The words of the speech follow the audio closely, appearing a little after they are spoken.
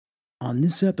on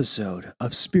this episode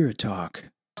of Spirit Talk.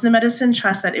 The medicine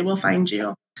trusts that it will find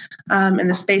you, and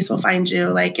the space will find you.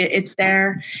 Like it's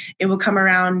there, it will come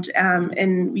around,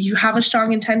 and you have a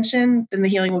strong intention, then the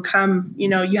healing will come.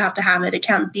 You have to have it. It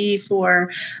can't be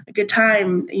for a good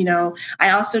time.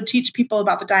 I also teach people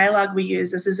about the dialogue we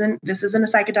use. This isn't a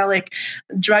psychedelic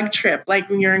drug trip like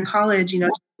when you're in college.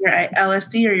 Your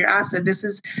LSD or your acid. This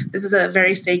is a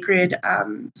very sacred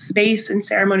space and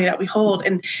ceremony that we hold,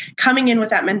 and coming in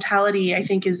with that mentality, I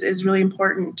think, is really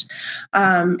important,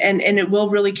 and it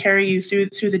will really carry you through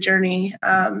the journey.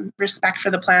 Respect for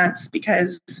the plants,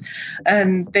 because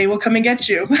they will come and get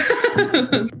you.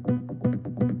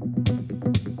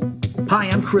 Hi,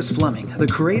 I'm Chris Fleming, the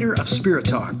creator of Spirit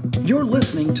Talk. You're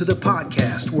listening to the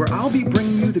podcast where I'll be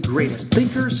bringing you the greatest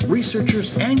thinkers,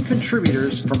 researchers, and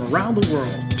contributors from around the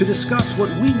world to discuss what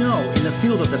we know in the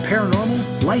field of the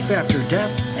paranormal, life after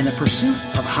death, and the pursuit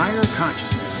of higher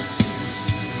consciousness.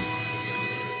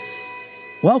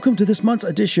 Welcome to this month's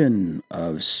edition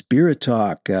of Spirit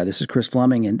Talk. This is Chris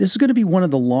Fleming, and this is going to be one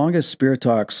of the longest Spirit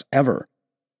Talks ever.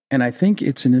 And I think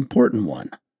it's an important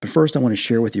one. But first, I want to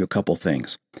share with you a couple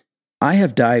things. I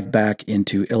have dived back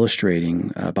into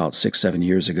illustrating about 6-7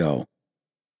 years ago,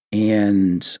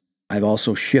 and I've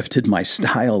also shifted my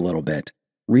style a little bit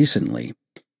recently.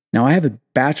 Now, I have a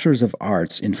bachelor's of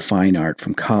arts in fine art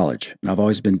from college, and I've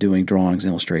always been doing drawings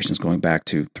and illustrations going back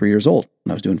to 3 years old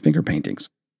when I was doing finger paintings.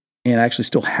 And I actually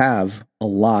still have a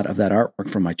lot of that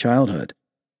artwork from my childhood.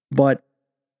 But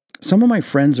some of my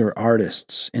friends are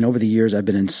artists, and over the years, I've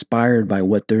been inspired by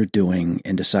what they're doing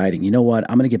and deciding, you know what,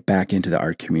 I'm going to get back into the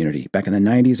art community. Back in the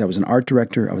 90s, I was an art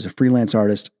director. I was a freelance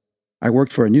artist. I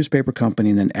worked for a newspaper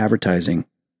company and then advertising,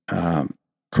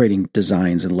 creating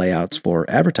designs and layouts for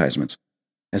advertisements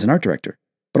as an art director,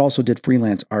 but also did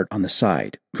freelance art on the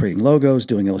side, creating logos,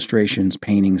 doing illustrations,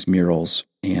 paintings, murals,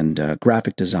 and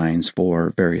graphic designs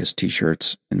for various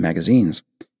t-shirts and magazines.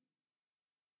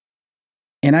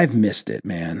 And I've missed it,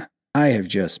 man. I have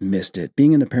just missed it.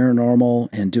 Being in the paranormal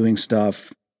and doing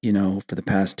stuff, for the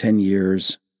past 10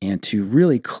 years, and to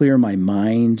really clear my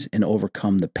mind and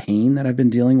overcome the pain that I've been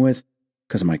dealing with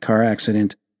because of my car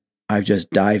accident, I've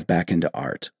just dived back into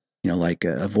art. Like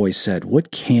a voice said, what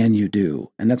can you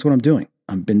do? And that's what I'm doing.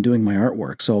 I've been doing my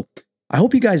artwork. So I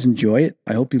hope you guys enjoy it.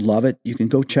 I hope you love it. You can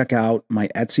go check out my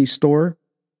Etsy store,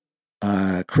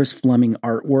 Chris Fleming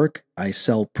Artwork. I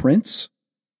sell prints.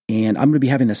 And I'm going to be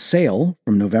having a sale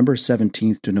from November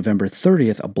 17th to November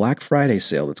 30th, a Black Friday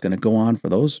sale that's going to go on for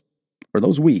those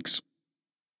weeks.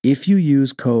 If you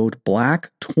use code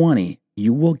BLACK20,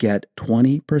 you will get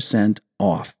 20%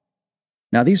 off.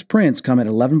 Now, these prints come at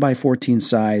 11 by 14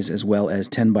 size as well as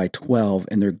 10 by 12,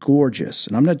 and they're gorgeous.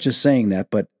 And I'm not just saying that,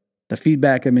 but the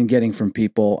feedback I've been getting from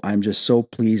people, I'm just so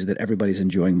pleased that everybody's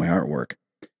enjoying my artwork.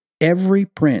 Every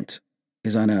print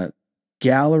is on a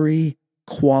gallery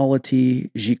quality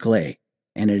giclée,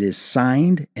 and it is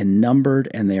signed and numbered,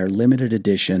 and they are limited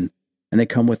edition, and they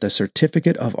come with a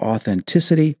certificate of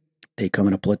authenticity. They come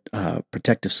in a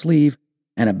protective sleeve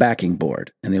and a backing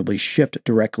board, and they'll be shipped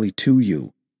directly to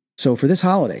you. So for this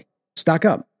holiday, stock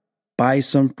up. Buy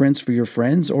some prints for your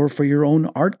friends or for your own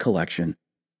art collection,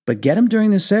 but get them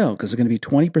during the sale because they're going to be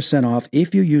 20% off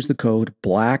if you use the code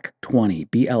BLACK20,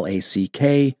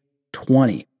 BLACK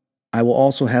 20. I will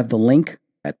also have the link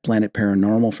at Planet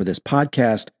Paranormal for this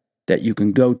podcast that you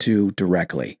can go to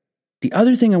directly. The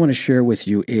other thing I want to share with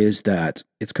you is that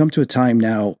it's come to a time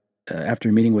now,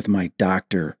 after meeting with my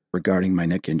doctor regarding my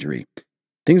neck injury,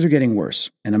 things are getting worse.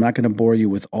 And I'm not going to bore you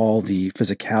with all the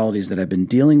physicalities that I've been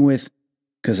dealing with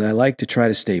because I like to try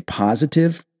to stay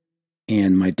positive.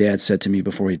 And my dad said to me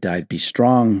before he died, be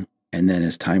strong. And then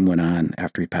as time went on,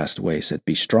 after he passed away, he said,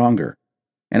 be stronger.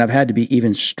 And I've had to be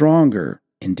even stronger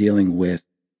in dealing with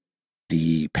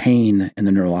the pain and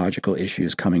the neurological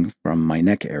issues coming from my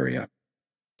neck area.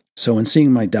 So in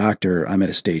seeing my doctor, I'm at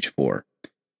a stage 4.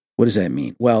 What does that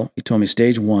mean? Well, he told me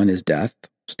stage 1 is death,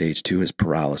 stage 2 is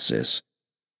paralysis,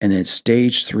 and then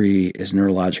stage 3 is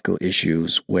neurological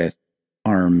issues with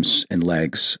arms and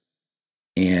legs,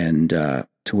 and to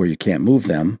where you can't move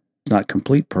them. It's not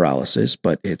complete paralysis,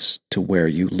 but it's to where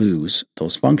you lose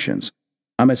those functions.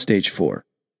 I'm at stage 4.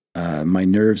 My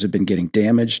nerves have been getting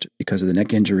damaged because of the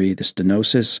neck injury, the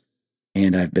stenosis,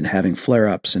 and I've been having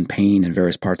flare-ups and pain in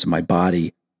various parts of my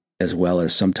body, as well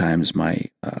as sometimes my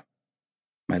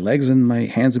legs and my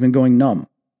hands have been going numb.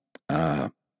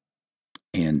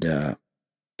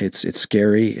 It's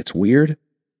scary, it's weird,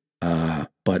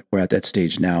 but we're at that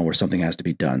stage now where something has to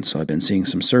be done. So I've been seeing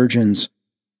some surgeons.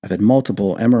 I've had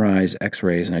multiple MRIs,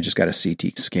 X-rays, and I just got a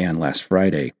CT scan last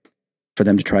Friday for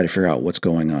them to try to figure out what's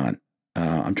going on.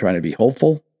 I'm trying to be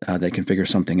hopeful they can figure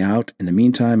something out. In the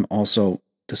meantime, also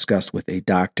discussed with a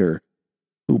doctor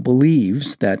who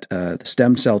believes that the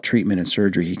stem cell treatment and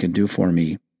surgery he can do for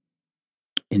me,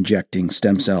 injecting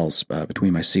stem cells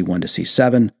between my C1 to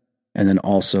C7, and then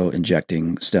also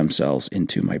injecting stem cells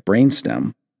into my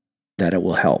brainstem, that it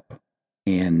will help.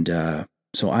 And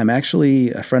so I'm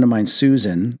actually, a friend of mine,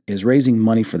 Susan, is raising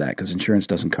money for that because insurance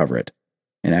doesn't cover it.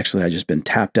 And actually, I've just been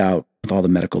tapped out with all the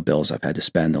medical bills I've had to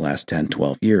spend the last 10,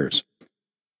 12 years.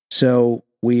 So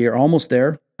we are almost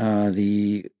there.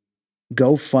 The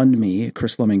GoFundMe,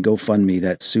 Chris Fleming GoFundMe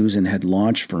that Susan had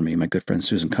launched for me, my good friend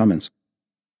Susan Cummins,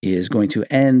 is going to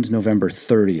end November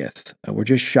 30th. We're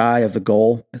just shy of the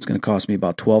goal. It's going to cost me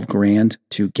about $12,000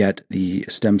 to get the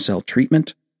stem cell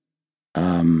treatment.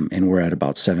 And we're at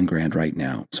about $7,000 right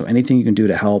now. So anything you can do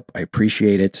to help, I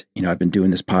appreciate it. I've been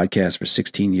doing this podcast for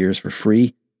 16 years for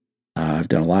free. I've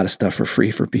done a lot of stuff for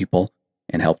free for people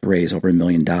and helped raise over $1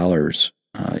 million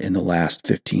in the last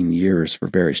 15 years for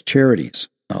various charities.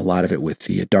 A lot of it with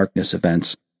the darkness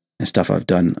events and stuff I've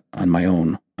done on my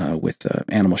own with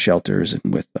animal shelters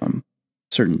and with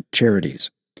certain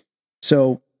charities.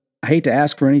 So I hate to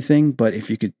ask for anything, but if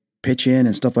you could pitch in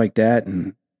and stuff like that,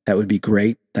 and that would be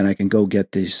great. Then I can go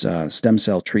get this stem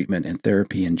cell treatment and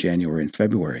therapy in January and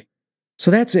February. So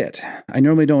that's it. I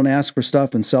normally don't ask for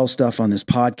stuff and sell stuff on this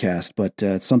podcast, but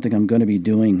it's something I'm going to be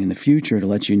doing in the future to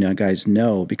let you guys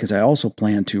know, because I also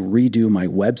plan to redo my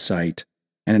website.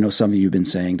 And I know some of you have been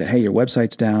saying that, hey, your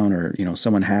website's down, or,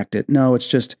 someone hacked it. No, it's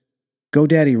just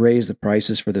GoDaddy raised the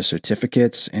prices for the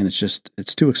certificates, and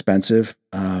it's too expensive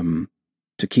to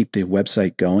keep the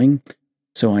website going.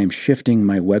 So I'm shifting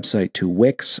my website to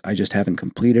Wix. I just haven't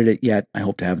completed it yet. I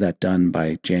hope to have that done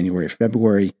by January or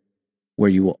February, where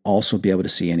you will also be able to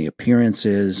see any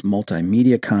appearances,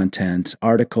 multimedia content,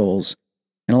 articles,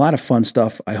 and a lot of fun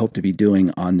stuff I hope to be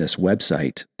doing on this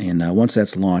website. And once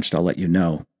that's launched, I'll let you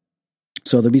know.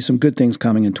 So there'll be some good things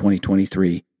coming in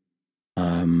 2023.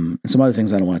 And some other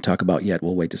things I don't want to talk about yet.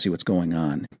 We'll wait to see what's going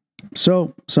on.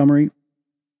 So, summary.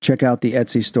 Check out the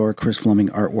Etsy store, Chris Fleming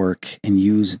Artwork, and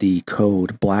use the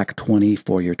code BLACK20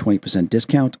 for your 20%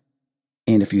 discount.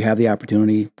 And if you have the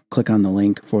opportunity, click on the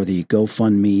link for the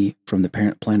GoFundMe from the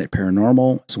Planet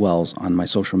Paranormal, as well as on my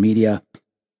social media.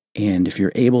 And if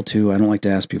you're able to, I don't like to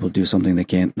ask people to do something they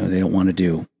don't want to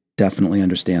do. Definitely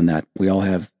understand that. We all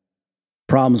have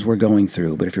problems we're going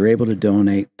through, but if you're able to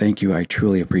donate, thank you. I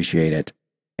truly appreciate it,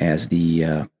 as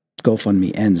the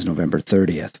GoFundMe ends November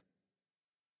 30th.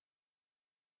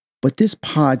 But this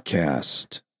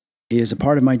podcast is a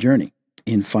part of my journey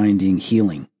in finding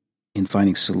healing, in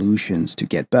finding solutions to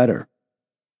get better.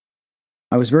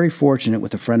 I was very fortunate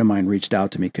with a friend of mine reached out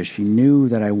to me because she knew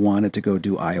that I wanted to go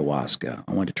do ayahuasca.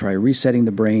 I wanted to try resetting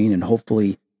the brain and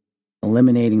hopefully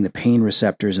eliminating the pain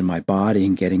receptors in my body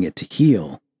and getting it to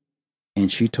heal.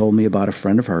 And she told me about a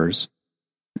friend of hers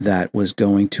that was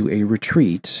going to a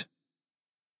retreat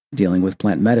dealing with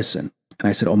plant medicine. And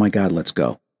I said, oh my God, let's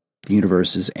go. The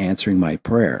universe is answering my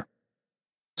prayer.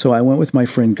 So I went with my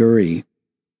friend Guri,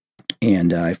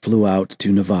 and I flew out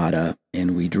to Nevada,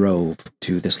 and we drove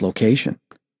to this location.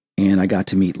 And I got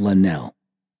to meet Linnell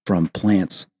from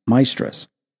Plantas Maestras.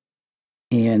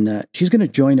 And she's going to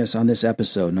join us on this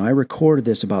episode. Now, I recorded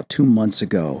this about 2 months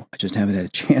ago. I just haven't had a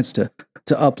chance to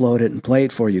upload it and play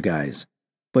it for you guys.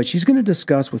 But she's going to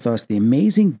discuss with us the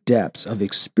amazing depths of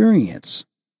experience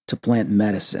to plant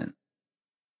medicine.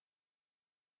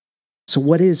 So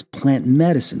what is plant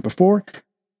medicine? Before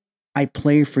I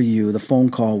play for you the phone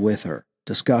call with her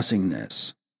discussing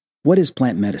this, what is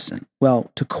plant medicine? Well,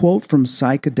 to quote from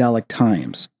Psychedelic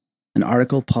Times, an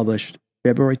article published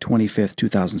February 25th,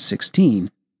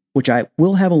 2016, which I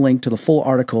will have a link to the full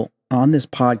article on this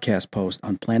podcast post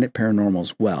on Planet Paranormal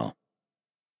as well.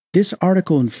 This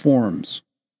article informs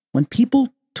when people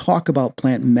talk about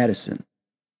plant medicine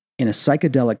in a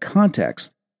psychedelic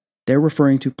context, they're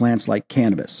referring to plants like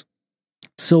cannabis,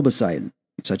 psilocybin,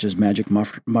 such as magic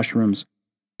mushrooms,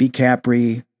 bee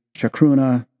capri,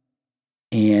 chacruna,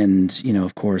 and,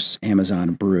 of course,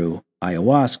 Amazon brew,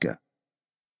 ayahuasca.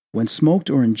 When smoked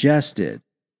or ingested,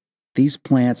 these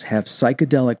plants have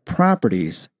psychedelic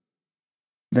properties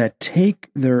that take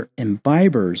their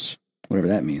imbibers, whatever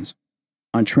that means,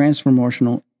 on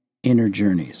transformational inner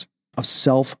journeys of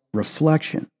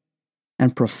self-reflection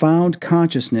and profound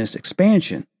consciousness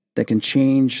expansion that can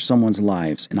change someone's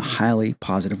lives in a highly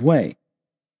positive way.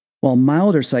 While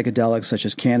milder psychedelics such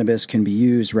as cannabis can be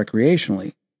used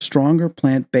recreationally, stronger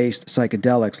plant-based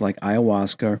psychedelics like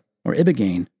ayahuasca or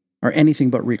ibogaine are anything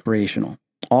but recreational,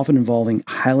 often involving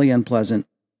highly unpleasant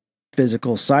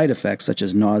physical side effects such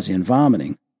as nausea and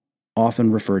vomiting,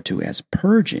 often referred to as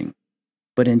purging,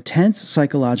 but intense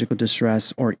psychological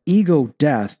distress or ego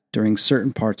death during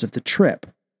certain parts of the trip.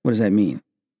 What does that mean?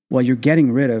 Well, you're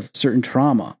getting rid of certain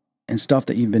trauma and stuff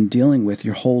that you've been dealing with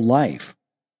your whole life.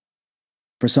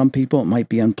 For some people, it might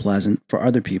be unpleasant. For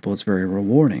other people, it's very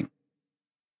rewarding.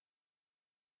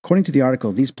 According to the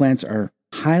article, these plants are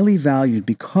highly valued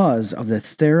because of the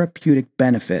therapeutic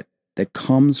benefit that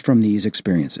comes from these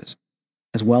experiences,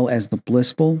 as well as the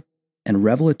blissful and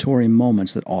revelatory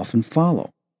moments that often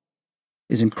follow.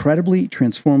 It is incredibly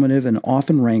transformative and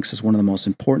often ranks as one of the most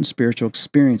important spiritual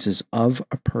experiences of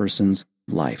a person's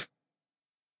life.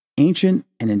 Ancient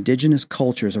and indigenous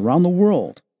cultures around the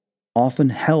world often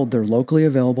held their locally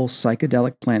available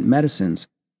psychedelic plant medicines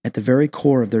at the very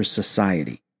core of their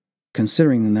society,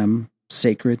 considering them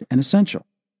sacred and essential.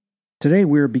 Today,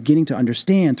 we are beginning to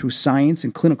understand through science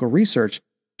and clinical research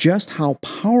just how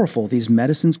powerful these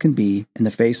medicines can be in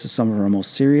the face of some of our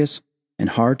most serious and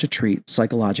hard-to-treat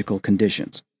psychological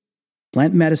conditions.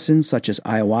 Plant medicines such as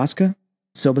ayahuasca,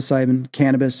 psilocybin,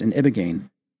 cannabis, and ibogaine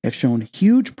have shown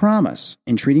huge promise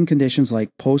in treating conditions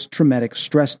like post-traumatic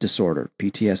stress disorder,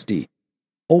 PTSD,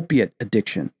 opiate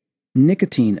addiction,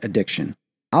 nicotine addiction,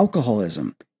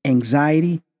 alcoholism,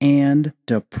 anxiety, and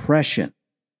depression.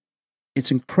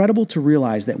 It's incredible to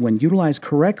realize that when utilized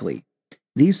correctly,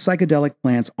 these psychedelic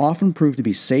plants often prove to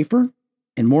be safer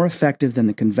and more effective than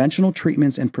the conventional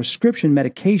treatments and prescription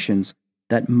medications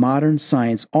that modern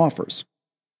science offers.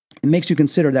 It makes you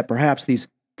consider that perhaps these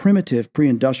primitive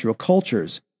pre-industrial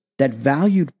cultures that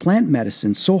valued plant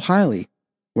medicine so highly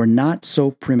were not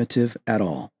so primitive at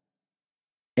all.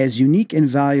 As unique and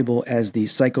valuable as the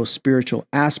psychospiritual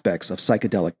aspects of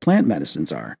psychedelic plant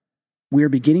medicines are, we are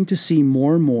beginning to see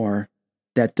more and more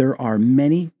that there are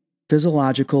many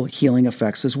physiological healing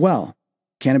effects as well.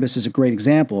 Cannabis is a great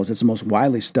example, as it's the most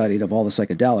widely studied of all the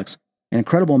psychedelics. An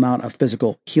incredible amount of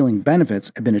physical healing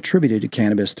benefits have been attributed to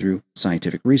cannabis through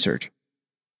scientific research.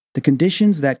 The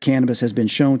conditions that cannabis has been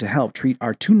shown to help treat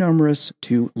are too numerous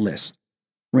to list,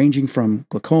 ranging from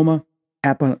glaucoma,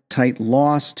 appetite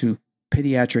loss, to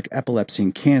pediatric epilepsy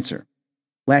and cancer.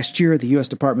 Last year, the U.S.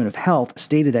 Department of Health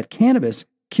stated that cannabis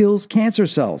kills cancer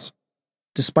cells,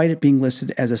 despite it being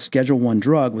listed as a Schedule I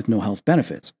drug with no health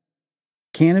benefits.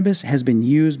 Cannabis has been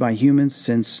used by humans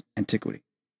since antiquity,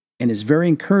 and is very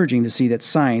encouraging to see that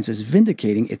science is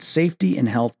vindicating its safety and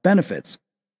health benefits,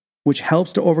 which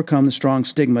helps to overcome the strong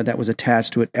stigma that was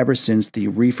attached to it ever since the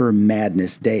reefer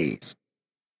madness days.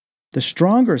 The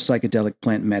stronger psychedelic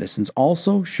plant medicines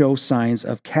also show signs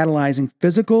of catalyzing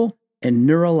physical and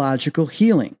neurological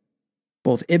healing.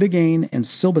 Both ibogaine and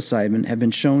psilocybin have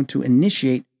been shown to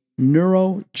initiate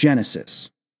neurogenesis,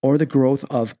 or the growth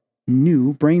of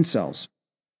new brain cells,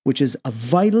 which is a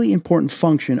vitally important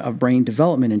function of brain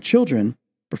development in children,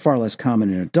 but far less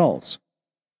common in adults.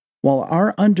 While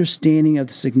our understanding of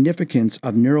the significance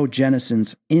of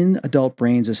neurogenesis in adult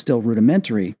brains is still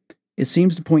rudimentary, it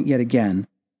seems to point yet again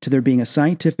to there being a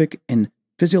scientific and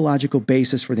physiological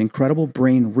basis for the incredible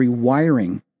brain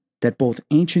rewiring that both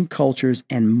ancient cultures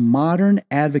and modern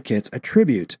advocates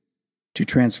attribute to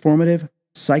transformative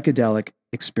psychedelic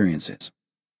experiences.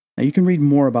 Now, you can read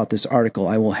more about this article.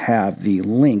 I will have the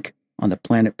link on the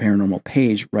Planet Paranormal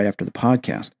page right after the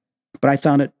podcast. But I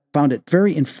found it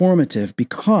very informative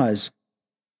because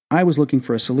I was looking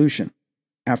for a solution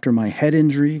after my head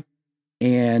injury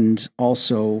and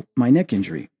also my neck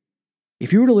injury.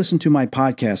 If you were to listen to my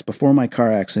podcast before my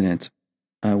car accident,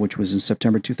 which was in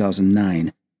September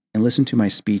 2009, and listen to my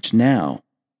speech now,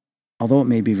 although it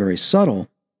may be very subtle,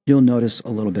 you'll notice a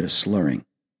little bit of slurring.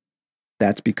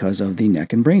 That's because of the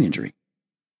neck and brain injury.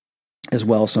 As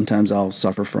well, sometimes I'll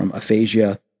suffer from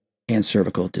aphasia and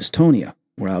cervical dystonia,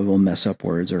 where I will mess up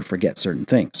words or forget certain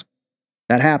things.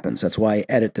 That happens. That's why I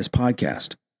edit this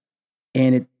podcast.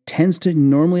 And it tends to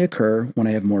normally occur when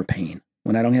I have more pain.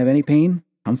 When I don't have any pain,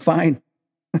 I'm fine.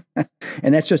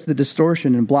 And that's just the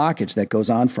distortion and blockage that goes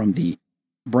on from the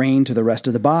brain to the rest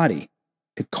of the body.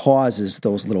 It causes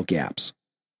those little gaps.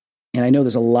 And I know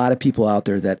there's a lot of people out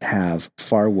there that have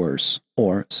far worse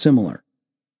or similar.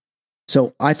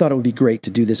 So I thought it would be great to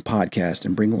do this podcast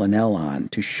and bring Linnell on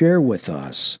to share with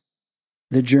us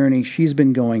the journey she's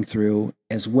been going through,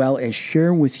 as well as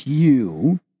share with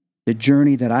you the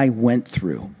journey that I went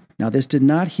through. Now, this did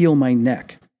not heal my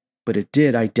neck, but it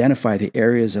did identify the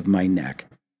areas of my neck.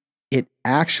 It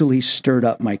actually stirred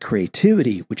up my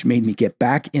creativity, which made me get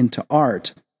back into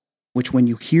art, which when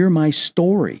you hear my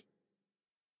story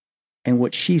and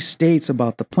what she states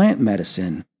about the plant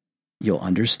medicine, you'll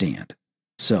understand.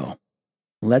 So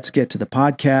let's get to the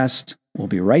podcast. We'll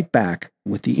be right back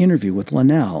with the interview with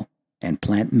Linnell and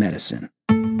plant medicine.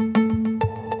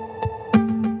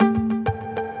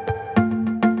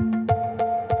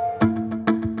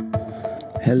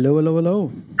 Hello, hello,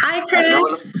 hello. Hi,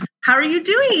 Chris. How are you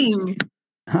doing?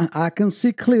 I can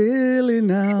see clearly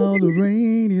now the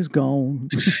rain is gone.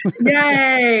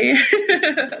 Yay.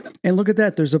 And look at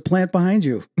that. There's a plant behind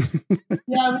you.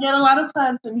 Yeah, we got a lot of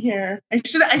plants in here. I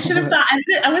should have thought,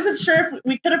 I wasn't sure if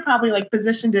we could have probably like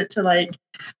positioned it to like,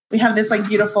 we have this like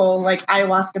beautiful like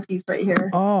ayahuasca piece right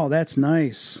here. Oh, that's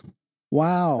nice.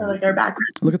 Wow. For, like our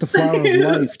background. Look at the flower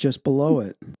of life just below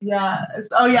it. Yeah.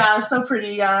 Oh yeah, so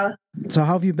pretty. Yeah. So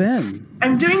how have you been?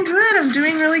 I'm doing good. I'm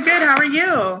doing really good. How are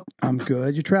you? I'm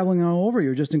good. You're traveling all over.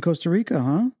 You're just in Costa Rica,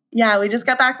 huh? Yeah, we just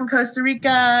got back from Costa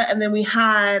Rica, and then we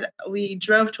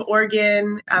drove to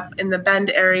Oregon up in the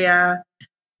Bend area.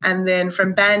 And then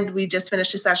from Bend, we just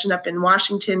finished a session up in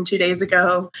Washington 2 days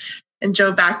ago and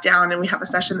drove back down, and we have a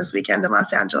session this weekend in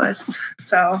Los Angeles.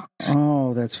 So.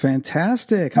 Oh, that's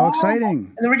fantastic. How exciting.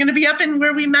 And then we're going to be up in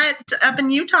where we met up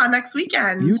in Utah next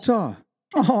weekend. Utah.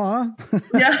 Aw.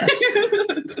 Yeah.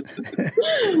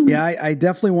 Yeah, I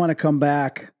definitely want to come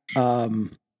back. Yeah.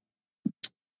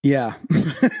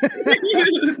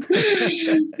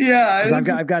 Yeah.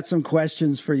 I've got some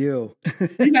questions for you.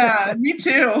 Yeah, me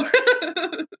too.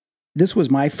 This was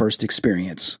my first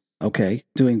experience, okay,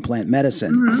 doing plant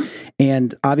medicine. Mm-hmm.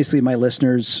 And obviously my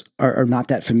listeners are not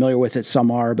that familiar with it. Some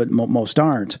are, but most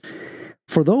aren't.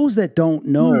 For those that don't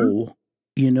know,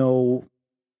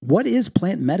 what is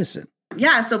plant medicine?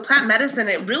 Yeah, so plant medicine,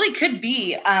 it really could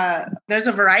be, there's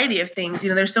a variety of things.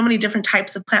 There's so many different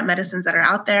types of plant medicines that are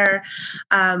out there.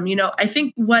 I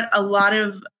think what a lot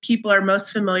of people are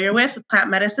most familiar with plant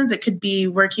medicines, it could be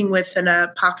working with an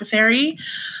apothecary,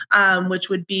 which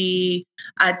would be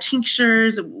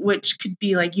tinctures, which could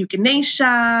be like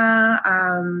echinacea.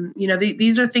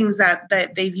 These are things that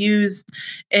they've used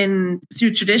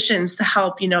through traditions to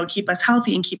help, keep us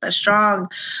healthy and keep us strong.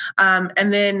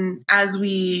 And then as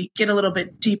we get a little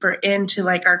bit deeper into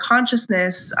like our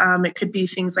consciousness, it could be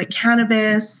things like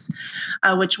cannabis,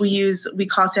 which we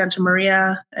call Santa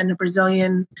Maria in the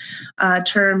Brazilian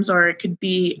terms, or it could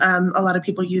be a lot of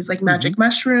people use like magic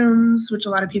mushrooms, which a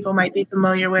lot of people might be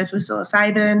familiar with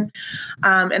psilocybin.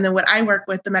 And then what I work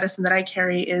with, the medicine that I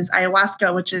carry is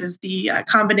ayahuasca, which is the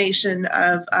combination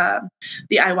of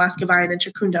the ayahuasca vine and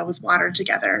chacunda with water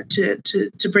together to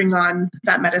bring on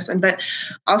that medicine. But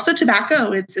also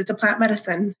tobacco, it's a plant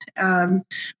medicine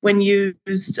when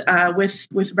used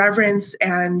with reverence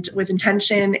and with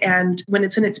intention, and when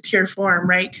it's in its pure form,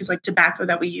 right? Because like tobacco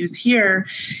that we use here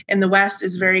in the West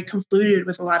is very confluted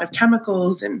with a lot of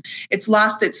chemicals, and it's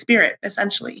lost its spirit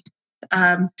essentially.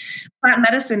 Plant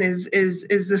medicine is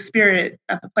the spirit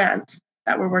of the plant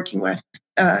that we're working with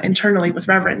internally with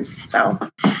reverence. So.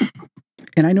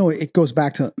 And I know it goes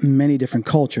back to many different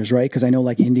cultures, right? Because I know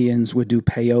like Indians would do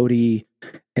peyote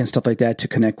and stuff like that to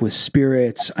connect with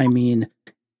spirits. I mean,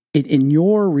 in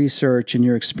your research and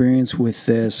your experience with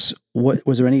this,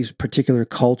 was there any particular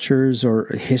cultures or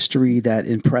history that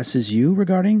impresses you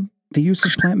regarding the use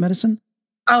of plant medicine?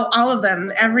 Oh, all of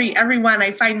them. Everyone.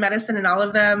 I find medicine in all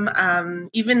of them.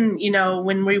 Even,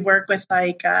 when we work with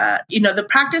the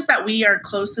practice that we are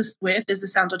closest with is the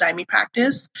Santo Daime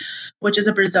practice, which is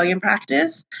a Brazilian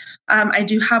practice. I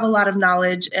do have a lot of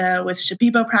knowledge with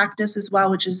Shipibo practice as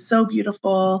well, which is so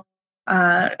beautiful.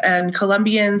 And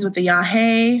Colombians with the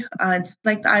Yahe. It's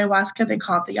like the ayahuasca. They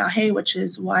call it the Yahe, which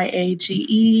is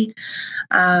Yage.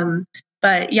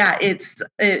 But yeah,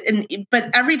 but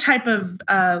every type of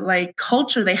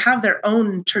culture, they have their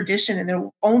own tradition and their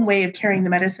own way of carrying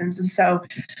the medicines. And so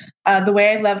the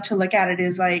way I love to look at it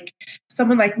is like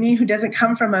someone like me who doesn't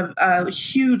come from a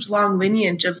huge, long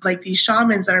lineage of like these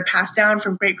shamans that are passed down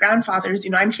from great grandfathers.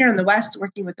 I'm here in the West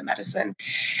working with the medicine.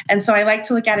 And so I like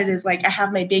to look at it as like I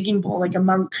have my baking bowl like a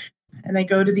monk, and I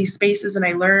go to these spaces and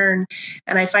I learn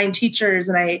and I find teachers,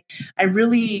 and I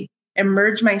really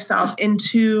immerse myself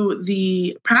into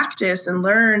the practice and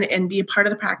learn and be a part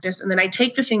of the practice. And then I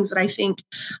take the things that I think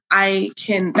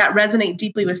that resonate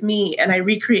deeply with me, and I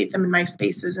recreate them in my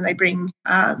spaces. And I bring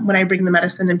the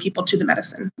medicine and people to the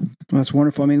medicine. Well, that's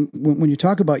wonderful. I mean, when you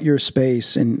talk about your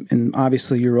space and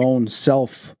obviously your own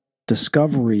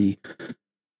self-discovery,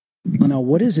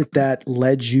 what is it that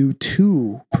led you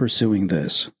to pursuing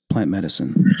this plant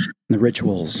medicine? The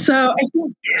rituals. So I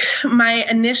think my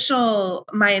initial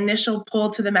pull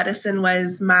to the medicine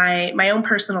was my own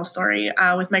personal story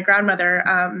with my grandmother.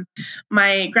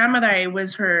 My grandmother, I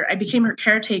became her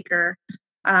caretaker,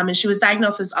 and she was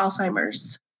diagnosed with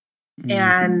Alzheimer's. Mm-hmm.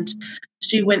 And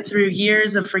she went through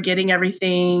years of forgetting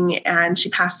everything, and she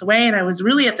passed away. And I was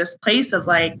really at this place of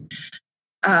like,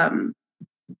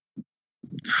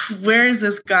 where is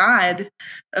this God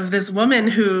of this woman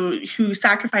who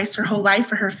sacrificed her whole life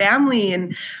for her family,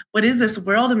 and what is this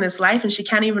world and this life? And she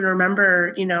can't even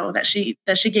remember, that she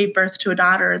gave birth to a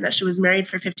daughter, and that she was married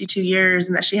for 52 years,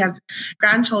 and that she has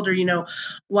grandchildren.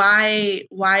 Why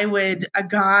would a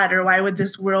God, or why would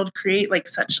this world create like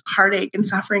such heartache and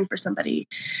suffering for somebody?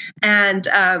 And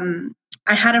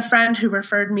I had a friend who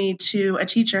referred me to a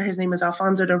teacher. His name is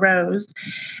Alfonso de Rose,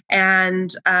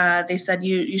 and they said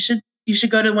you should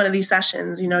go to one of these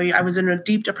sessions. I was in a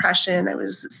deep depression. I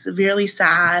was severely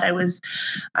sad. I was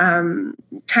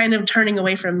kind of turning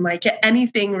away from like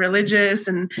anything religious,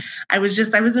 and I was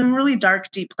in a really dark,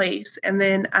 deep place. And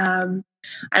then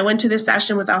I went to this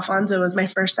session with Alfonso. It was my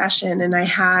first session, and I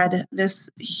had this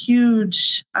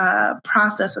huge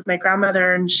process with my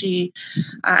grandmother, and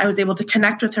I was able to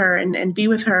connect with her and be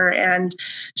with her, and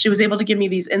she was able to give me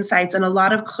these insights and a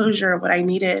lot of closure of what I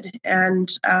needed. And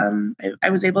I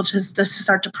was able to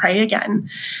start to pray again,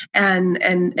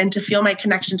 and to feel my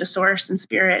connection to source and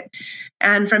spirit.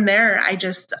 And from there, I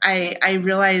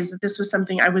realized that this was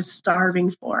something I was starving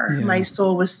for. Yeah. My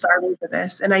soul was starving for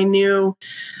this, and I knew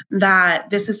that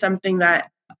this is something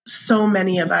that so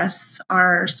many of us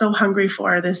are so hungry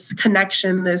for, this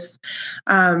connection, this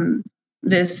knowing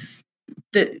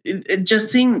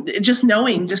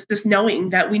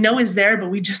that we know is there, but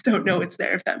we just don't know it's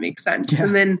there, if that makes sense. Yeah.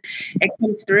 And then it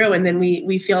comes through, and then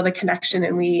we feel the connection,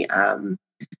 and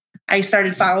I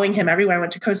started following him everywhere. I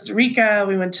went to Costa Rica.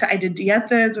 I did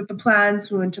dietas with the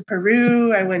plants. We went to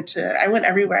Peru. I went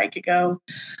everywhere I could go,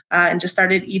 and just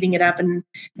started eating it up. And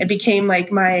it became like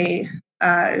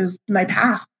it was my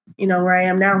path, where I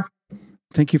am now.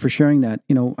 Thank you for sharing that.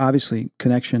 Obviously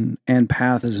connection and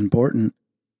path is important,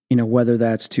 whether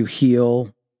that's to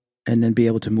heal and then be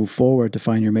able to move forward to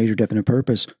find your major definite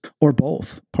purpose, or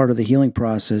both. Part of the healing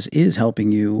process is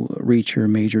helping you reach your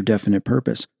major definite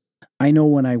purpose. I know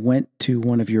when I went to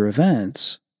one of your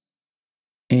events,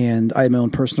 and I had my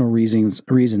own personal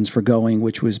reasons for going,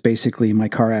 which was basically my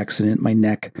car accident, my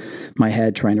neck, my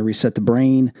head, trying to reset the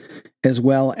brain, as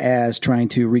well as trying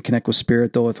to reconnect with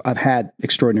spirit, though I've had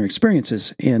extraordinary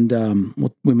experiences, and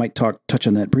we might touch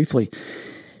on that briefly.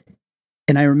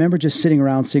 And I remember just sitting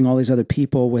around seeing all these other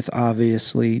people with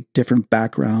obviously different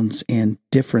backgrounds and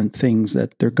different things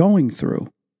that they're going through.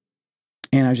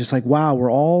 And I was just like, wow,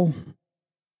 we're all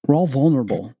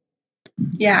vulnerable.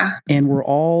 Yeah. And we're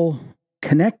all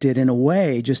connected in a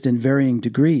way, just in varying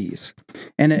degrees.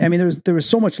 And I mean, there was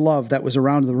so much love that was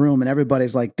around the room, and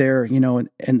everybody's like there, and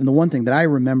the one thing that I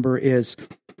remember is,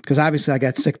 because obviously I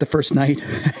got sick the first night,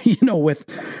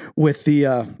 with the,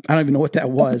 I don't even know what that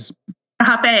was.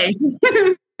 Hape.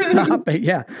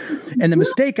 Yeah. And the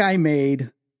mistake I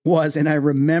made was, and I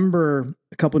remember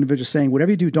a couple of individuals saying,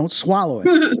 whatever you do, don't swallow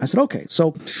it. I said, okay.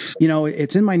 So,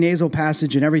 it's in my nasal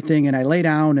passage and everything. And I lay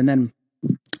down, and then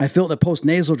I filled the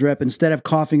post-nasal drip. Instead of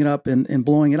coughing it up and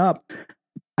blowing it up,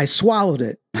 I swallowed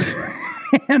it.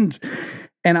 and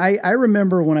I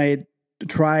remember when I had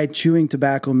tried chewing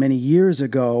tobacco many years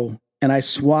ago, and I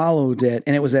swallowed it,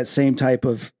 and it was that same type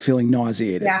of feeling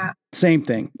nauseated. Yeah. Same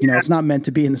thing. It's not meant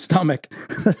to be in the stomach.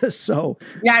 So.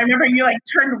 Yeah, I remember you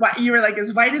turned white. You were like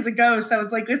as white as a ghost. I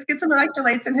was like, let's get some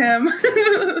electrolytes in him.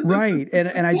 Right.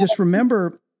 And I just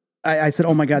remember I said,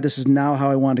 oh my God, this is now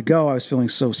how I want to go. I was feeling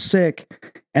so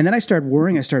sick. And then I started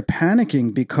worrying. I started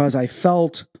panicking because I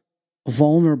felt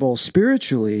vulnerable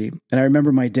spiritually. And I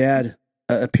remember my dad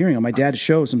appearing on my dad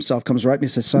shows himself, comes right to me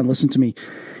and says, son, listen to me.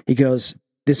 He goes,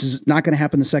 this is not going to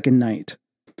happen the second night.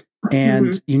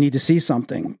 And you need to see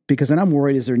something, because then I'm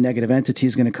worried, is there negative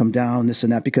entities going to come down, this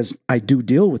and that, because I do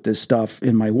deal with this stuff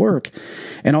in my work.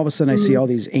 And all of a sudden I see all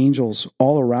these angels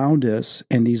all around us,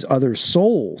 and these other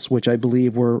souls, which I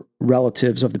believe were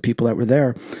relatives of the people that were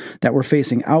there, that were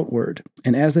facing outward.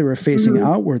 And as they were facing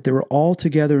outward, they were all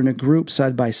together in a group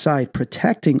side by side,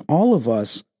 protecting all of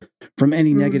us from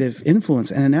any negative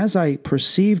influence. And as I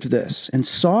perceived this and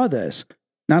saw this,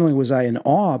 not only was I in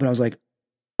awe, but I was like,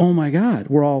 oh my God,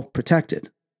 we're all protected.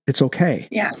 It's okay.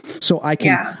 Yeah. So I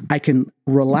can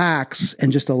relax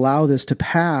and just allow this to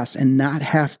pass and not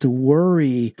have to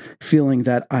worry feeling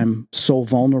that I'm so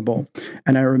vulnerable.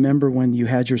 And I remember when you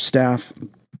had your staff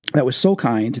that was so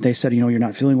kind, they said, you're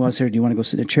not feeling well here. Do you want to go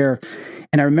sit in a chair?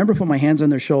 And I remember putting my hands on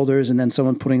their shoulders, and then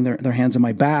someone putting their hands on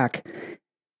my back.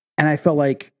 And I felt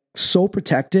like so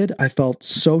protected. I felt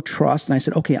so trust. And I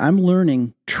said, okay, I'm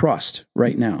learning trust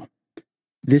right now.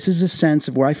 This is a sense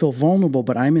of where I feel vulnerable,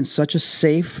 but I'm in such a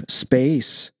safe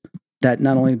space that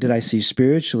not only did I see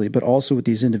spiritually, but also with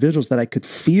these individuals, that I could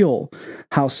feel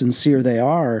how sincere they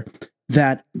are,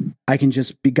 that I can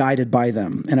just be guided by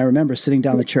them. And I remember sitting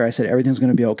down in the chair, I said, everything's going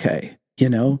to be okay. you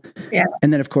know? Yeah.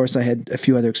 And then, of course, I had a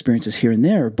few other experiences here and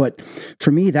there. But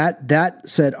for me, that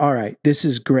said, all right, this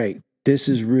is great. This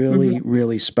is really,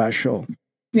 really special.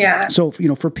 Yeah. So,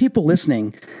 for people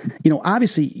listening,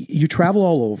 obviously you travel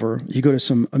all over, you go to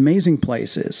some amazing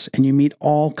places and you meet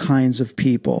all kinds of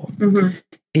people. How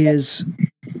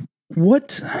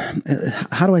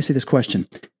do I say this question?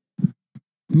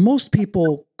 Most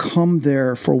people come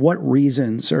there for what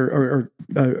reasons or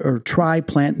try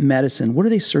plant medicine? What are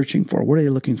they searching for? What are they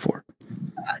looking for?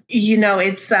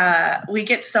 It's, we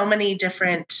get so many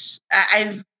different,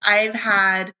 I've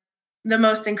had the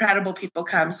most incredible people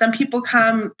come. Some people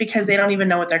come because they don't even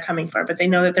know what they're coming for, but they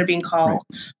know that they're being called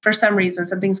for some reason.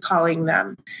 Something's calling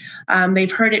them.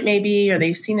 They've heard it maybe, or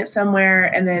they've seen it somewhere,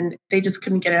 and then they just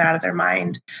couldn't get it out of their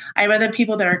mind. I have other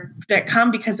people that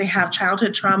come because they have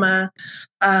childhood trauma.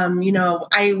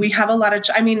 We have a lot of,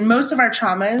 most of our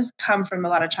traumas come from a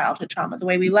lot of childhood trauma. The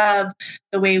way we love,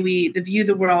 the way we view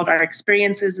the world, our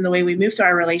experiences, and the way we move through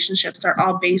our relationships are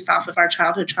all based off of our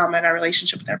childhood trauma and our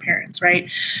relationship with our parents, right?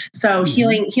 So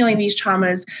healing these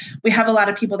traumas. We have a lot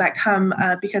of people that come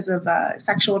because of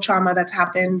sexual trauma that's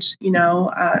happened,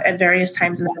 at various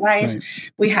times in their life. Right.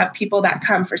 We have people that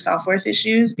come for self-worth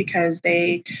issues because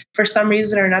they, for some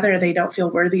reason or another, they don't feel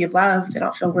worthy of love. They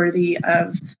don't feel worthy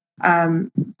of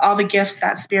all the gifts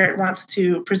that spirit wants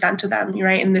to present to them,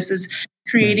 right? And this is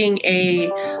creating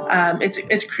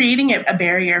it's creating a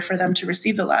barrier for them to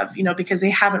receive the love, because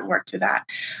they haven't worked through that.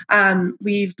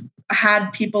 We've had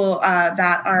people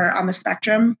that are on the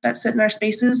spectrum that sit in our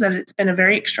spaces, and it's been a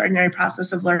very extraordinary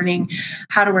process of learning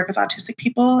how to work with autistic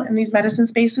people in these medicine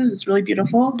spaces. It's really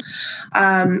beautiful.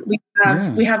 We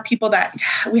have people that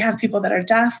are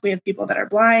deaf. We have people that are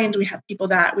blind. We have a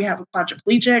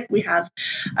quadriplegic. We have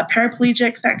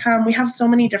paraplegics that come. We have so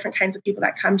many different kinds of people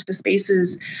that come to the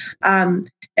spaces.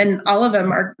 And all of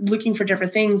them are looking for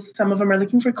different things. Some of them are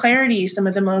looking for clarity. Some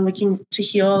of them are looking to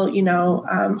heal,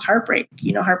 heartbreak.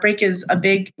 Heartbreak is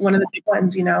one of the big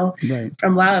ones, right.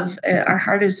 From love. Our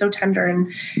heart is so tender,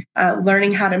 and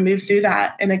learning how to move through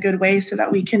that in a good way so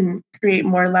that we can create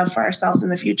more love for ourselves in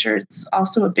the future. It's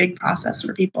also a big process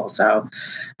for people. So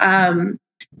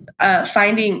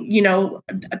finding,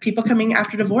 people coming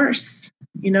after divorce,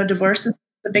 divorce is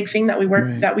the big thing that we work,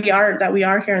 right. that we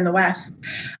are here in the West.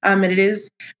 And it is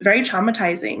very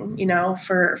traumatizing,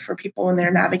 for people when they're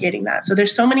navigating that. So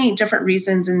there's so many different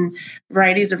reasons and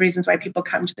varieties of reasons why people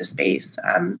come to this space.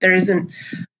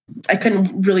 I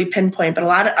couldn't really pinpoint, but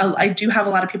I do have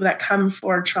a lot of people that come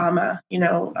for trauma,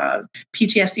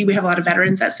 PTSD. We have a lot of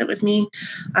veterans that sit with me,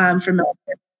 from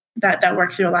military that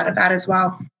work through a lot of that as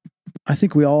well. I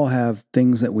think we all have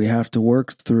things that we have to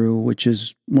work through, which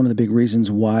is one of the big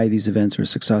reasons why these events are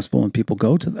successful and people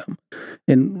go to them.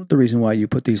 And the reason why you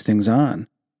put these things on.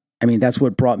 That's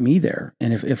what brought me there.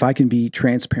 And if I can be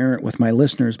transparent with my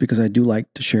listeners, because I do like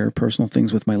to share personal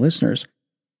things with my listeners,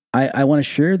 I want to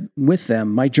share with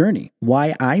them my journey,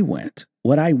 why I went,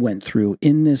 what I went through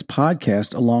in this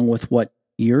podcast, along with what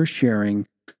you're sharing,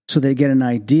 so they get an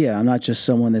idea. I'm not just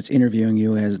someone that's interviewing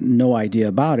you and has no idea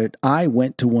about it. I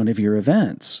went to one of your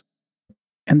events.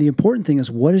 And the important thing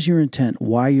is, what is your intent?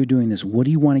 Why are you doing this? What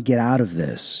do you want to get out of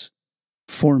this?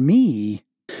 For me,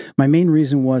 my main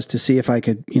reason was to see if I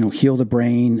could, heal the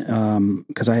brain,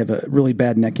 because I have a really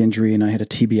bad neck injury and I had a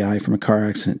TBI from a car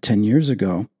accident 10 years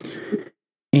ago.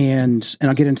 And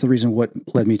I'll get into the reason what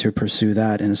led me to pursue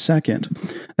that in a second.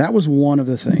 That was one of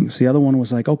the things. The other one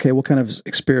was like, okay, what kind of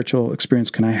spiritual experience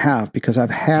can I have? Because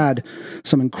I've had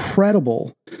some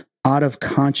incredible out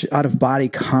of body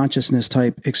consciousness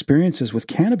type experiences with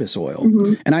cannabis oil.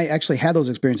 Mm-hmm. And I actually had those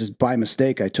experiences by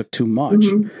mistake. I took too much,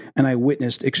 and I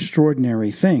witnessed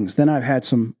extraordinary things. Then I've had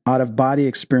some out of body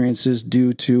experiences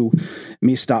due to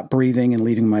me stop breathing and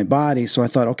leaving my body. So I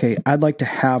thought, okay, I'd like to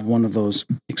have one of those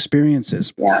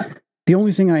experiences. Yeah. The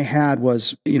only thing I had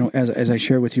was, as I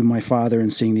shared with you, my father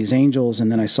and seeing these angels,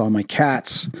 and then I saw my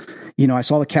cats. I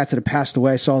saw the cats that had passed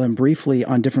away. I saw them briefly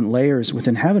on different layers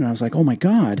within heaven. And I was like, oh my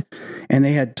God. And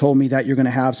they had told me that you're going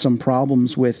to have some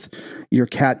problems with your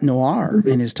cat Noir,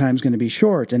 and his time's going to be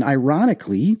short. And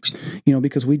ironically,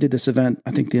 because we did this event,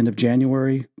 I think the end of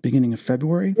January, beginning of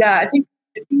February. Yeah, I think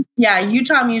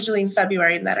Utah, I'm usually in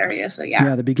February in that area. So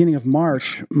yeah, the beginning of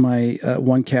March, my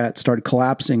one cat started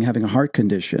collapsing, having a heart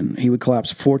condition. He would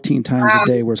collapse 14 times a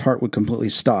day where his heart would completely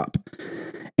stop.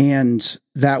 And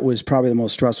that was probably the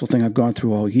most stressful thing I've gone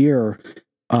through all year.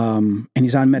 And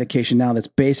he's on medication now that's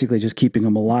basically just keeping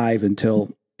him alive until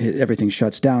everything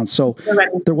shuts down. So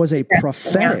there was a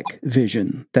prophetic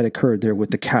vision that occurred there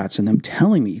with the cats, and them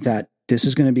telling me that this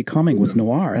is going to be coming with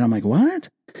Noir. And I'm like, what?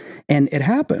 And it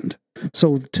happened.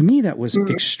 So to me, that was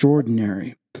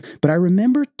extraordinary. But I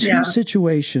remember two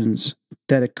situations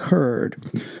that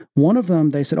occurred. One of them,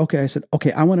 they said, okay,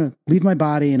 I want to leave my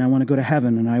body and I want to go to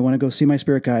heaven and I want to go see my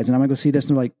spirit guides and I want to go see this.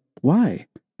 And they're like, why?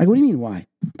 I go, what do you mean, why?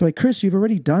 They're like, Chris, you've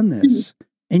already done this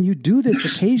and you do this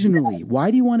occasionally.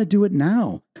 Why do you want to do it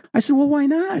now? I said, well, why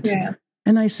not? Yeah.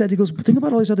 And I said, he goes, think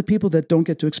about all these other people that don't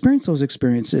get to experience those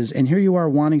experiences. And here you are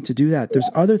wanting to do that. There's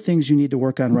other things you need to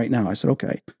work on right now. I said,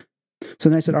 okay. So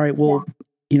then I said, all right, well,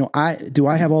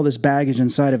 I have all this baggage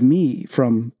inside of me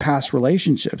from past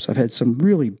relationships. I've had some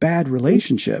really bad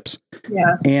relationships.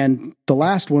 Yeah. And the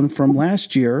last one from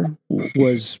last year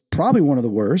was probably one of the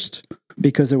worst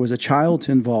because there was a child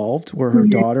involved where her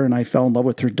daughter, and I fell in love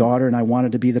with her daughter and I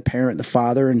wanted to be the parent, the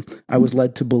father, and I was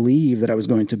led to believe that I was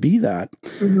going to be that.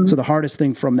 So the hardest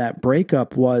thing from that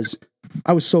breakup was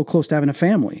I was so close to having a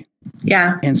family.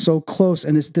 Yeah. And so close.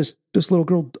 And this little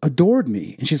girl adored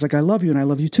me. And she's like, I love you and I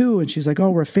love you too. And she's like,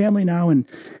 oh, we're a family now. And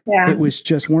it was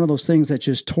just one of those things that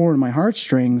just tore in my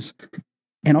heartstrings.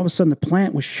 And all of a sudden the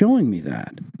plant was showing me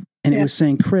that. And it was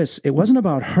saying, Chris, it wasn't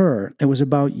about her. It was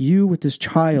about you with this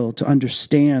child to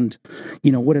understand,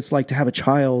 what it's like to have a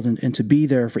child and to be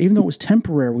there for, even though it was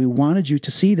temporary, we wanted you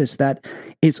to see this, that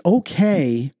it's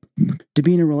okay to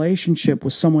be in a relationship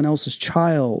with someone else's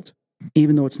child,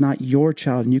 even though it's not your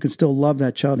child, and you can still love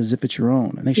that child as if it's your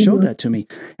own. And they showed that to me.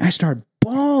 And I started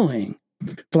bawling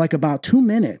for like about 2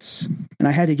 minutes, and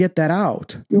I had to get that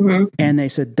out. And they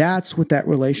said, that's what that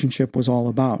relationship was all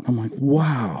about. I'm like,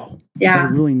 wow. Yeah. It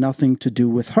had really nothing to do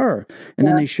with her. And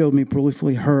then they showed me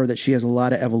briefly her that she has a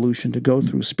lot of evolution to go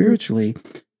through spiritually.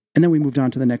 And then we moved on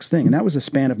to the next thing. And that was a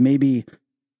span of maybe,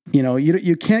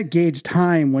 you can't gauge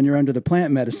time when you're under the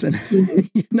plant medicine,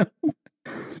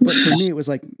 But for me, it was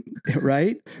like,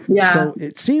 right? Yeah. So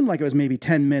it seemed like it was maybe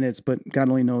 10 minutes, but God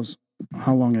only knows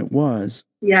how long it was.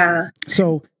 Yeah.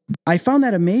 So I found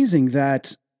that amazing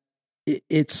that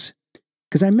it's,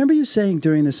 because I remember you saying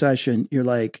during the session, you're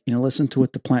like, listen to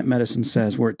what the plant medicine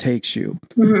says, where it takes you.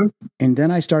 And then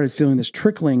I started feeling this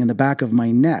trickling in the back of my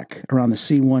neck around the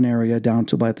C1 area down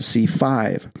to about the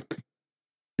C5.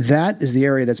 That is the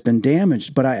area that's been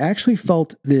damaged, but I actually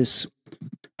felt this,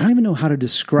 I don't even know how to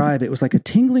describe it. It was like a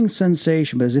tingling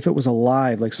sensation, but as if it was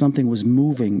alive, like something was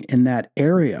moving in that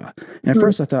area. And at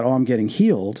first I thought, I'm getting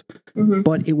healed,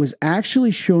 but it was actually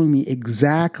showing me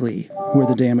exactly where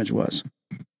the damage was.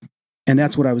 And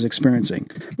that's what I was experiencing.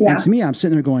 Yeah. And to me, I'm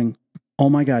sitting there going, oh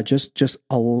my God, just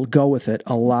I'll go with it.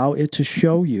 Allow it to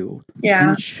show you. Yeah.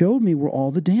 And it showed me where all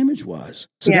the damage was.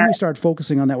 So then we started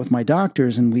focusing on that with my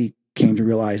doctors, and we came to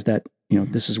realize that,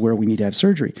 this is where we need to have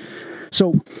surgery.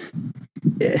 So,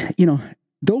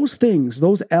 those things,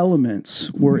 those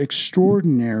elements were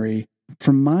extraordinary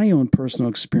from my own personal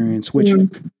experience, which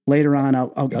later on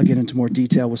I'll get into more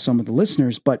detail with some of the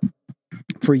listeners. But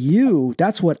for you,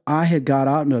 that's what I had got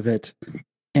out of it.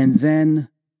 And then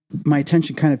my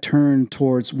attention kind of turned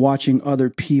towards watching other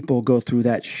people go through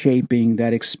that shaping,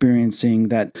 that experiencing,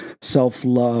 that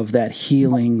self-love, that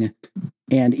healing,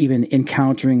 and even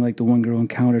encountering, like the one girl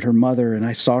encountered her mother, and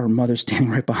I saw her mother standing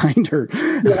right behind her.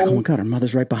 And I'm like, oh my God, her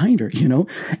mother's right behind her,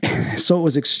 And so it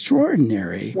was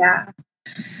extraordinary. Yeah.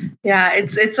 Yeah,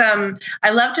 it's I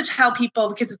love to tell people,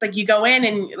 because it's like you go in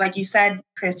and, like you said,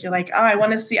 Chris, you're like, oh, I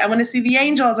want to see the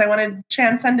angels. I want to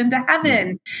transcend into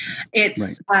heaven.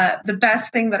 It's the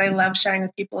best thing that I love sharing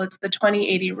with people. It's the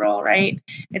 20-80 rule, right?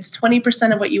 It's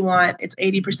 20% of what you want. It's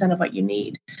 80% of what you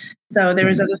need. So there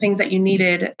was other things that you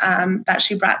needed that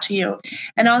she brought to you.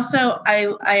 And also,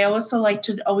 I also like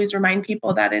to always remind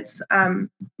people that it's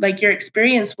like your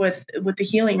experience with the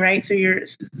healing, right? Through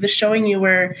the showing you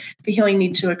where the healing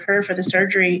need to occur for the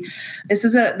surgery. This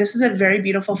is a very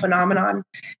beautiful phenomenon.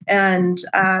 And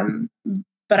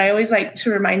but I always like to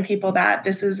remind people that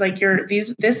this is like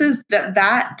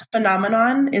that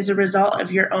phenomenon is a result of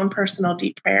your own personal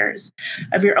deep prayers,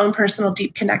 of your own personal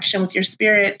deep connection with your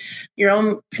spirit, your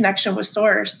own connection with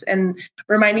source, and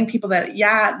reminding people that,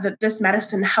 that this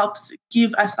medicine helps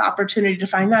give us the opportunity to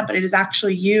find that, but it is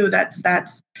actually you that's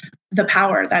the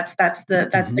power, that's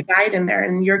the guide in there,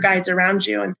 and your guides around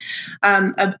you.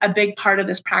 And a big part of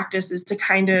this practice is to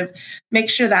kind of make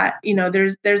sure that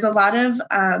there's a lot of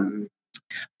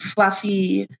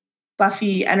fluffy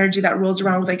fluffy energy that rolls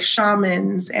around with like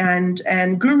shamans and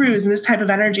gurus and this type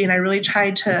of energy. And I really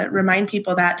tried to remind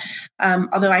people that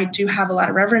although I do have a lot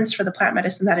of reverence for the plant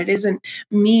medicine, that it isn't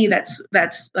me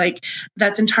that's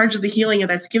in charge of the healing, or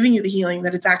that's giving you the healing,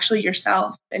 that it's actually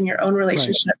yourself and your own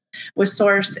relationship with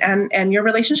source, and your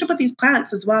relationship with these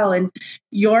plants as well. And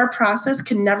your process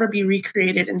can never be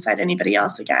recreated inside anybody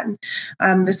else again.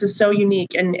 This is so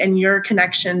unique, and your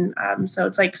connection. So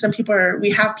it's like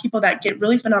we have people that get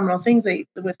really phenomenal things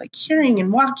with like hearing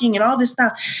and walking and all this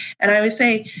stuff. And I always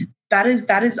say that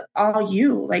is all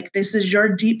you. Like, this is your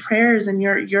deep prayers and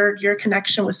your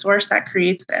connection with source that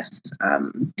creates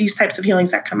these types of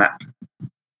healings that come up.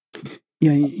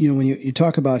 Yeah, when you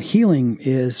talk about healing,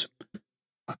 is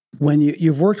when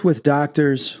you've worked with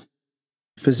doctors,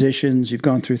 physicians, you've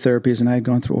gone through therapies, and I had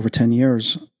gone through over 10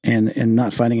 years and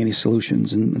not finding any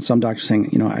solutions. And some doctors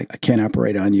saying, I can't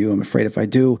operate on you. I'm afraid if I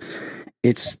do,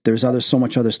 there's so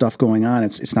much other stuff going on.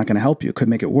 It's not going to help you. It could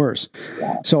make it worse.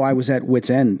 Yeah. So I was at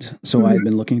wit's end. So I had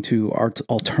been looking to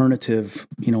alternative,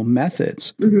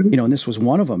 methods, and this was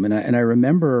one of them. And I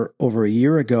remember over a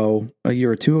year or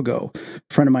two ago, a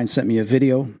friend of mine sent me a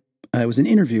video. It was an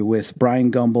interview with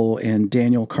Brian Gumbel and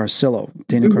Daniel Carcillo.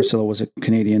 Daniel Carcillo was a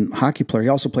Canadian hockey player. He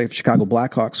also played for Chicago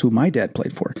Blackhawks, who my dad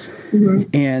played for.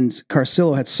 And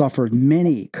Carcillo had suffered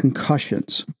many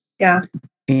concussions. Yeah.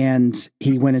 And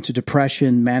he went into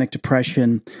depression, manic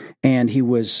depression, and he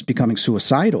was becoming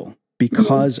suicidal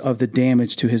because of the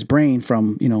damage to his brain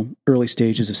from, early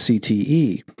stages of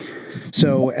CTE.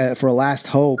 So for a last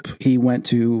hope, he went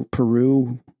to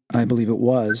Peru, I believe it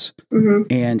was,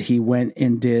 and he went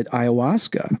and did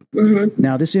ayahuasca.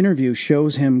 Now, this interview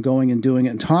shows him going and doing it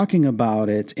and talking about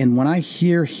it. And when I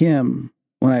hear him,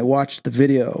 when I watched the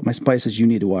video, my spy says, you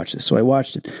need to watch this. So I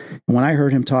watched it. And when I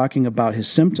heard him talking about his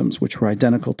symptoms, which were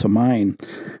identical to mine,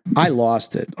 I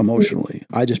lost it emotionally.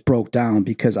 I just broke down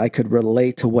because I could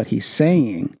relate to what he's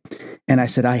saying. And I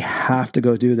said, I have to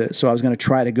go do this. So I was going to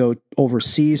try to go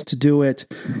overseas to do it,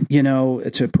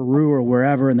 to Peru or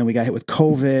wherever. And then we got hit with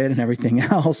COVID and everything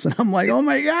else. And I'm like, oh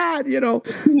my God,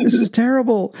 this is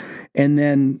terrible. And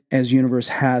then as universe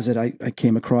has it, I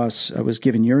came across, I was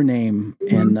given your name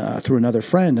and through another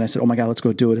friend. And I said, oh my God, let's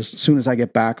go do it. As soon as I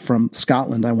get back from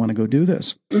Scotland, I want to go do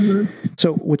this.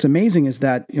 So what's amazing is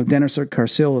that, Dennis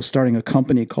Carcillo is starting a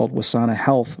company called Wasana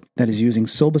Health that is using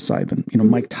psilocybin.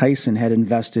 Mike Tyson had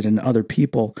invested in other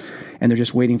people, and they're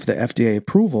just waiting for the FDA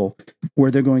approval, where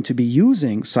they're going to be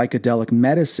using psychedelic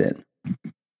medicine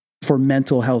for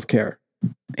mental health care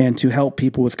and to help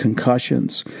people with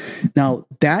concussions. Now,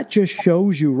 that just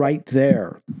shows you right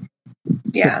there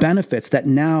the benefits that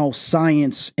now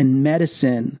science and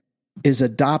medicine is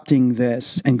adopting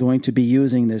this and going to be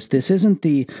using this. This isn't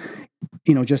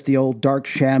just the old dark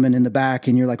shaman in the back,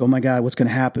 and you're like, oh my God, what's going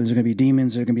to happen? There's going to be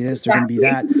demons, there's going to be this, there's going to be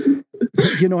that.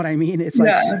 You know what I mean? It's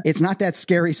like, it's not that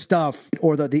scary stuff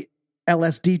or the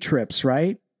LSD trips,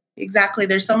 right? Exactly.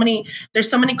 There's so many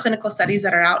clinical studies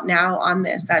that are out now on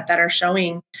this that are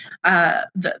showing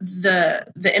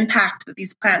the impact that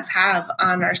these plants have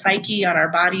on our psyche, on our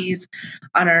bodies,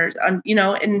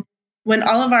 and when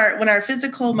our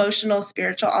physical, emotional,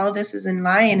 spiritual, all of this is in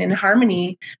line, in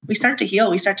harmony, we start to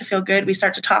heal, we start to feel good, we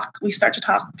start to talk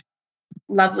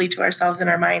lovely to ourselves in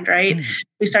our mind, right?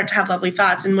 We start to have lovely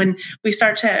thoughts. And when we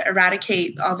start to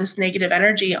eradicate all this negative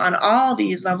energy on all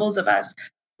these levels of us,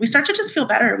 we start to just feel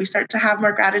better. We start to have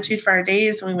more gratitude for our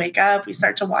days when we wake up. We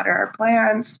start to water our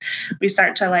plants. We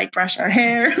start to brush our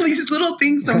hair. These little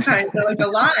things sometimes are a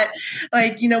lot.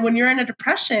 When you're in a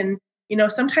depression,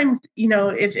 sometimes,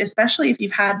 especially if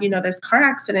you've had, this car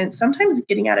accident, sometimes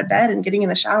getting out of bed and getting in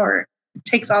the shower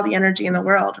takes all the energy in the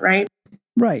world, right?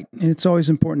 Right. And it's always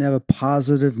important to have a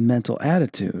positive mental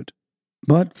attitude.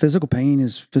 But physical pain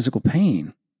is physical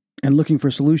pain. And looking for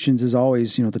solutions is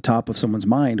always, the top of someone's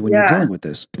mind when you're dealing with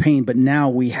this pain. But now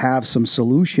we have some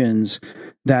solutions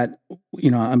that,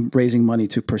 I'm raising money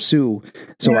to pursue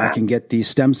so I can get these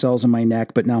stem cells in my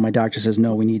neck. But now my doctor says,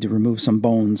 no, we need to remove some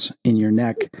bones in your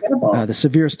neck, the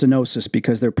severe stenosis,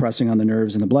 because they're pressing on the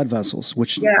nerves and the blood vessels,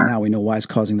 which now we know why is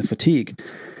causing the fatigue.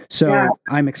 So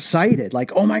I'm excited,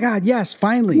 oh my God, yes,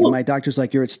 finally. And my doctor's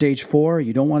like, you're at stage 4.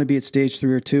 You don't want to be at stage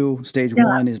 3 or 2. Stage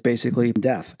 1 is basically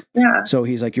death. Yeah. So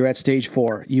he's like, you're at stage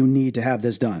 4. You need to have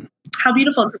this done. How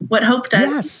beautiful. It's what hope does.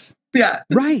 Yes. Yeah.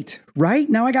 Right.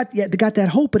 Now I got that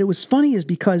hope, but it was funny is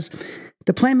because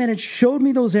the plant manager showed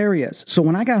me those areas. So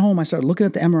when I got home, I started looking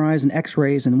at the MRIs and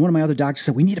x-rays, and one of my other doctors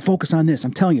said, we need to focus on this.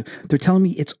 I'm telling you, they're telling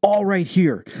me it's all right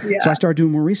here. Yeah. So I started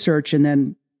doing more research, and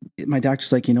then my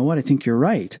doctor's like, you know what? I think you're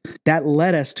right. That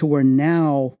led us to where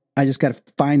now I just got to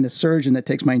find the surgeon that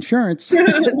takes my insurance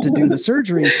to do the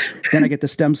surgery. Then I get the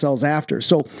stem cells after.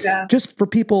 So just for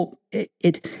people,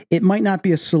 it might not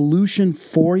be a solution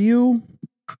for you,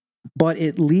 but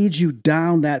it leads you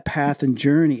down that path and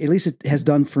journey. At least it has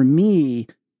done for me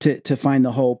to find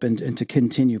the hope and to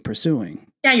continue pursuing.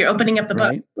 Yeah, you're opening up the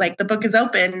book. Like the book is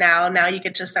open now. Now you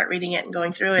get to start reading it and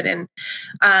going through it. And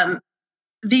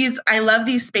I love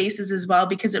these spaces as well,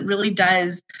 because it really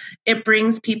does, it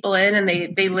brings people in and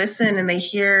they listen and they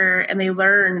hear and they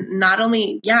learn not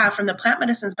only, from the plant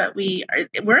medicines, but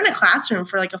we're in a classroom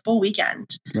for like a full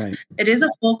weekend. Right. It is a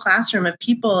full classroom of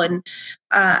people, and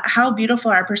how beautiful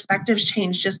our perspectives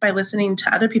change just by listening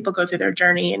to other people go through their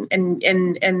journey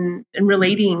and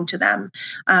relating to them,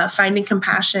 finding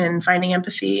compassion, finding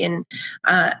empathy, and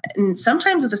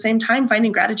sometimes at the same time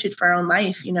finding gratitude for our own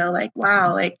life. Like,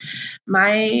 wow, like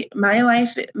my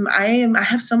life, I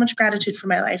have so much gratitude for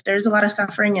my life. There's a lot of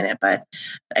suffering in it, but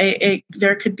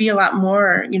there could be a lot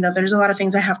more. There's a lot of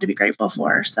things I have to be grateful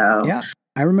for. So yeah,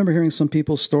 I remember hearing some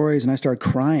people's stories, and I started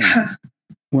crying.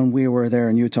 When we were there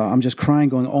in Utah, I'm just crying,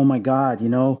 going, "Oh my God,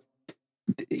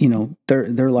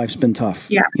 their life's been tough,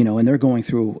 and they're going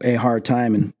through a hard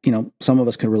time, and some of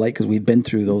us can relate because we've been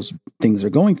through those things they're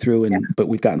going through, but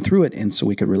we've gotten through it, and so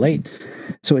we could relate.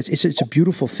 So it's a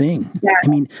beautiful thing. Yeah. I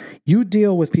mean, you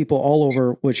deal with people all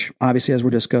over, which obviously, as we're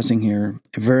discussing here,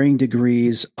 varying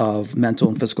degrees of mental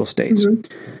and physical states. Mm-hmm.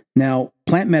 Now,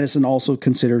 plant medicine also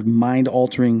considered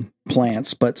mind-altering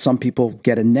plants, but some people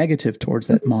get a negative towards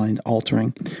that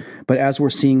mind-altering. But as we're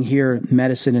seeing here,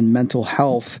 medicine and mental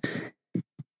health,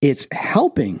 it's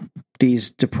helping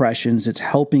these depressions. It's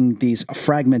helping these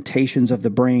fragmentations of the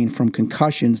brain from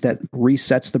concussions that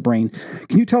resets the brain.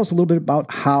 Can you tell us a little bit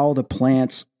about how the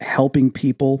plant's helping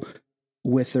people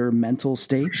with their mental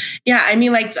states? Yeah, I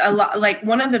mean, like a lot, like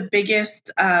one of the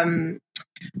biggest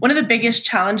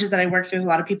challenges that I work through with a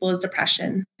lot of people is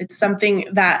depression. It's something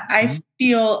that I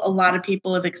feel a lot of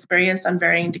people have experienced on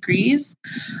varying degrees,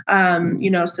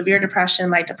 severe depression,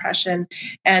 light depression.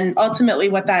 And ultimately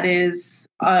what that is,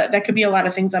 that could be a lot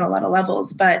of things on a lot of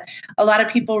levels, but a lot of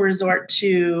people resort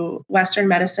to Western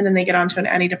medicine and they get onto an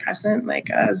antidepressant like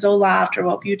Zoloft or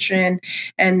Wellbutrin.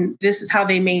 And this is how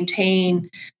they maintain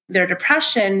their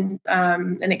depression,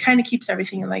 and it kind of keeps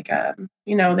everything in like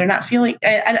they're not feeling.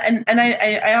 And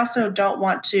I also don't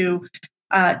want to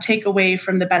take away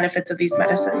from the benefits of these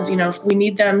medicines. If we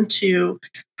need them to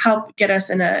help get us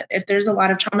if there's a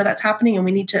lot of trauma that's happening, and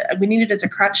we need it as a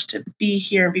crutch to be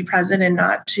here and be present and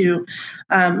not to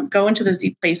go into those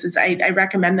deep places, I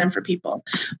recommend them for people.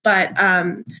 But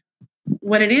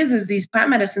what it is these plant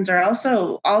medicines are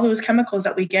also all those chemicals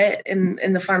that we get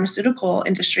in the pharmaceutical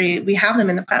industry. We have them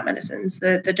in the plant medicines,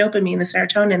 the dopamine, the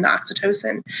serotonin, the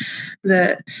oxytocin,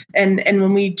 and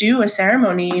when we do a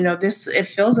ceremony, it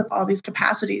fills up all these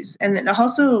capacities, and it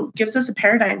also gives us a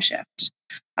paradigm shift.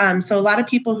 So a lot of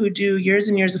people who do years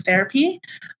and years of therapy,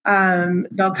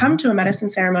 they'll come to a medicine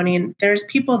ceremony, and there's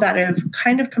people that have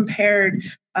kind of compared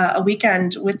a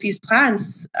weekend with these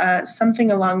plants,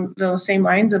 something along the same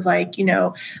lines of 5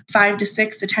 to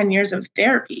 6 to 10 years of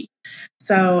therapy.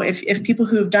 So if people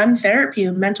who've done therapy,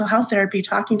 mental health therapy,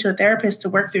 talking to a therapist to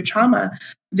work through trauma,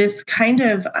 this kind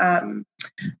of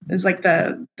is like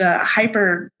the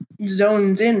hyper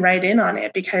zones in right in on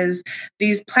it, because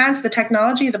these plants, the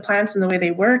technology of the plants and the way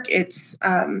they work, it's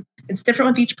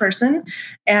different with each person,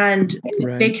 and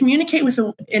they communicate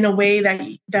in a way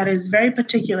that is very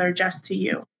particular just to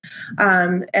you.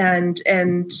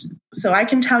 And so I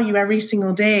can tell you every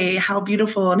single day how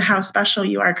beautiful and how special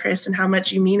you are, Chris, and how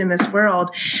much you mean in this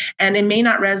world. And it may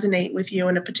not resonate with you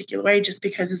in a particular way just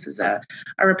because this is a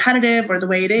repetitive or the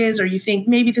way it is, or you think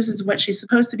maybe this is what she's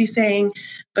supposed to be saying.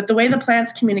 But the way the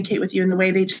plants communicate with you and the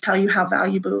way they tell you how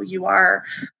valuable you are,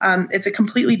 it's a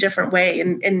completely different way.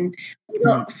 And you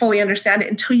don't fully understand it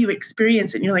until you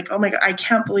experience it. And you're like, oh my God, I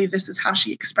can't believe this is how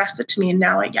she expressed it to me. And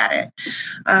now I get it.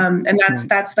 And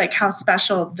that's like how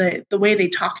special the way they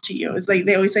talk to you is. Like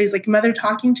they always say, is like mother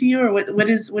talking to you, or what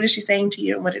is she saying to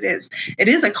you? And what it is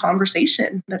a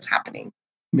conversation that's happening.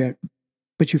 Yeah.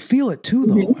 But you feel it too,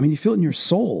 though. Mm-hmm. I mean, you feel it in your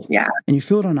soul. Yeah. And you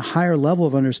feel it on a higher level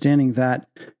of understanding that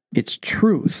it's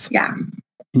truth. Yeah.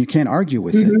 And you can't argue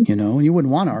with it, and you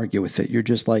wouldn't want to argue with it. You're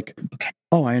just like,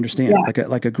 oh, I understand. Yeah.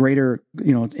 Like a greater,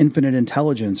 infinite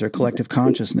intelligence or collective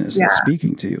consciousness that's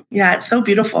speaking to you. Yeah. It's so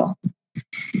beautiful.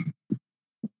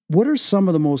 What are some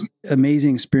of the most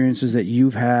amazing experiences that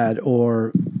you've had,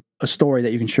 or a story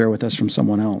that you can share with us from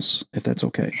someone else, if that's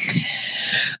okay?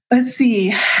 Let's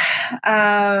see.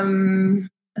 A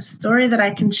story that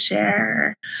I can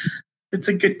share. It's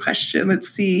a good question. Let's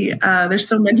see. There's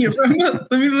so many of them.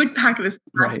 Let me look back at this.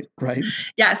 Right.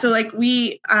 Yeah. So like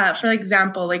we, for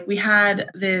example, like we had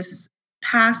this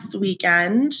past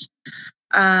weekend,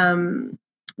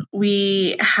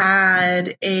 we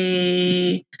had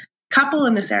a couple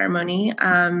in the ceremony,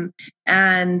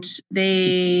 and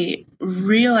they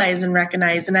realize and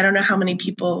recognize, and I don't know how many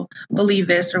people believe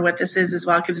this or what this is as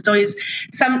well, because it's always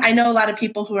I know a lot of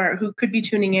people who could be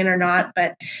tuning in or not,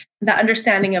 but the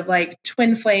understanding of like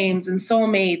twin flames and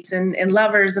soulmates and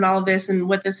lovers and all of this and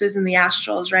what this is in the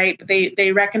astrals, right? But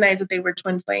they recognize that they were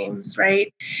twin flames,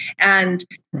 right? And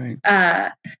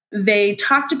they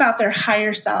talked about their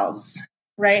higher selves,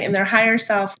 right? And their higher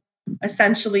self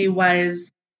essentially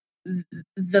was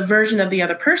the version of the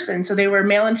other person. So they were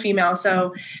male and female.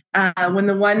 So when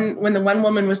the one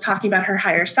woman was talking about her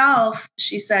higher self,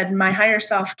 she said, "My higher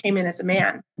self came in as a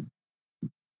man."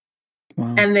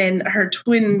 Wow. And then her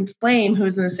twin flame, who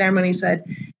was in the ceremony, said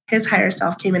his higher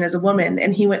self came in as a woman,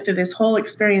 and he went through this whole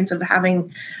experience of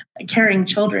carrying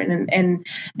children and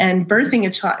birthing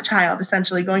a child,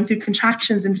 essentially going through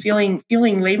contractions and feeling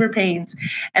labor pains,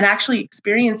 and actually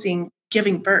experiencing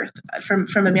giving birth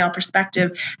from a male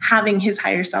perspective, having his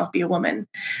higher self be a woman,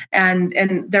 and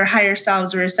their higher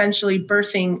selves were essentially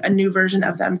birthing a new version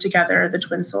of them together, the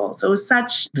twin soul. So it was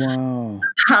such a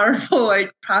powerful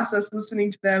like process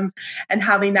listening to them and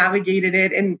how they navigated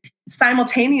it, and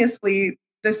simultaneously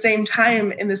the same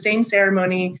time in the same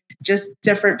ceremony, just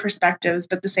different perspectives,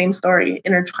 but the same story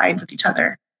intertwined with each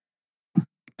other.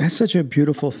 That's such a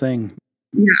beautiful thing.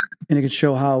 Yeah. And it could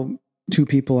show how two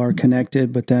people are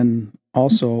connected, but then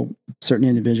also certain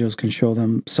individuals can show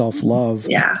them self-love,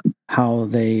 how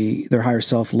their higher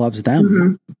self loves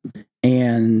them. Mm-hmm.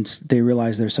 And they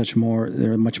realize they're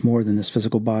much more than this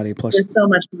physical body. Plus, there's so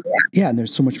much more. Yeah, and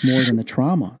there's so much more than the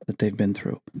trauma that they've been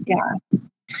through. Yeah.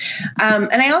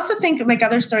 And I also think like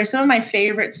other stories, some of my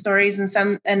favorite stories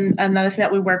and another thing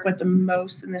that we work with the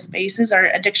most in this space is our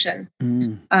addiction.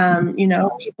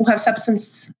 People have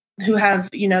substance who have,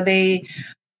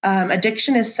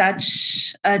 addiction is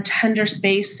such a tender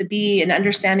space to be, and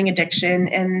understanding addiction,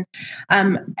 and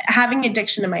having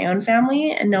addiction in my own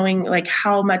family and knowing like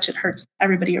how much it hurts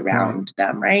everybody around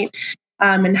them, right?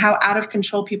 And how out of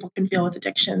control people can feel with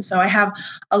addiction. So I have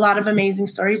a lot of amazing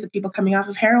stories of people coming off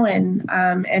of heroin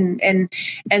and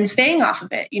staying off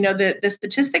of it. The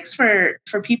statistics for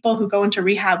people who go into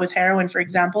rehab with heroin, for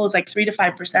example, is like 3 to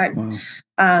 5%. Wow.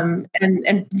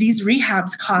 And these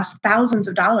rehabs cost thousands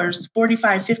of dollars,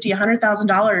 $45,000, $50,000,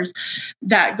 $100,000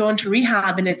 that go into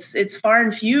rehab, and it's far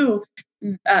and few.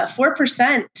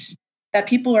 4% that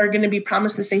people are going to be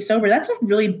promised to stay sober. That's a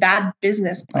really bad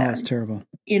business plan. Oh, that's terrible.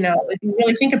 If you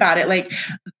really think about it, like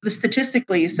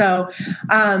statistically. So,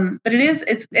 but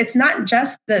it's not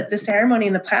just the ceremony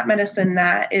and the plant medicine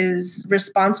that is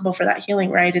responsible for that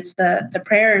healing, right? It's the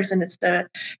prayers, and it's the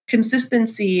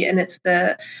consistency, and it's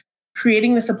the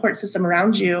creating the support system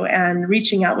around you and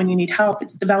reaching out when you need help.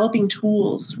 It's developing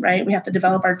tools, right? We have to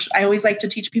develop I always like to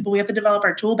teach people, we have to develop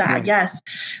our tool bag. Right. Yes,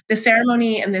 the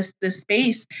ceremony and this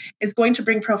space is going to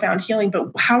bring profound healing,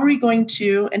 but how are we going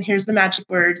to, and here's the magic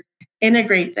word,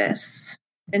 integrate this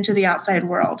into the outside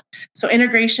world? So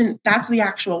integration, that's the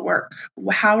actual work.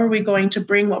 How are we going to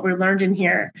bring what we learned in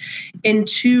here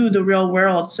into the real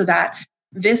world so that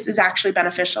this is actually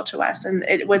beneficial to us? And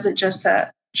it wasn't just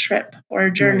a trip or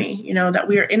a journey, that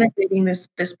we are integrating this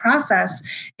process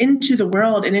into the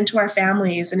world and into our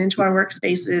families and into our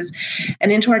workspaces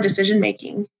and into our decision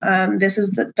making. This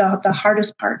is the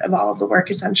hardest part of all of the work,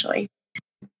 essentially.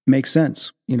 Makes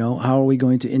sense. How are we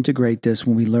going to integrate this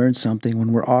when we learn something,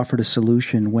 when we're offered a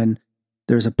solution, when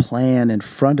there's a plan in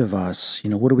front of us?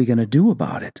 What are we going to do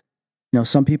about it?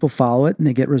 Some people follow it and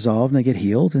they get resolved and they get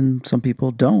healed, and some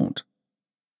people don't.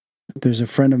 There's a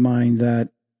friend of mine that,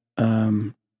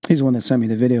 he's the one that sent me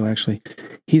the video, actually.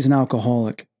 He's an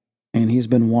alcoholic, and he's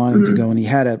been wanting to go, and he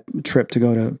had a trip to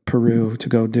go to Peru to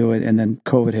go do it, and then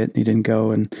COVID hit and he didn't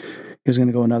go, and he was going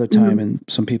to go another time, and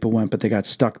some people went, but they got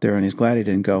stuck there, and he's glad he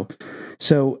didn't go.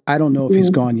 So I don't know if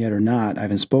he's gone yet or not. I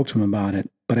haven't spoke to him about it,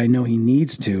 but I know he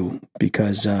needs to,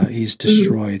 because he's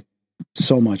destroyed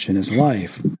so much in his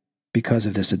life because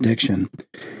of this addiction.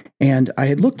 And I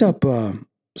had looked up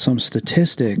some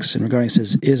statistics in regarding, it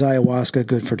says, is ayahuasca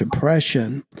good for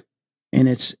depression? And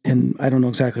I don't know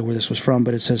exactly where this was from,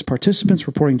 but it says participants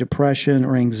reporting depression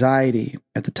or anxiety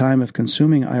at the time of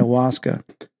consuming ayahuasca,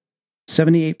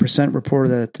 78% reported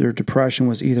that their depression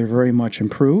was either very much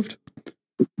improved,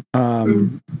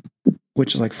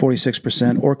 which is like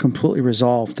 46%, or completely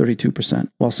resolved, 32%.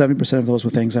 While 70% of those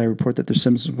with anxiety report that their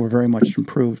symptoms were very much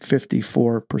improved,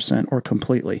 54%, or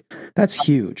completely. That's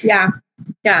huge. Yeah.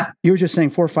 Yeah. You were just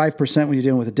saying 4 or 5% when you're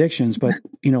dealing with addictions, but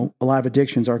a lot of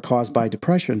addictions are caused by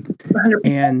depression, 100%.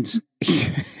 and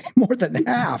more than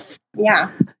half,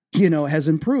 has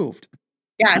improved.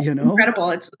 Yeah, it's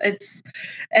incredible.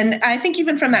 And I think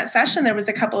even from that session, there was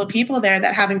a couple of people there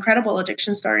that have incredible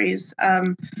addiction stories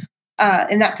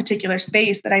in that particular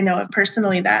space that I know of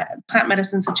personally, that plant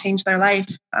medicines have changed their life.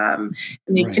 And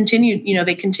they continue,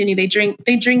 they drink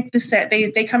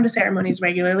they come to ceremonies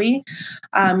regularly,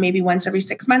 maybe once every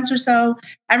 6 months or so.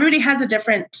 Everybody has a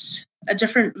different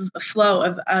flow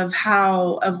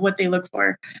of what they look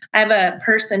for. I have a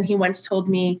person, he once told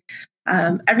me,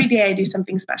 every day I do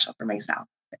something special for myself.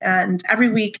 And every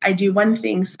week I do one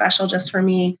thing special just for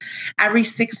me. Every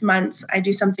 6 months I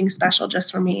do something special just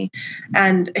for me.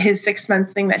 And his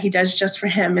 6-month thing that he does just for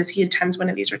him is he attends one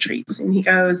of these retreats, and he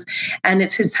goes, and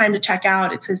it's his time to check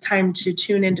out. It's his time to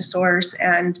tune into source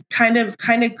and kind of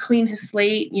clean his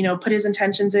slate, put his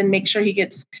intentions in, make sure he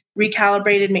gets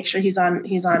recalibrated, make sure he's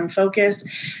on focus.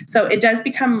 So it does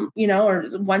become, or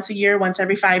once a year, once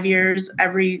every 5 years,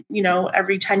 every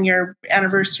 10-year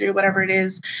anniversary, whatever it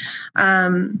is.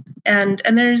 And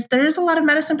there's a lot of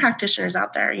medicine practitioners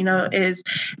out there, is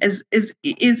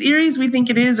eerie as we think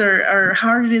it is, or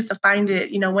hard it is to find it.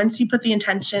 Once you put the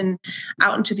intention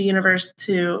out into the universe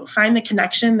to find the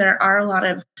connection, there are a lot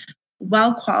of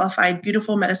well-qualified,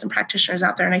 beautiful medicine practitioners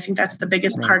out there. And I think that's the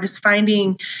biggest part, is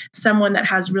finding someone that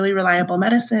has really reliable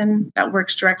medicine, that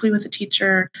works directly with the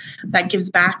teacher, that gives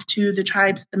back to the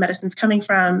tribes the medicine's coming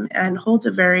from, and holds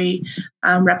a very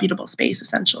reputable space,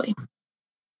 essentially.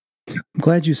 I'm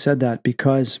glad you said that,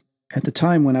 because at the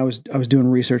time when I was doing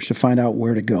research to find out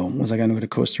where to go, was I going to go to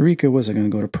Costa Rica? Was I going to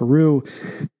go to Peru?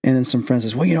 And then some friends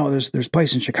says, well, there's a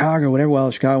place in Chicago, whatever. Well,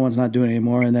 the Chicago one's not doing it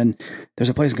anymore. And then there's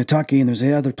a place in Kentucky, and there's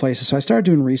the other places. So I started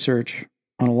doing research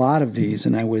on a lot of these,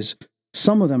 and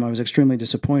some of them I was extremely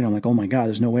disappointed. I'm like, oh my God,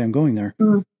 there's no way I'm going there.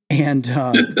 Mm. And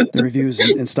the reviews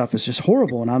and stuff is just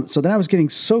horrible. And so then I was getting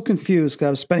so confused because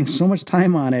I was spending so much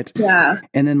time on it. Yeah.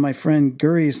 And then my friend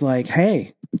Guri's like,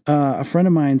 hey, a friend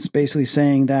of mine's basically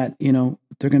saying that,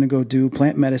 they're going to go do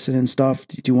plant medicine and stuff.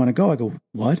 Do you want to go? I go,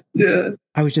 what? Yeah.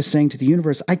 I was just saying to the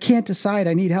universe, I can't decide.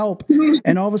 I need help.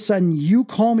 And all of a sudden you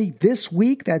call me this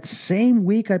week, that same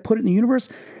week I put it in the universe.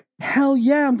 Hell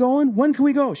yeah, I'm going. When can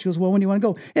we go? She goes, well, when do you want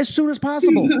to go? As soon as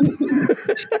possible.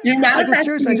 You're not. I go,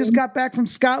 seriously, I just got back from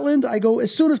Scotland. I go,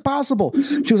 as soon as possible.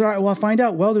 She goes, all right, well, I'll find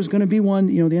out. Well, there's going to be one,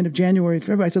 the end of January,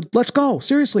 February. I said, let's go.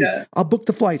 Seriously. Yeah. I'll book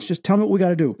the flights. Just tell me what we got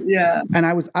to do. Yeah. And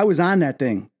I was on that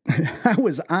thing. I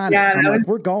was on it. I'm like,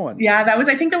 we're going. Yeah,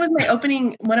 I think that was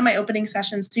one of my opening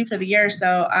sessions too for the year.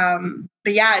 So,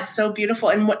 but yeah, it's so beautiful.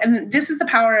 And this is the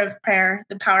power of prayer,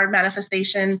 the power of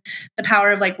manifestation, the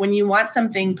power of when you want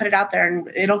something, put it out there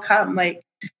and it'll come.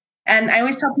 And I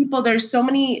always tell people there's so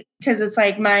many, because it's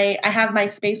I have my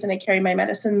space and I carry my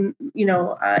medicine, in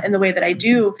the way that I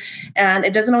do. And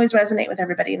it doesn't always resonate with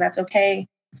everybody, and that's okay.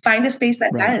 Find a space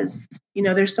that does.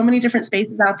 There's so many different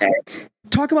spaces out there.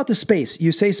 Talk about the space.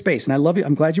 You say space, and I love you.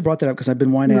 I'm glad you brought that up, because I've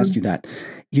been wanting to ask you that.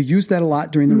 You use that a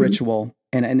lot during the ritual,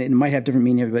 and it might have different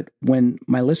meaning, but when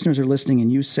my listeners are listening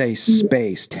and you say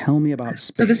space, tell me about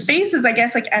space. So the space is, I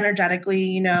guess,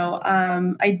 energetically,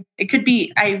 it could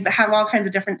be, I have all kinds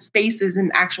of different spaces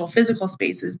and actual physical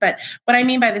spaces, but what I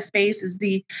mean by the space is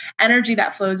the energy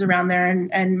that flows around there,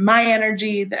 and my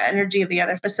energy, the energy of the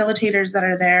other facilitators that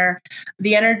are there,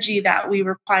 the energy that we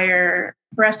require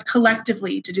for us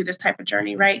collectively to do this type of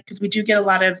journey, right? Because we do get a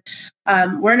lot of,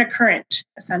 we're in a current,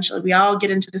 essentially. We all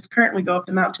get into this current, we go up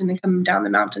the mountain and come down the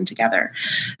mountain together.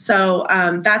 So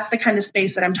that's the kind of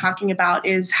space that I'm talking about,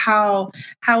 is how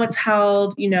it's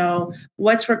held,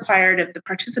 what's required of the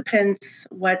participants,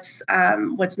 what's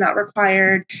not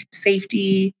required,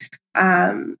 safety,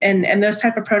 and those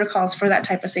type of protocols for that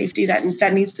type of safety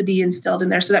that needs to be instilled in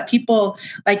there, so that people,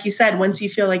 like you said, once you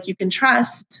feel like you can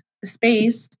trust the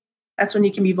space, that's when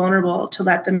you can be vulnerable to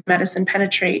let the medicine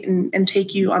penetrate and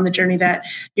take you on the journey that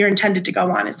you're intended to go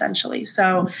on, essentially.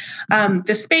 So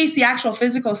the space, the actual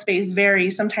physical space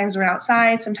varies. Sometimes we're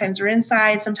outside, sometimes we're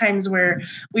inside, sometimes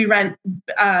we rent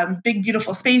big,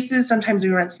 beautiful spaces. Sometimes we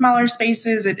rent smaller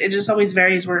spaces. It just always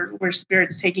varies where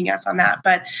Spirit's taking us on that.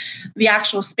 But the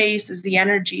actual space is the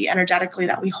energetically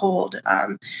that we hold.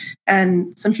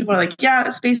 And some people are like, yeah,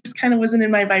 the space kind of wasn't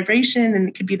in my vibration. And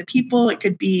it could be the people. It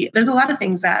could be, there's a lot of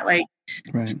things that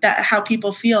that how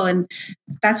people feel. And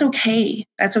that's okay.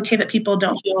 That's okay that people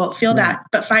don't feel that,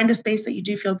 but find a space that you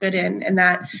do feel good in. And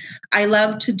that I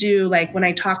love to do, like when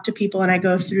I talk to people and I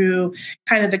go through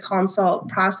kind of the consult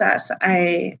process,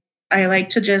 I like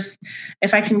to just,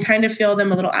 if I can kind of feel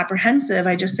them a little apprehensive,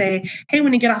 I just say, hey,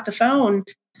 when you get off the phone,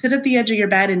 sit at the edge of your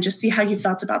bed and just see how you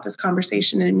felt about this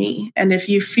conversation and me. And if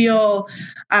you feel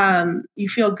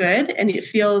good and it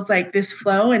feels like this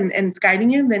flow and it's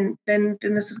guiding you, then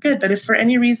this is good. But if for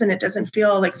any reason it doesn't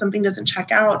feel like something doesn't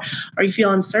check out, or you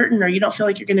feel uncertain, or you don't feel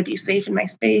like you're going to be safe in my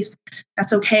space,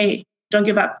 that's okay. Don't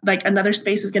give up. Like another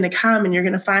space is going to come and you're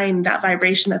going to find that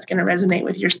vibration that's going to resonate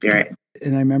with your spirit.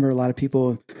 And I remember a lot of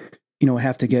people,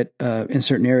 have to get in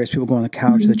certain areas, people go on the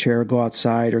couch, the chair, go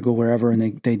outside or go wherever,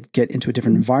 and they get into a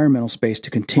different environmental space to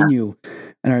continue.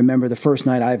 And I remember the first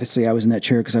night, obviously I was in that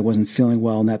chair because I wasn't feeling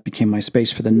well, and that became my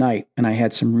space for the night. And I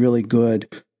had some really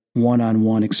good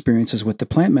one-on-one experiences with the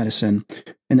plant medicine.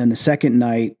 And then the second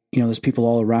night, there's people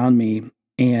all around me.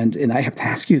 And I have to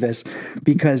ask you this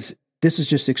because this is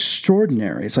just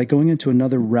extraordinary. It's like going into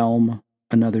another realm,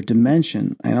 another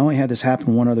dimension. I only had this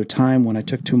happen one other time when I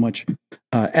took too much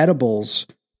edibles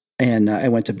and I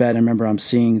went to bed. I remember I'm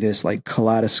seeing this like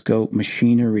kaleidoscope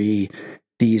machinery,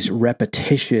 these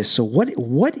repetitious. So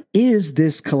what is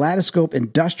this kaleidoscope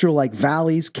industrial, like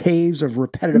valleys, caves of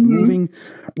repetitive moving,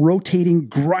 rotating,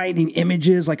 grinding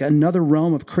images, like another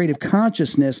realm of creative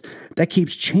consciousness that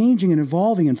keeps changing and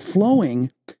evolving and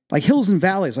flowing like hills and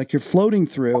valleys, like you're floating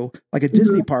through like a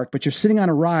Disney park, but you're sitting on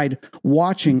a ride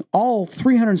watching all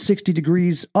 360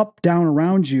 degrees up, down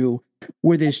around you,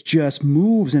 where this just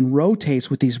moves and rotates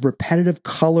with these repetitive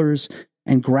colors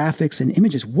and graphics and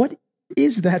images. What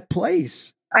is that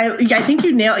place? I think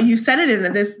you said it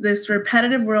in this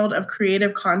repetitive world of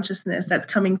creative consciousness that's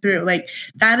coming through. Like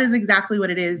that is exactly what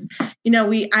it is.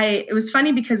 It was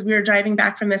funny because we were driving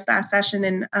back from this last session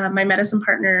and my medicine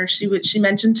partner, she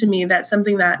mentioned to me that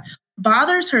something that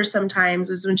bothers her sometimes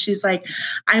is when she's like,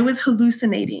 I was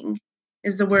hallucinating.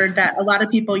 Is the word that a lot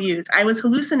of people use. I was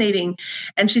hallucinating.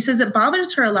 And she says it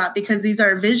bothers her a lot because these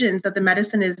are visions that the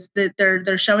medicine is that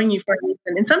they're showing you for a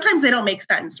reason. And sometimes they don't make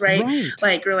sense, right?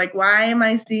 Like you're like, why am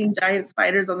I seeing giant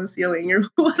spiders on the ceiling or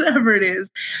whatever it is?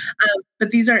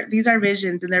 But these are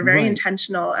visions and they're very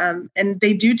intentional. And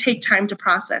they do take time to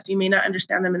process. You may not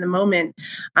understand them in the moment.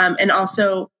 And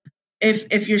also,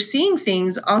 if you're seeing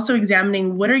things, also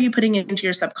examining what are you putting into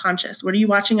your subconscious? What are you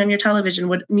watching on your television?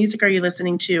 What music are you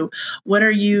listening to? What are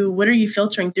you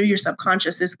filtering through your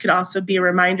subconscious? This could also be a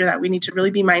reminder that we need to really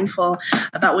be mindful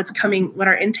about what's coming, what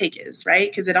our intake is,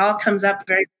 right? Because it all comes up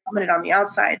very prominent on the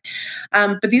outside.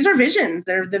 But these are visions.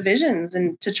 They're the visions,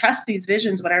 and to trust these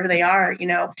visions, whatever they are,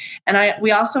 And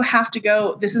we also have to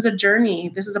go. This is a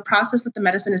journey. This is a process that the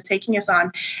medicine is taking us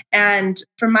on. And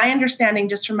from my understanding,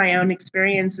 just from my own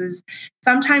experiences,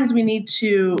 sometimes we need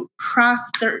to cross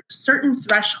certain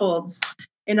thresholds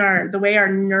in the way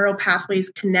our neural pathways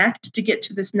connect to get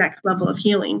to this next level of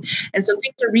healing. And so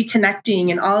things are reconnecting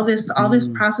and all this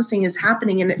processing is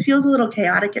happening, and it feels a little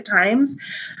chaotic at times.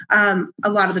 A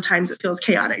lot of the times it feels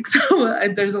chaotic. So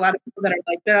there's a lot of people that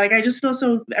they're like, I just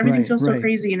feel everything feels so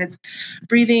crazy, and it's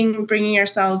breathing, bringing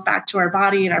ourselves back to our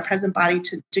body and our present body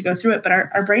to go through it. But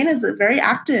our brain is very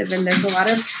active, and there's a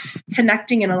lot of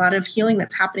connecting and a lot of healing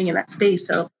that's happening in that space.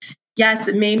 So yes,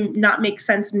 it may not make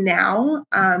sense now.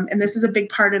 And this is a big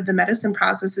part of the medicine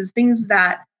process, is things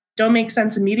that don't make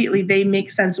sense immediately. They make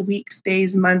sense weeks,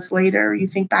 days, months later. You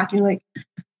think back and you're like,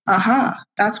 aha,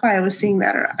 that's why I was seeing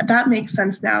that, or that makes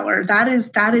sense now, or that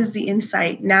is the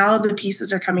insight. Now the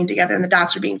pieces are coming together and the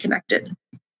dots are being connected.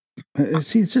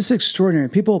 See, it's just extraordinary.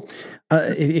 People,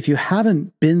 if you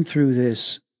haven't been through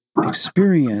this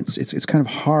experience, it's kind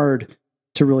of hard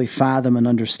to really fathom and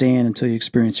understand until you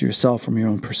experience it yourself from your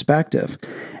own perspective.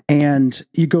 And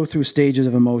you go through stages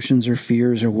of emotions or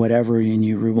fears or whatever, and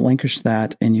you relinquish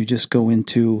that, and you just go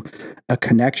into a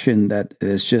connection that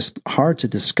is just hard to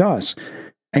discuss.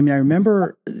 I mean, I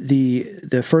remember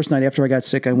the first night after I got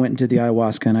sick, I went and did the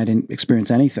ayahuasca, and I didn't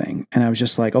experience anything. And I was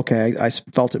just like, okay, I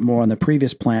felt it more on the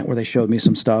previous plant where they showed me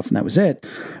some stuff, and that was it.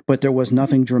 But there was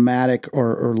nothing dramatic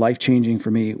or life-changing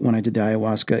for me when I did the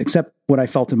ayahuasca, except what I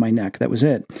felt in my neck. That was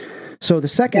it. So the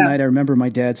second night, I remember my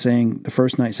dad saying, the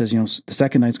first night says, the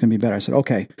second night's going to be better. I said,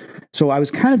 okay. So I was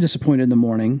kind of disappointed in the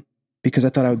morning because I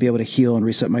thought I would be able to heal and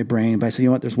reset my brain. But I said, you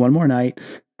know what, there's one more night.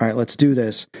 All right, let's do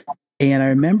this. And I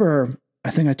remember, I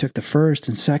think I took the first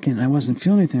and second, and I wasn't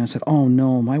feeling anything. I said, oh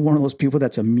no, am I one of those people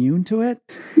that's immune to it?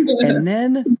 And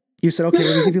then you said, okay,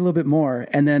 let me give you a little bit more.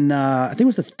 And then I think it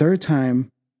was the third time.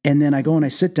 And then I go and I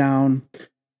sit down,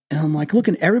 And I'm like,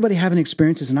 looking, everybody having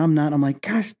experiences and I'm not. I'm like,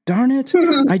 gosh, darn it.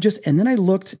 And then I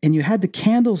looked and you had the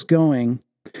candles going.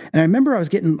 And I remember I was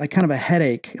getting like kind of a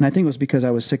headache. And I think it was because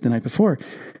I was sick the night before.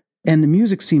 And the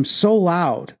music seemed so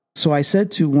loud. So I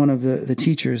said to one of the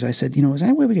teachers, I said, is there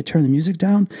any way we could turn the music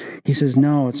down? He says,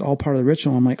 no, it's all part of the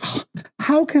ritual. I'm like, oh,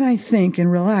 how can I think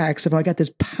and relax if I got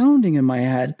this pounding in my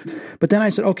head? But then I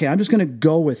said, okay, I'm just going to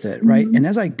go with it, right? And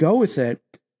as I go with it,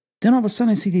 then all of a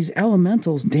sudden I see these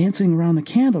elementals dancing around the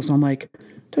candles. I'm like,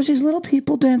 there's these little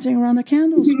people dancing around the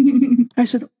candles. I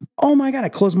said, oh my God. I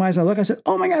closed my eyes and I look. I said,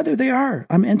 oh my God, there they are.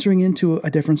 I'm entering into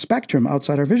a different spectrum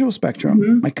outside our visual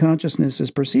spectrum. My consciousness is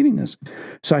perceiving this.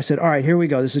 So I said, all right, here we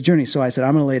go. This is a journey. So I said,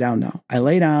 I'm going to lay down now. I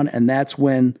lay down, and that's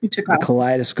when the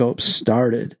kaleidoscope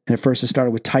started. And at first it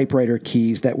started with typewriter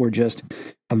keys that were just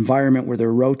environment where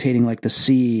they're rotating like the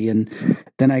sea. And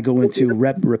then I go into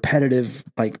repetitive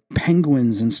like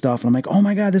penguins and stuff. And I'm like, oh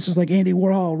my God, this is like Andy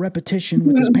Warhol repetition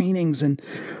with his paintings. And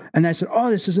I said,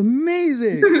 oh, this is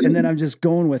amazing. And then I'm just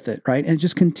going with it. Right. And it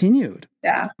just continued.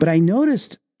 Yeah. But I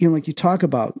noticed, like you talk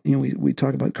about, we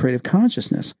talk about creative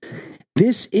consciousness.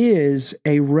 This is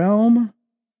a realm,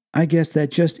 I guess,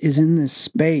 that just is in this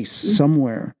space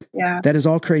somewhere. Yeah. That is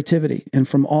all creativity, and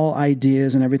from all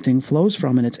ideas and everything flows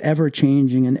from, and it's ever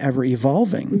changing and ever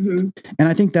evolving. And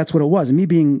I think that's what it was. And me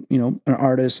being, an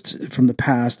artist from the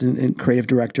past and creative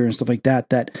director and stuff like that,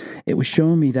 that it was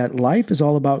showing me that life is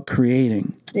all about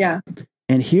creating. Yeah.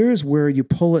 And here's where you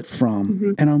pull it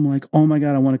from. And I'm like, oh my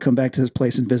God, I want to come back to this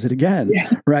place and visit again. Yeah.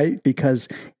 Right. Because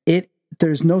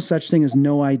there's no such thing as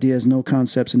no ideas, no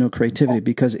concepts, and no creativity,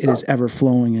 because it is ever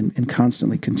flowing and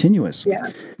constantly continuous. Yeah.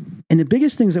 And the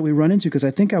biggest things that we run into, because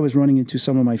I think I was running into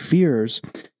some of my fears,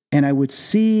 and I would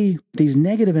see these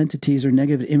negative entities or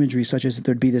negative imagery, such as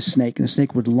there'd be this snake, and the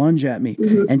snake would lunge at me.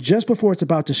 And just before it's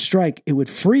about to strike, it would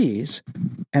freeze,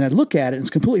 and I'd look at it, and it's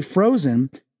completely frozen.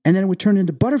 And then it would turn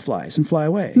into butterflies and fly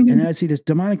away. And then I'd see this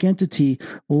demonic entity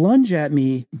lunge at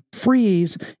me,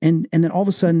 freeze, and then all of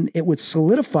a sudden it would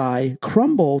solidify,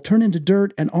 crumble, turn into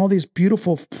dirt, and all these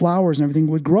beautiful flowers and everything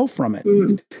would grow from it.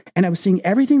 And I was seeing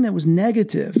everything that was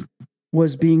negative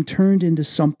was being turned into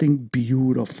something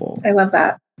beautiful. I love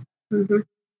that.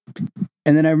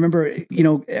 And then I remember,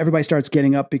 everybody starts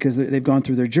getting up because they've gone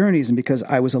through their journeys, and because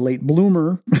I was a late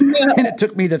bloomer and it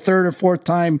took me the third or fourth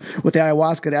time with the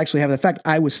ayahuasca to actually have the effect,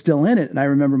 I was still in it. And I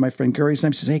remember my friend Guri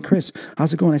sometimes says, hey, Chris,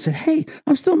 how's it going? I said, hey,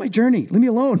 I'm still in my journey. Leave me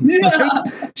alone.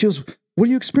 Right? She goes, what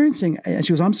are you experiencing? And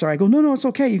she goes, I'm sorry. I go, no, it's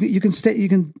okay. You can stay. You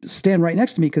can stand right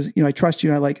next to me because, I trust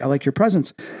you and I like your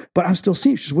presence, but I'm still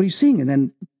seeing. She goes, what are you seeing? And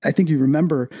then I think you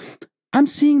remember, I'm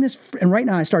seeing this, and right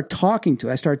now I start talking to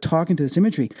this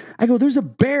imagery. I go, there's a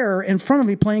bear in front of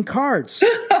me playing cards.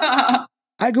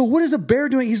 I go, what is a bear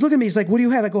doing? He's looking at me. He's like, what do you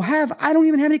have? I go, I don't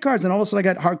even have any cards. And all of a sudden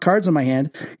I got hard cards in my hand.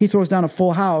 He throws down a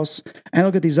full house. And I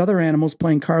look at these other animals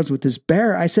playing cards with this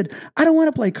bear. I said, I don't want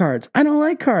to play cards. I don't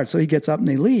like cards. So he gets up and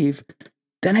they leave.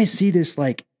 Then I see this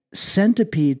like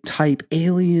centipede type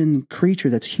alien creature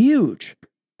that's huge.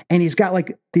 And he's got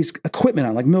like these equipment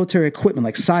on, like military equipment,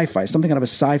 like sci-fi, something out of a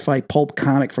sci-fi pulp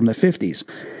comic from the 50s,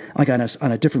 like on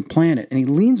a different planet. And he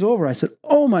leans over. I said,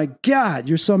 oh my God,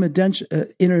 you're some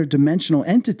interdimensional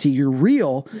entity. You're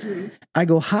real. I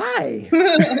go, hi.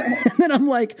 And then I'm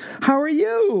like, how are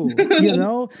you?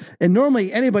 And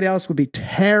normally anybody else would be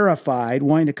terrified,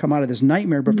 wanting to come out of this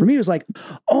nightmare. But for me, it was like,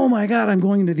 oh my God, I'm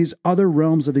going into these other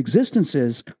realms of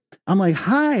existences. I'm like,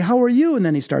 hi, how are you? And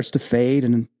then he starts to fade,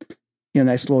 and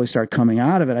I slowly start coming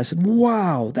out of it. I said,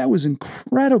 wow, that was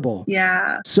incredible.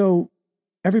 Yeah. So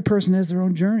every person has their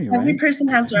own journey, right? Every person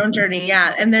has their own journey,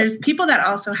 yeah. And there's people that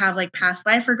also have like past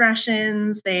life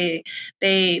regressions. They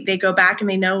go back and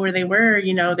they know where they were.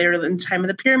 They were in the time of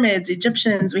the pyramids,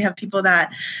 Egyptians. We have people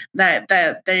that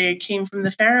they came from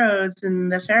the pharaohs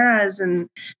and the pharaohs, and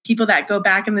people that go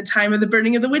back in the time of the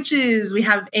burning of the witches. We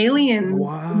have aliens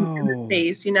in the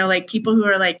space. Like people who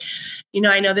are like, I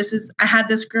know I had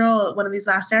this girl at one of these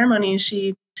last ceremonies.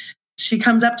 She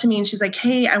comes up to me and she's like,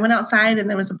 hey, I went outside and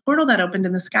there was a portal that opened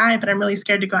in the sky, but I'm really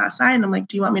scared to go outside. And I'm like,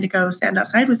 do you want me to go stand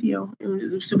outside with you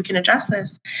so we can address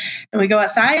this? And we go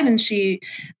outside, and she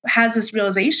has this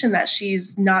realization that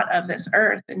she's not of this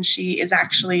earth. And she is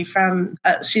actually from,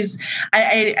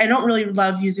 I don't really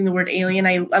love using the word alien.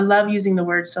 I love using the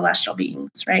word celestial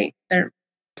beings, right? They're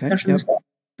from the soul.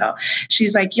 So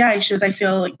she's like, yeah, she goes, I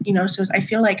feel like, I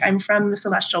feel like I'm from the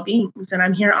celestial beings and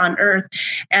I'm here on earth.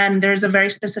 And there's a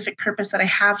very specific purpose that I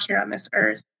have here on this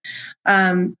earth.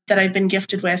 that I've been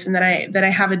gifted with, and that I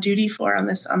have a duty for on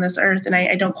this earth, and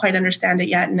I don't quite understand it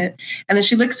yet. And then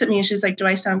she looks at me and she's like, "Do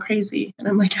I sound crazy?" And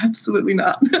I'm like, "Absolutely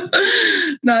not,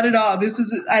 not at all."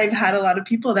 I've had a lot of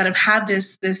people that have had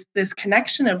this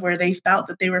connection of where they felt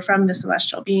that they were from the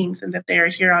celestial beings and that they are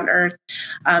here on earth,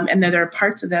 and that there are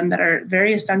parts of them that are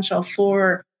very essential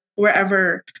for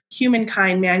wherever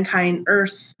mankind,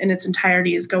 earth in its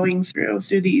entirety is going through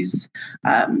these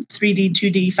 3D,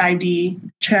 2D,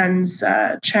 5D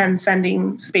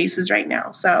transcending spaces right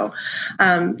now. So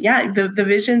the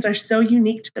visions are so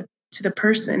unique to the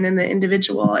person and the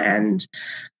individual. And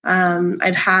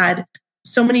I've had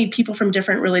so many people from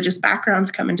different religious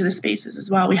backgrounds come into the spaces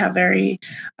as well. We have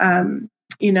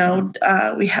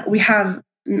we have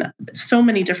so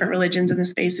many different religions in the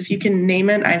space. If you can name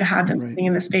it, I've had them sitting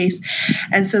in the space.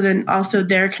 And so then also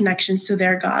their connections to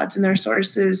their gods and their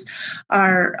sources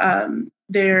are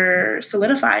they're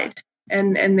solidified,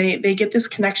 and they get this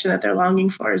connection that they're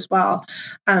longing for as well.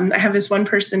 I have this one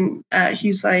person,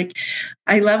 he's like,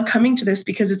 "I love coming to this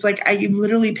because it's like I'm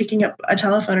literally picking up a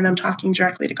telephone and I'm talking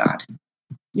directly to God."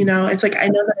 It's like, I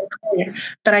know that I'm here,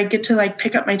 but I get to like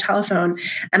pick up my telephone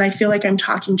and I feel like I'm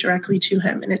talking directly to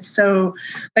him. And it's so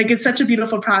like, it's such a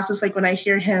beautiful process. Like when I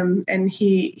hear him and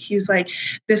he's like,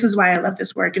 "This is why I love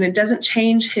this work." And it doesn't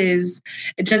change his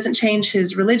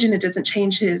religion. It doesn't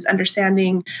change his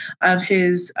understanding of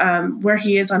his, where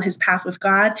he is on his path with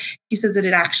God. He says that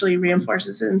it actually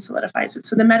reinforces it and solidifies it.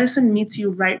 So the medicine meets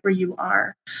you right where you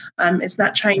are. It's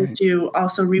not trying to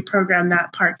also reprogram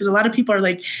that part. Because a lot of people are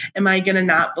like, "Am I going to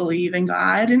not believe in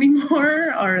God anymore?"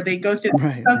 Or they go through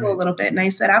the struggle a little bit. And I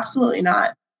said, absolutely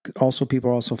not. Also, people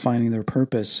are also finding their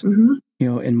purpose,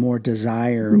 and more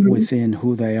desire within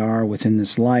who they are within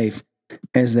this life,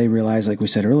 as they realize, like we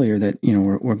said earlier, that,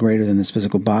 we're greater than this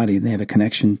physical body. They have a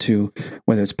connection to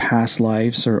whether it's past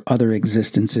lives or other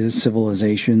existences,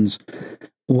 civilizations,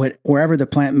 wherever the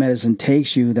plant medicine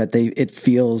takes you, that it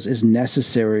feels is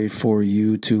necessary for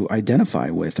you to identify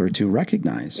with or to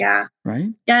recognize. Yeah. Right.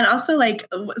 Yeah. And also like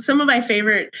some of my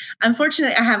favorite,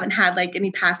 unfortunately, I haven't had like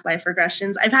any past life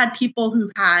regressions. I've had people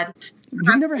who've had.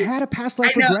 You've never had a past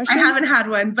life regression? I haven't had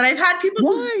one, but I've had people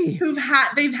Why?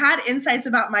 they've had insights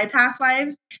about my past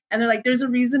lives, and they're like, "There's a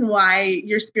reason why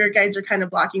your spirit guides are kind of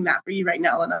blocking that for you right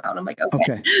now." And I'm like,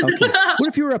 okay. What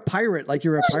if you were a pirate, like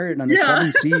you're a pirate on the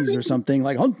seven seas or something,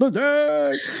 like hunt the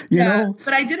day,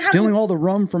 But I did have stealing all the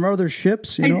rum from other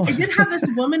ships. I did have this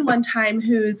woman one time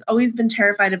who's always been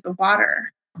terrified of the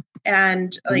water.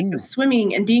 And like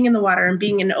swimming and being in the water and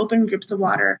being in open groups of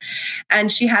water.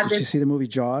 And she had Did you see the movie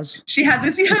Jaws? She had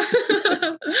this,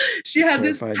 she had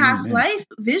this past life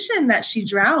vision that she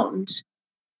drowned.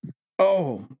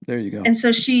 Oh, there you go. And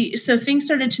so things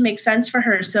started to make sense for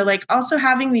her. So like also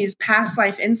having these past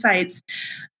life insights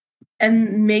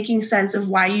and making sense of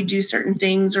why you do certain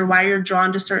things or why you're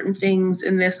drawn to certain things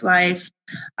in this life.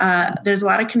 There's a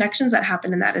lot of connections that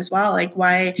happen in that as well. Like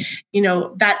why,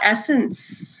 that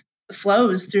essence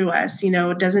flows through us,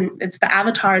 it's the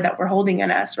avatar that we're holding in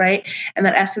us, right? And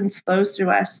that essence flows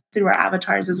through us, through our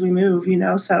avatars as we move,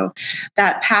 so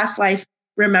that past life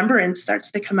remembrance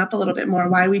starts to come up a little bit more,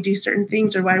 why we do certain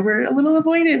things or why we're a little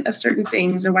avoidant of certain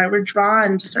things or why we're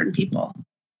drawn to certain people.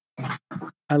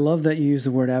 I love that you use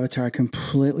the word avatar. I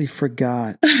completely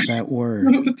forgot that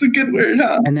word. It's a good word,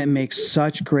 huh? And that makes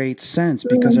such great sense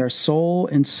because our soul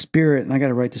and spirit, and I got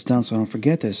to write this down so I don't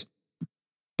forget this,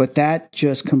 but that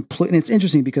just completely, and it's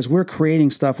interesting because we're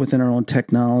creating stuff within our own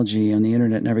technology on the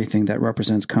internet and everything that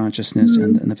represents consciousness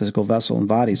and the physical vessel and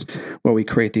bodies, where we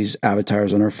create these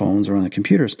avatars on our phones or on the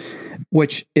computers,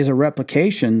 which is a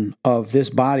replication of this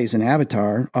body as an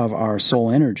avatar of our soul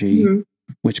energy,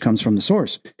 which comes from the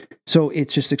source. So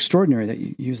it's just extraordinary that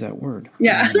you use that word.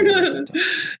 Yeah.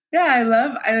 Yeah, I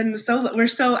love, and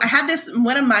I had this,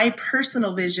 one of my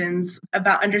personal visions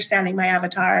about understanding my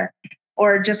avatar,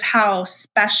 or just how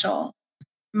special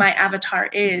my avatar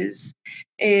is,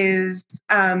 a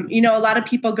lot of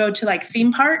people go to like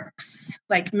theme parks,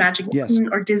 like Magic Mountain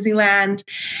or Disneyland.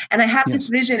 And I have this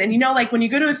vision, and like when you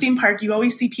go to a theme park, you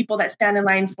always see people that stand in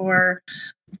line for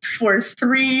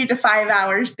 3 to 5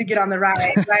 hours to get on the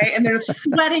ride, right? And they're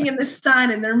sweating in the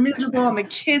sun and they're miserable and the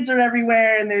kids are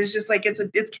everywhere and there's just like, it's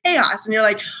chaos. And you're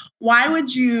like, why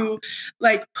would you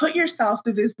like put yourself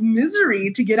through this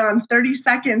misery to get on 30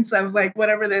 seconds of like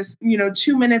whatever this,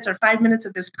 2 minutes or 5 minutes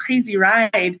of this crazy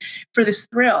ride for this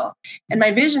thrill? And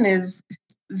my vision is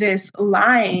this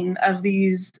line of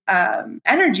these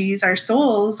energies, our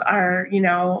souls are,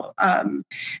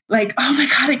 like, oh my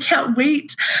God, I can't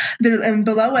wait. And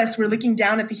below us, we're looking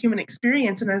down at the human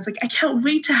experience. And I was like, I can't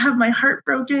wait to have my heart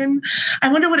broken.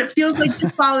 I wonder what it feels like to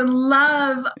fall in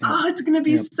love. Oh, it's going to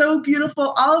be so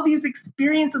beautiful. All of these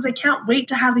experiences, I can't wait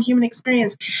to have the human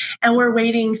experience. And we're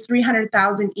waiting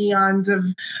 300,000 eons of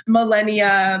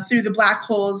millennia through the black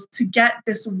holes to get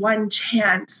this one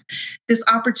chance, this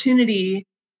opportunity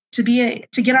to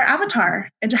get our avatar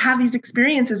and to have these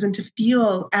experiences and to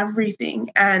feel everything.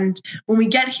 And when we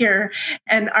get here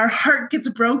and our heart gets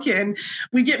broken,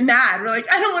 we get mad. We're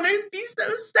like, I don't want to be so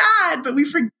sad, but we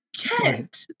forget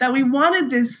that we wanted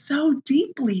this so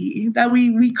deeply that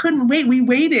we couldn't wait. We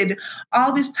waited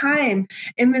all this time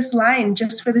in this line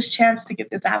just for this chance to get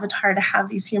this avatar to have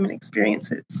these human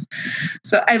experiences.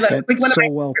 So I love, like, one of my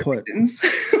well put. questions.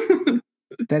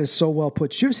 That is so well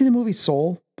put. Did you ever see the movie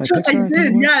Soul by Pixar? I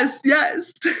did. Yes.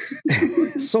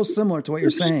 It's so similar to what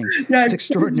you're saying. Yeah, it's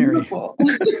extraordinary. So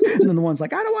and then the one's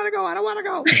like, I don't want to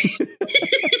go.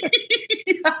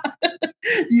 Yeah.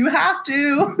 You have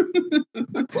to.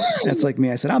 That's like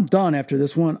me. I said, I'm done after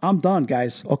this one. I'm done,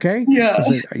 guys. Okay? Yeah. I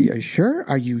said, Are you sure?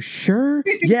 Are you sure?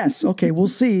 Yes. Okay. We'll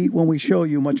see when we show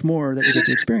you much more that you get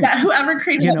to experience. Yeah, whoever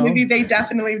created that movie, they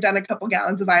definitely have done a couple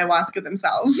gallons of ayahuasca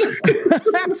themselves.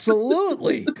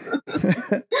 Absolutely.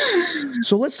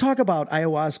 So let's talk about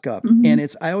ayahuasca. Mm-hmm.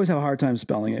 And I always have a hard time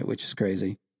spelling it, which is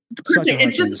crazy. Such a hard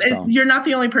it's just, you're not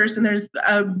the only person. There's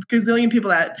a gazillion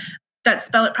people that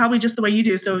spell it probably just the way you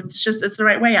do. So it's the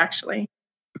right way, actually.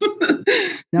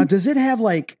 Now, does it have,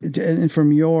 like, and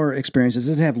from your experiences,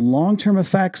 does it have long-term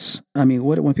effects? I mean,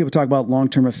 when people talk about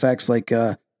long-term effects, like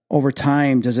over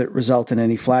time, does it result in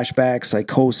any flashbacks,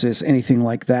 psychosis, anything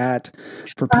like that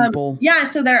for people? Yeah.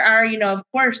 So there are, of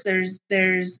course, this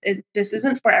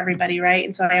isn't for everybody, right?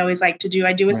 And so I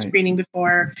do a screening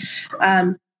before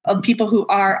of people who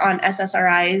are on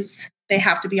SSRIs. They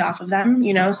have to be off of them,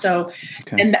 so,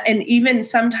 and even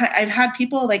sometimes I've had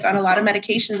people like on a lot of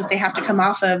medications that they have to come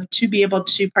off of to be able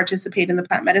to participate in the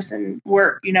plant medicine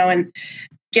work, and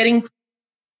getting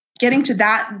to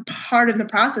that part of the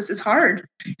process is hard,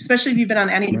 especially if you've been on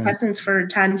antidepressants for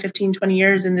 10, 15, 20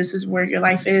 years, and this is where your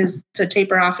life is. To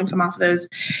taper off and come off of those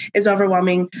is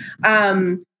overwhelming.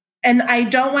 And I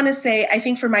don't want to say, I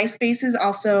think for my spaces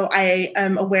also, I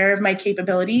am aware of my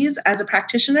capabilities as a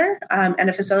practitioner and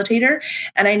a facilitator,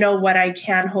 and I know what I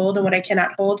can hold and what I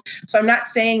cannot hold. So I'm not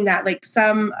saying that like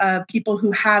some people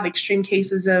who have extreme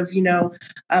cases of,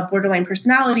 borderline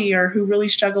personality or who really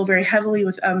struggle very heavily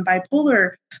with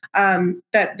bipolar,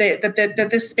 that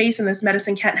this space and this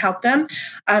medicine can't help them.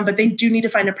 But they do need to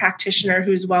find a practitioner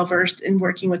who's well-versed in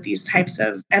working with these types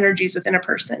of energies within a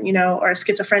person, or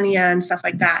schizophrenia and stuff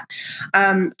like that.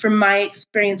 From my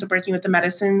experience of working with the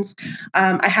medicines,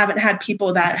 I haven't had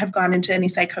people that have gone into any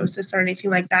psychosis or anything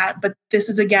like that. But this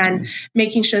is, again,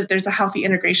 making sure that there's a healthy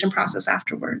integration process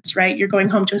afterwards, right? You're going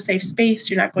home to a safe space.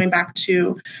 You're not going back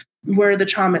to where the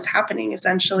trauma is happening,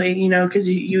 essentially, because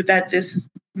this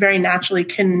very naturally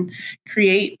can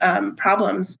create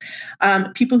problems.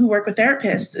 People who work with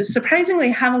therapists,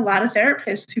 surprisingly, have a lot of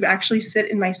therapists who actually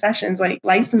sit in my sessions, like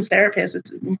licensed therapists.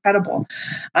 It's incredible.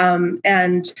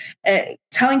 And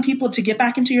telling people to get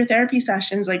back into your therapy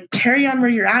sessions, like carry on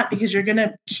where you're at, because you're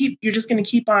just going to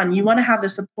keep on. You want to have the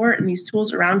support and these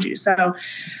tools around you. So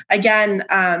again,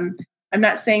 I'm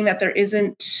not saying that there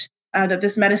isn't that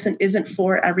this medicine isn't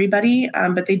for everybody,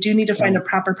 but they do need to find a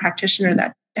proper practitioner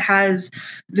that has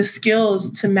the skills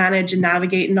to manage and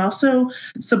navigate, and also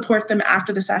support them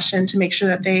after the session to make sure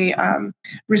that they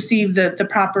receive the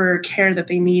proper care that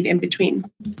they need in between.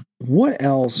 What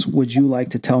else would you like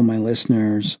to tell my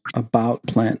listeners about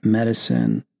plant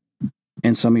medicine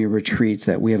and some of your retreats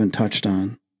that we haven't touched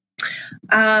on?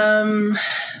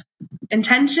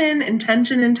 Intention.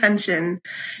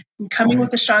 Coming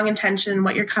with a strong intention,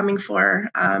 what you're coming for.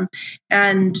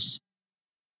 And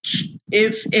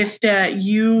if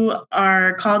you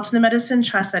are called to the medicine,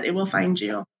 trust that it will find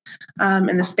you.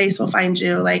 And the space will find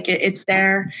you. Like it's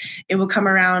there, it will come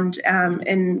around.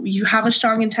 And you have a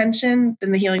strong intention,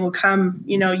 then the healing will come.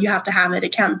 You have to have it.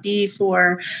 It can't be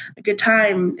for a good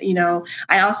time.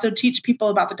 I also teach people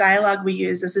about the dialogue we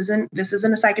use. This isn't a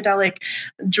psychedelic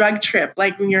drug trip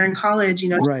like when you're in college.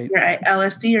 Right. Your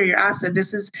LSD or your acid.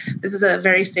 This is a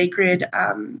very sacred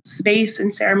space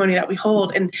and ceremony that we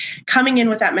hold. And coming in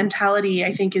with that mentality,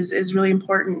 I think, is really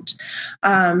important.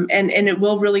 And it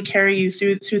will really carry you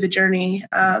through the journey.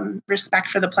 Respect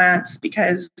for the plants,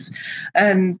 because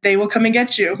they will come and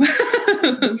get you.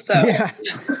 So yeah,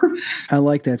 I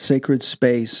like that sacred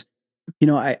space.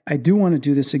 I do want to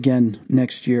do this again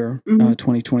next year,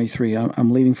 2023.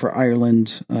 I'm leaving for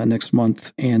Ireland next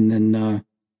month, and then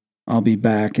I'll be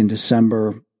back in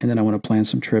December, and then I want to plan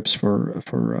some trips for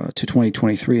to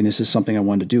 2023. And this is something I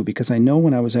wanted to do because I know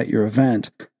when I was at your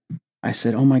event, I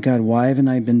said, "Oh my God, why haven't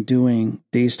I been doing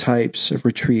these types of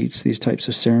retreats, these types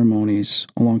of ceremonies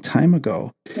a long time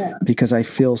ago?" Yeah. Because I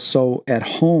feel so at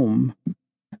home.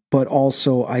 But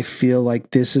also I feel like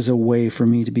this is a way for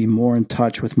me to be more in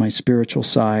touch with my spiritual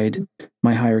side,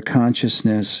 my higher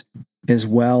consciousness, as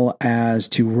well as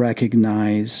to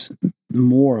recognize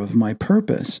more of my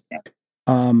purpose.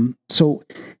 So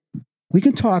we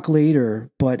can talk later,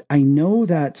 but I know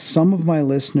that some of my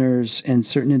listeners and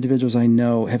certain individuals I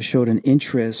know have showed an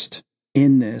interest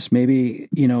in this. Maybe,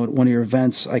 at one of your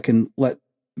events, I can let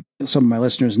some of my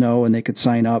listeners know and they could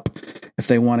sign up if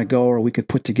they want to go, or we could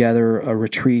put together a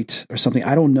retreat or something.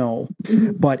 I don't know,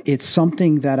 but it's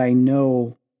something that I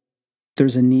know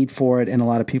there's a need for it. And a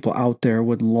lot of people out there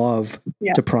would love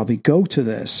to probably go to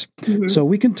this. So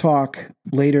we can talk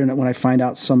later when I find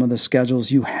out some of the schedules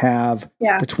you have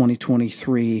for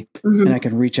 2023, and I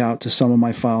can reach out to some of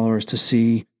my followers to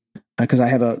see, because I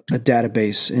have a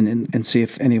database and see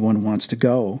if anyone wants to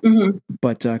go.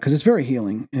 But because it's very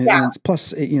healing, and it's,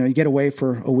 plus you get away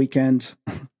for a weekend.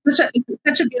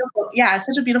 Such a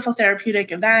beautiful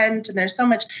therapeutic event, and there's so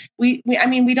much. I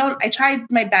tried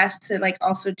my best to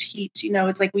also teach.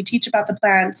 It's like we teach about the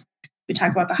plants. We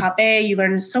talk about the hape. You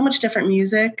learn so much different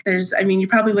music. You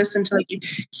probably listen to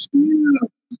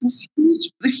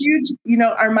huge,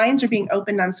 our minds are being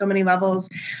opened on so many levels.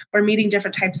 We're meeting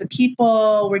different types of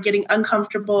people. We're getting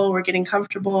uncomfortable. We're getting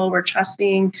comfortable. We're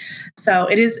trusting. So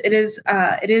it is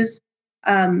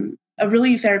a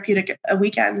really therapeutic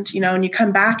weekend, and you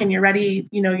come back and you're ready,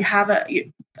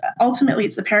 ultimately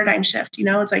it's the paradigm shift,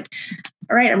 it's like,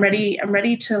 all right, I'm ready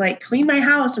to clean my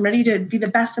house. I'm ready to be the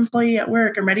best employee at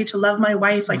work. I'm ready to love my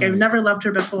wife like I've never loved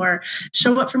her before,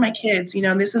 show up for my kids,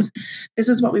 and this is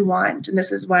what we want. And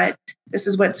this is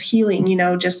what's healing,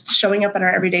 just showing up in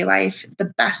our everyday life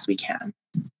the best we can.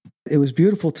 It was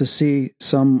beautiful to see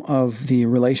some of the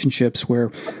relationships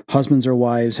where husbands or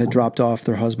wives had dropped off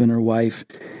their husband or wife,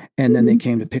 and then they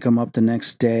came to pick them up the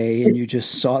next day, and you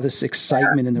just saw this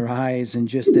excitement in their eyes and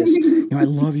just this, I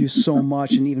love you so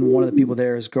much. And even one of the people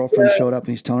there, his girlfriend showed up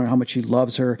and he's telling her how much he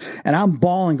loves her. And I'm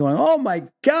bawling going, oh my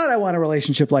God, I want a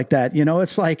relationship like that.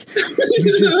 It's like,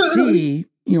 you just see,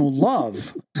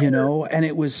 love, and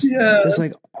it was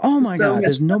like, oh my God,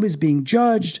 nobody's being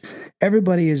judged.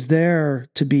 Everybody is there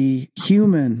to be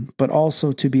human, but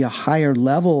also to be a higher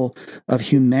level of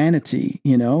humanity,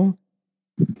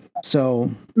 So,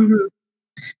 and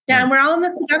we're all in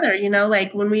this together,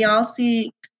 when we all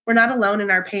see, we're not alone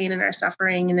in our pain and our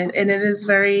suffering. And it is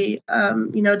very,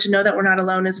 to know that we're not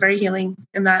alone is very healing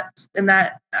in that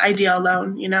idea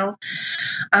alone,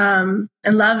 and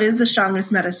love is the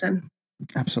strongest medicine.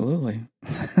 Absolutely.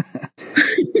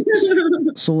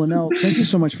 So Lynelle, thank you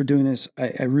so much for doing this.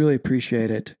 I really appreciate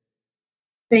it.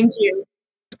 Thank you.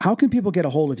 How can people get a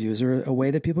hold of you? Is there a way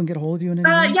that people can get a hold of you?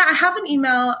 I have an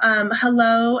email,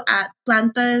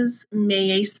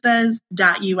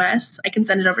 hello@plantasmaestras.us. I can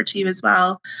send it over to you as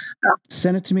well.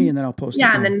 Send it to me and then I'll post it.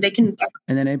 And then they can.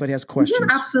 And then anybody has questions.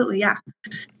 Absolutely. Yeah.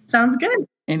 Sounds good.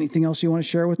 Anything else you want to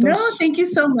share with us? No, thank you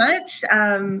so much.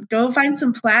 Go find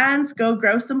some plants, go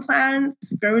grow some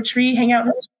plants, grow a tree, hang out.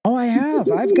 Oh, I have.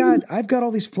 I've got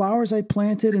all these flowers I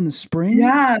planted in the spring.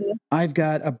 Yeah. I've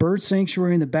got a bird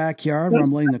sanctuary in the backyard where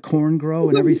I'm letting the corn grow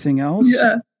and everything else.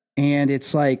 Yeah. And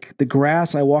it's like the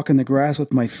grass, I walk in the grass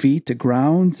with my feet to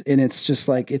ground, and it's just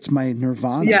like, it's my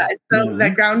nirvana. Yeah. So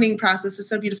that grounding process is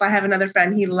so beautiful. I have another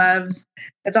friend, that's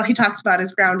all he talks about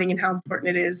is grounding and how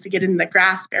important it is to get in the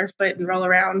grass barefoot and roll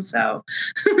around. So,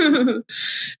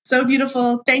 so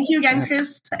beautiful. Thank you again,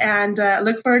 Chris. And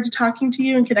look forward to talking to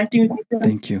you and connecting with you soon.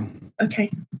 Thank you.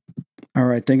 Okay. All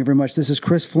right. Thank you very much. This is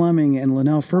Chris Fleming and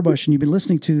Lynelle Furbush, and you've been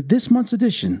listening to this month's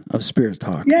edition of Spirit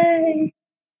Talk. Yay.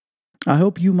 I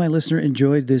hope you, my listener,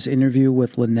 enjoyed this interview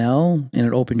with Lynelle, and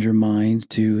it opened your mind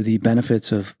to the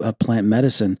benefits of plant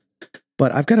medicine.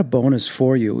 But I've got a bonus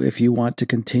for you if you want to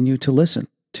continue to listen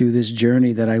to this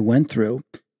journey that I went through.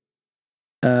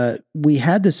 We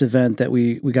had this event that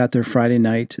we got there Friday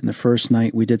night, and the first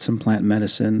night we did some plant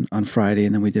medicine on Friday,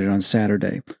 and then we did it on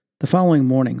Saturday. The following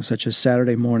morning, such as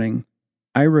Saturday morning,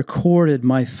 I recorded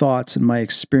my thoughts and my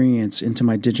experience into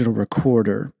my digital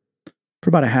recorder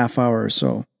for about a half hour or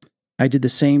so. I did the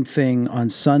same thing on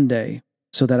Sunday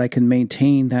so that I can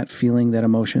maintain that feeling, that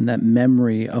emotion, that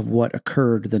memory of what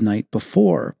occurred the night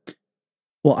before.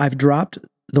 Well, I've dropped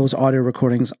those audio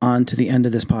recordings onto the end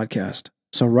of this podcast.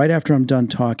 So right after I'm done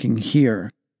talking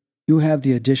here, you have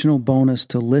the additional bonus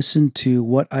to listen to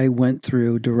what I went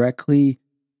through directly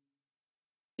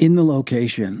in the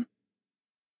location.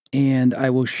 And I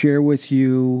will share with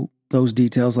you those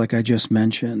details like I just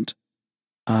mentioned.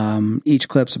 Each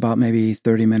clip's about maybe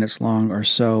 30 minutes long or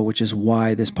so, which is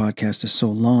why this podcast is so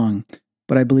long.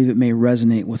 But I believe it may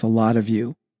resonate with a lot of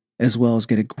you, as well as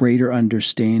get a greater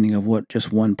understanding of what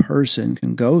just one person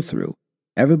can go through.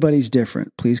 Everybody's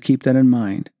different. Please keep that in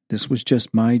mind. This was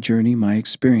just my journey, my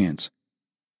experience.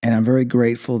 And I'm very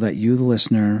grateful that you, the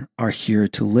listener, are here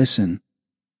to listen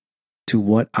to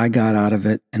what I got out of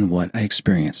it and what I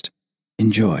experienced.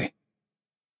 Enjoy.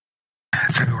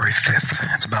 February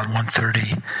 5th. It's about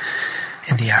 1:30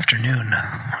 in the afternoon.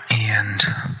 And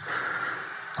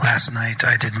last night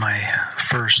I did my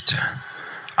first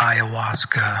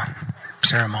Ayahuasca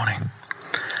ceremony.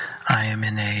 I am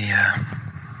in a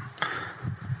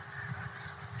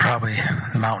probably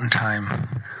mountain time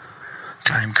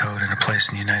code in a place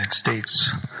in the United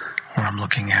States where I'm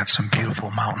looking at some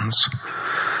beautiful mountains,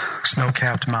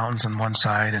 snow-capped mountains on one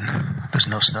side, and there's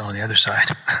no snow on the other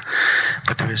side.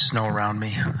 But there is snow around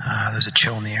me. There's a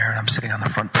chill in the air, and I'm sitting on the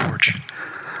front porch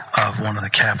of one of the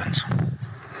cabins.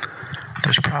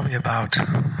 There's probably about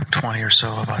 20 or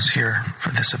so of us here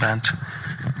for this event,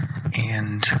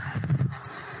 and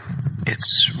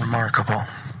it's remarkable.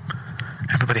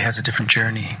 Everybody has a different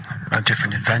journey, a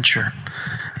different adventure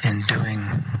in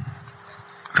doing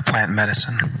the plant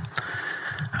medicine.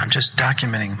 I'm just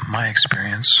documenting my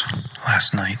experience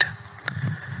last night.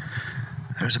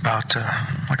 There's about,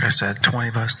 like I said, 20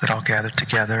 of us that all gathered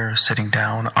together, sitting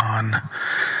down on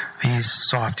these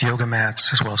soft yoga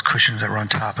mats, as well as cushions that were on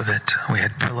top of it. We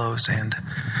had pillows and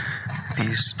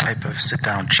these type of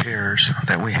sit-down chairs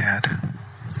that we had.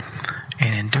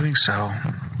 And in doing so,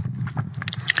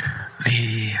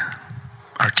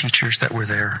 our teachers that were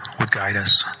there would guide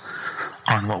us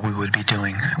on what we would be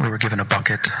doing. We were given a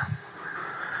bucket.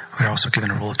 We were also given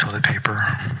a roll of toilet paper.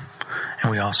 And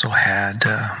we also had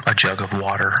a jug of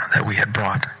water that we had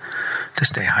brought to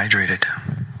stay hydrated.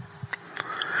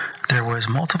 There was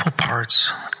multiple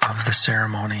parts of the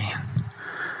ceremony.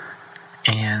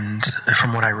 And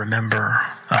from what I remember,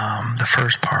 the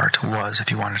first part was,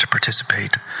 if you wanted to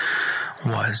participate,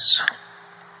 was,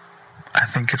 I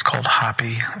think it's called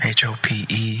Hoppe, Hope.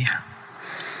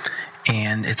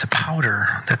 And it's a powder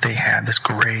that they had, this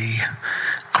gray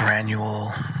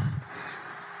granule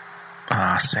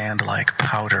sand-like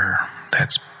powder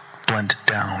that's blended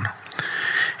down.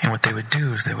 And what they would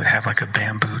do is they would have like a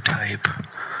bamboo type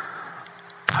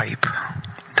pipe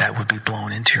that would be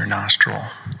blown into your nostril,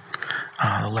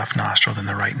 the left nostril, then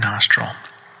the right nostril.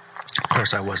 Of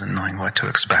course, I wasn't knowing what to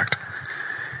expect.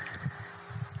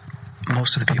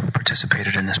 Most of the people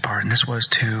participated in this part, and this was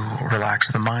to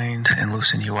relax the mind and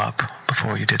loosen you up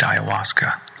before you did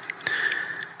ayahuasca.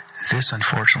 This,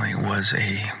 unfortunately, was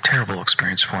a terrible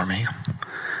experience for me,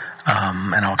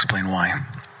 and I'll explain why.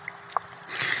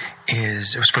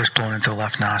 It was first blown into the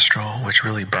left nostril, which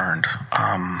really burned.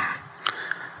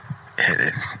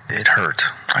 It hurt,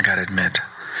 I gotta admit.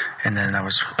 And then I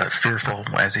was fearful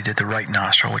as they did the right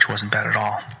nostril, which wasn't bad at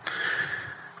all.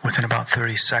 Within about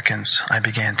 30 seconds, I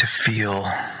began to feel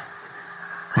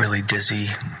really dizzy.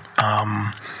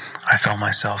 I felt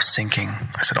myself sinking.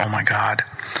 I said, oh my God.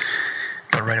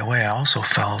 But right away, I also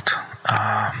felt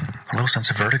a little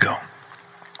sense of vertigo,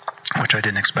 which I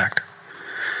didn't expect.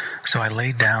 So I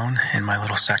laid down in my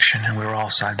little section, and we were all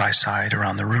side by side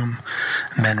around the room.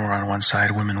 Men were on one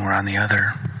side, women were on the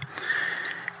other.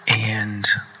 And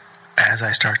as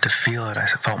I started to feel it, I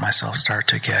felt myself start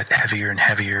to get heavier and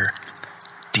heavier,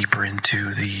 deeper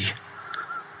into the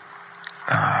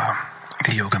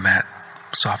yoga mat,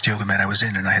 soft yoga mat I was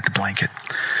in, and I had the blanket.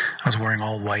 I was wearing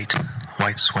all white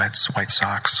sweats, white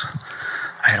socks.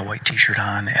 I had a white t-shirt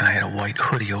on, and I had a white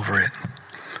hoodie over it.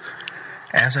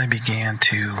 As I began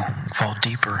to fall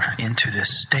deeper into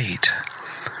this state,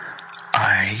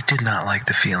 I did not like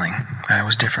the feeling. It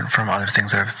was different from other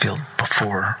things that I've felt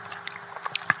before.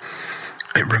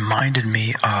 It reminded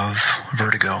me of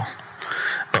vertigo,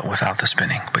 but without the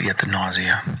spinning, but yet the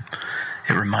nausea.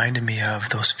 It reminded me of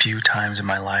those few times in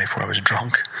my life where I was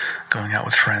drunk, going out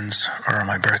with friends, or on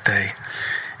my birthday,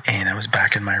 and I was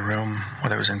back in my room,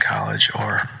 whether it was in college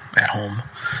or at home,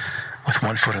 with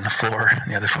one foot on the floor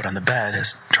and the other foot on the bed,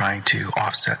 as trying to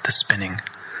offset the spinning.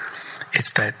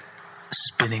 It's that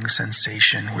spinning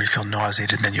sensation where you feel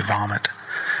nauseated and then you vomit.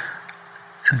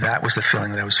 That was the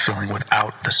feeling that I was feeling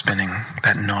without the spinning,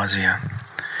 that nausea.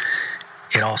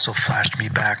 It also flashed me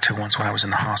back to once when I was in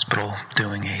the hospital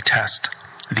doing a test,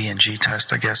 VNG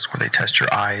test, I guess, where they test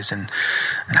your eyes and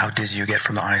how dizzy you get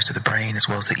from the eyes to the brain, as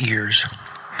well as the ears.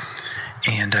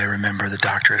 And I remember the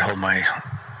doctor had held my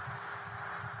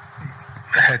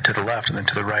head to the left and then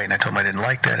to the right, and I told him I didn't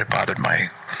like that. It bothered my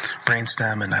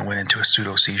brainstem, and I went into a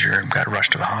pseudo seizure and got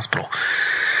rushed to the hospital.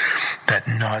 That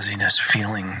nauseousness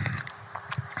feeling.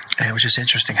 And it was just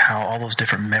interesting how all those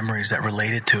different memories that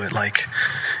related to it, like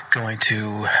going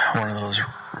to one of those,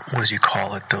 what do you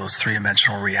call it, those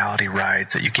three-dimensional reality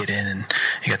rides that you get in, and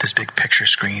you got this big picture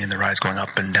screen and the ride's going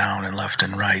up and down and left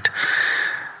and right.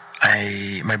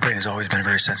 My brain has always been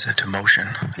very sensitive to motion,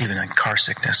 even in car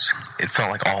sickness. It felt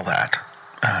like all that.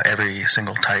 Every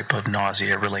single type of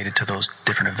nausea related to those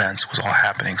different events was all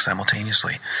happening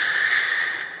simultaneously.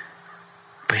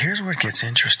 But here's where it gets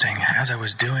interesting. As I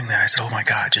was doing that, I said, oh my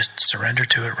God, just surrender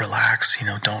to it, relax,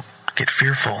 don't get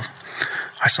fearful.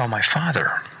 I saw my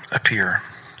father appear.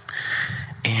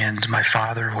 And my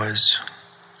father was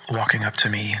walking up to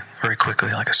me very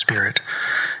quickly like a spirit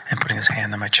and putting his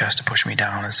hand on my chest to push me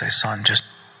down and say, son, just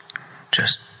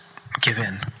give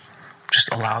in.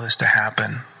 Just allow this to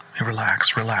happen.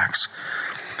 Relax.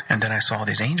 And then I saw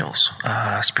these angels,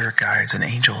 spirit guides and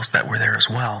angels that were there as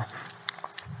well.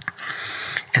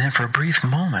 And then for a brief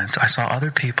moment, I saw other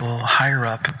people higher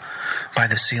up by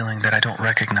the ceiling that I don't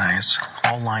recognize,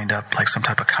 all lined up like some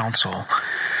type of council.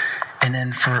 And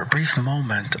then for a brief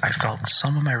moment, I felt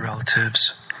some of my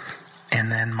relatives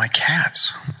and then my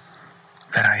cats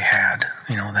that I had,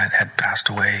 that had passed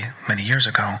away many years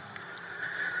ago.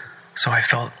 So I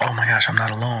felt, oh my gosh, I'm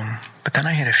not alone. But then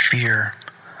I had a fear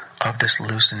of this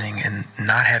loosening and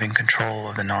not having control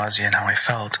of the nausea and how I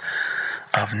felt,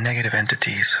 of negative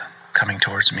entities coming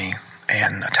towards me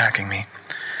and attacking me.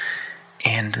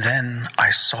 And then I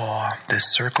saw this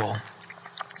circle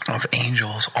of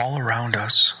angels all around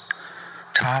us,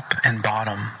 top and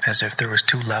bottom, as if there was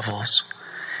two levels.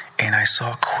 And I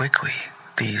saw quickly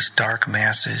these dark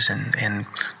masses and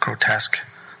grotesque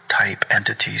type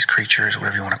entities, creatures,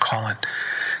 whatever you want to call it,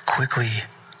 quickly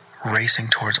racing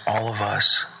towards all of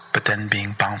us, but then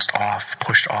being bounced off,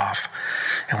 pushed off.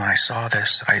 And when I saw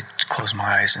this, I closed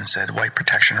my eyes and said, white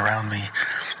protection around me,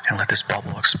 and let this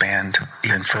bubble expand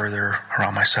even further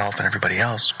around myself and everybody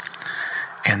else.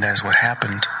 And that is what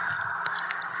happened.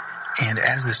 And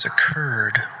as this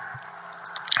occurred,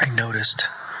 I noticed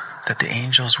that the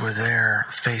angels were there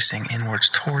facing inwards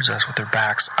towards us with their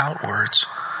backs outwards.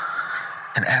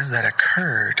 And as that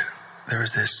occurred, there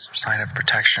was this sign of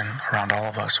protection around all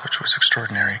of us, which was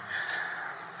extraordinary.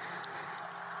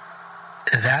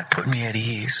 That put me at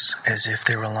ease, as if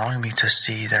they were allowing me to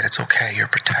see that it's okay, you're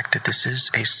protected, this is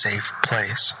a safe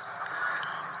place.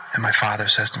 And my father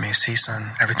says to me, see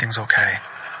son, everything's okay.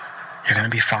 You're going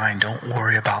to be fine, don't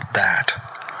worry about that.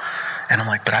 And I'm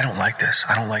like, but I don't like this.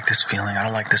 I don't like this feeling. I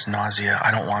don't like this nausea.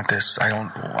 I don't want this.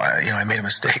 I made a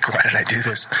mistake. Why did I do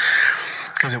this?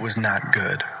 Because it was not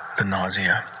good, the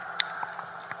nausea.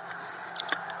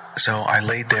 So I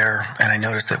laid there and I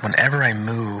noticed that whenever I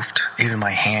moved, even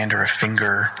my hand or a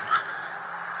finger,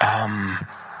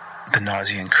 the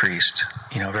nausea increased,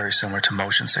 very similar to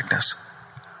motion sickness.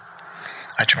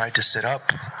 I tried to sit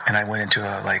up and I went into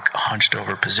a hunched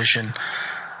over position,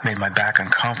 made my back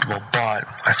uncomfortable, but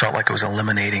I felt like it was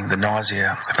eliminating the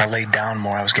nausea. If I laid down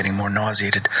more, I was getting more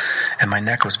nauseated, and my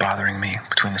neck was bothering me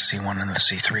between the C1 and the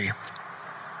C3.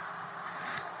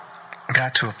 I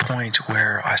got to a point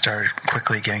where I started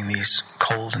quickly getting these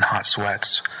cold and hot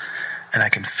sweats, and I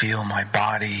can feel my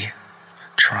body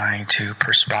trying to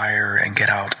perspire and get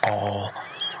out all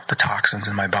the toxins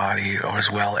in my body, as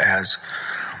well as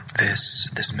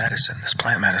this medicine, this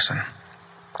plant medicine.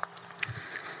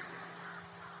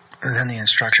 And then the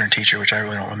instructor and teacher, which I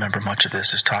really don't remember much of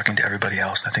this, is talking to everybody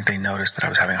else. I think they noticed that I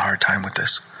was having a hard time with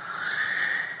this.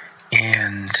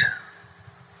 And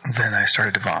then I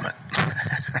started to vomit.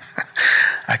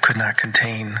 I could not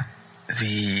contain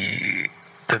the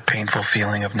painful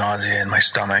feeling of nausea in my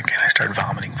stomach, and I started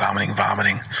vomiting.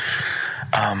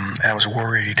 And I was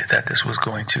worried that this was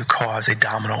going to cause a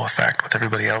domino effect with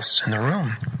everybody else in the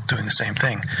room doing the same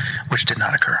thing, which did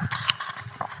not occur.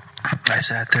 I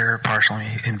sat there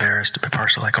partially embarrassed, but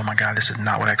partially like, oh my God, this is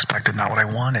not what I expected, not what I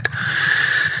wanted.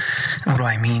 And what do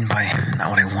I mean by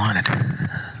not what I wanted?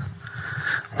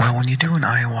 Well, when you do an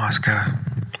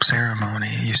ayahuasca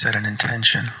ceremony, you set an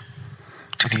intention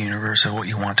to the universe of what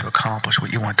you want to accomplish,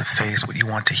 what you want to face, what you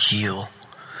want to heal.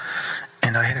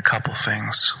 And I had a couple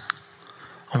things.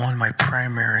 One, my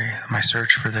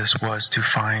search for this was to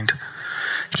find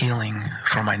healing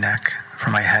for my neck, for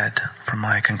my head, for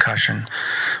my concussion,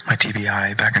 my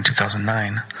TBI back in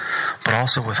 2009, but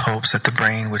also with hopes that the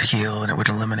brain would heal and it would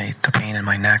eliminate the pain in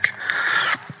my neck,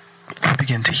 or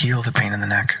begin to heal the pain in the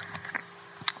neck.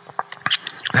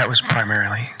 That was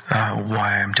primarily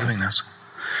why I'm doing this.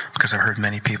 because I've heard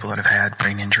many people that have had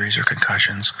brain injuries or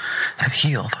concussions have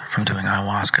healed from doing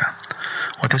ayahuasca.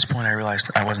 Well, at this point, I realized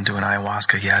I wasn't doing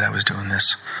ayahuasca yet. I was doing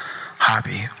this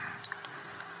hobby,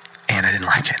 and I didn't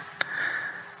like it.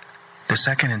 The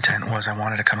second intent was I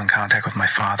wanted to come in contact with my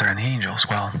father and the angels.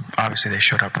 Well, obviously they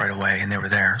showed up right away and they were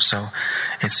there. So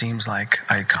it seems like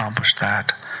I accomplished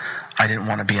that. I didn't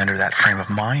want to be under that frame of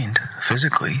mind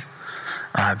physically,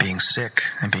 being sick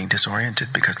and being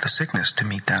disoriented because of the sickness to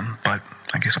meet them. But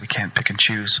I guess we can't pick and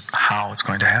choose how it's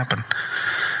going to happen.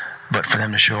 But for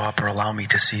them to show up or allow me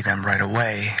to see them right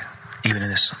away, even in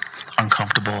this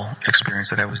uncomfortable experience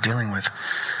that I was dealing with,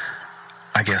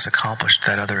 I guess accomplished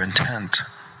that other intent.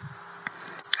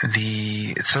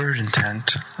 The third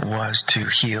intent was to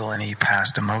heal any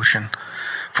past emotion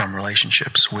from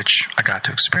relationships, which I got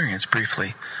to experience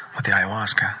briefly with the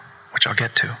ayahuasca, which I'll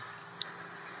get to.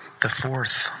 The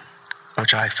fourth,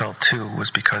 which I felt too, was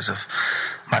because of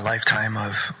my lifetime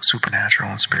of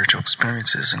supernatural and spiritual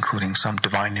experiences, including some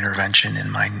divine intervention in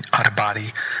my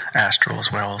out-of-body astral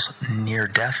as well as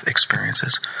near-death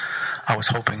experiences. I was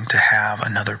hoping to have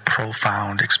another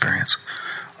profound experience,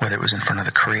 whether it was in front of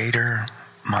the Creator,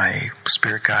 my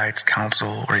spirit guides,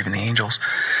 counsel, or even the angels,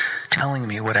 telling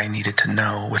me what I needed to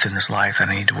know within this life that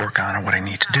I need to work on or what I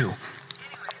need to do.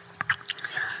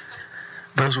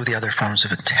 Those were the other forms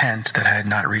of intent that I had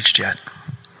not reached yet.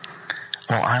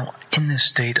 Well, I'm in this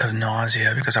state of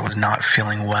nausea because I was not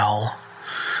feeling well.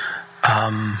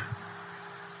 Other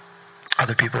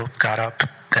people got up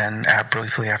then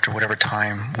briefly after whatever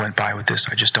time went by with this,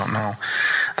 I just don't know.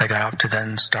 They got up to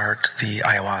then start the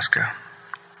ayahuasca,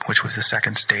 which was the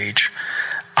second stage.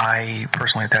 I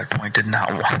personally at that point did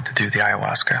not want to do the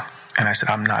ayahuasca. And I said,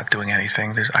 I'm not doing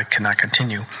anything. I cannot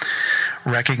continue.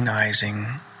 Recognizing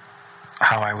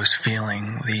how I was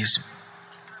feeling, these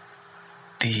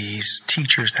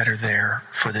teachers that are there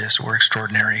for this were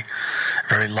extraordinary,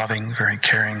 very loving, very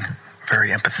caring, very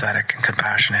empathetic and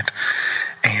compassionate.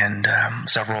 And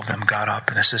several of them got up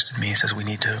and assisted me. He says, we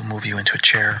need to move you into a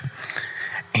chair.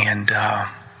 And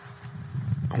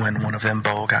when one of them,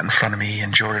 Bo, got in front of me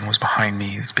and Jordan was behind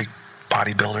me, these big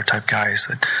bodybuilder type guys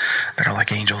that are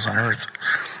like angels on earth,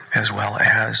 as well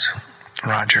as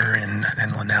Roger and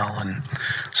Linnell and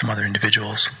some other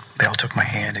individuals. They all took my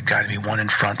hand and guided me, one in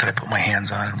front that I put my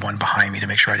hands on and one behind me to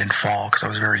make sure I didn't fall because I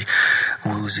was very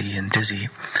woozy and dizzy.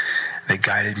 They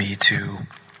guided me to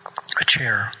a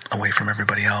chair away from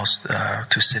everybody else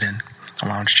to sit in, a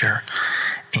lounge chair.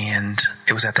 And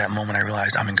it was at that moment I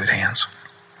realized I'm in good hands.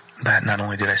 That not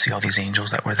only did I see all these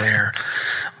angels that were there,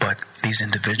 but these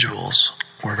individuals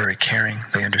were very caring.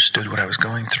 They understood what I was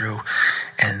going through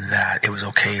and that it was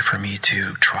okay for me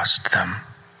to trust them.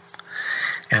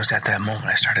 And it was at that moment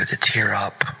I started to tear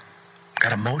up,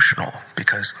 got emotional,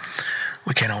 because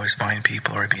we can't always find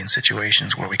people or be in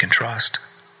situations where we can trust.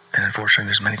 And unfortunately,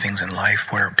 there's many things in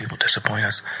life where people disappoint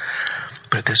us.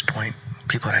 But at this point,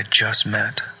 people that I just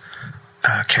met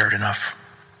cared enough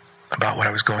about what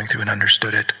I was going through and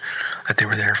understood it, that they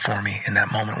were there for me in that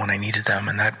moment when I needed them.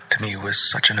 And that, to me, was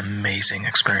such an amazing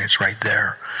experience right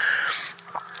there.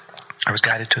 I was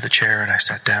guided to the chair and I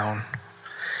sat down,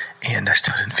 and I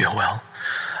still didn't feel well.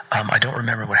 I don't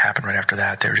remember what happened right after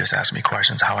that. They were just asking me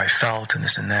questions, how I felt and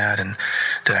this and that, and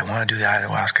did I want to do the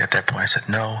ayahuasca? At that point, I said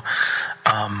no.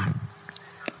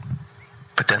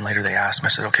 But then later they asked me, I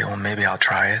said, okay, well, maybe I'll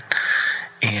try it.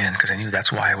 And because I knew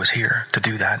that's why I was here, to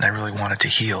do that, and I really wanted to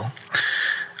heal.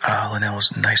 Linnell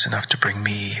was nice enough to bring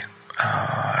me,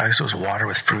 I guess it was water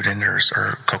with fruit in it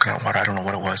or coconut water, I don't know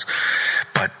what it was.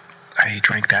 But I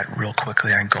drank that real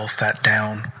quickly. I engulfed that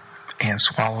down and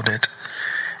swallowed it.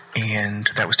 And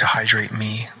that was to hydrate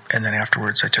me. And then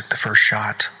afterwards, I took the first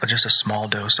shot, just a small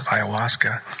dose of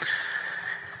ayahuasca.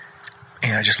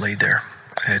 And I just laid there.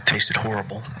 It tasted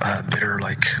horrible, bitter,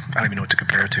 like, I don't even know what to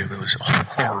compare it to, but it was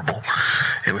horrible.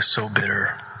 It was so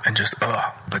bitter and just,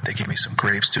 but they gave me some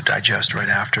grapes to digest right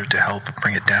after to help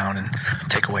bring it down and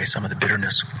take away some of the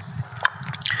bitterness.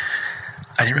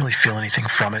 I didn't really feel anything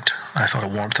from it. I felt a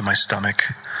warmth in my stomach.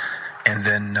 And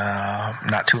then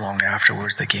not too long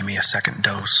afterwards, they gave me a second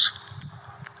dose.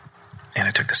 And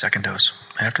I took the second dose.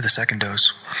 And after the second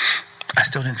dose, I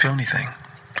still didn't feel anything.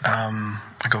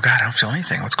 I go, God, I don't feel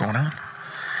anything. What's going on?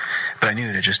 But I knew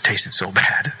it just tasted so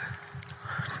bad.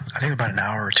 I think about an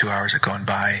hour or 2 hours had gone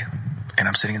by, and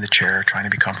I'm sitting in the chair trying to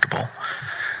be comfortable.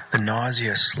 The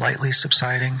nausea slightly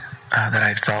subsiding that I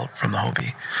had felt from the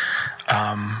Hopi.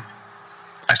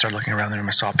 I started looking around the room.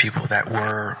 I saw people that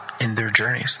were in their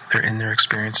journeys. They're in their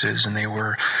experiences, and they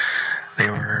were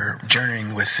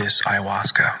journeying with this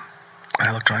ayahuasca. And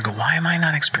I looked around and go, why am I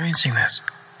not experiencing this?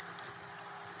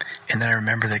 And then I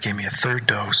remember they gave me a third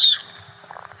dose.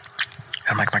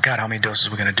 I'm like, my God, how many doses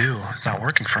are we going to do? It's not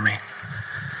working for me.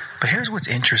 But here's what's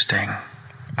interesting.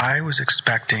 I was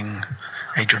expecting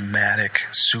a dramatic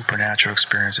supernatural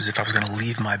experience, as if I was going to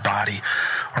leave my body,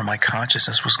 or my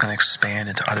consciousness was going to expand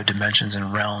into other dimensions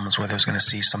and realms, where I was going to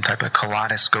see some type of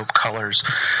kaleidoscope colors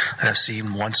that I've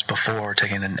seen once before,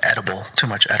 taking an edible, too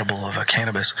much edible of a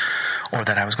cannabis, or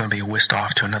that I was going to be whisked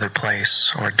off to another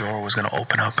place, or a door was going to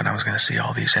open up and I was going to see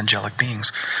all these angelic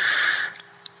beings.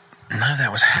 None of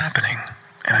that was happening,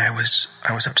 and I was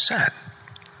upset.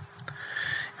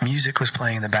 Music was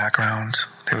playing in the background.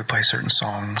 They would play certain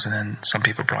songs, and then some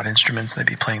people brought instruments, and they'd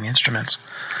be playing the instruments.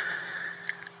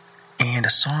 And a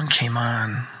song came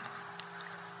on,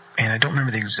 and I don't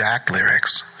remember the exact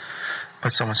lyrics,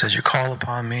 but someone says, "You call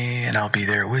upon me, and I'll be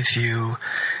there with you."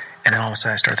 And then all of a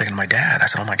sudden I started thinking of my dad. I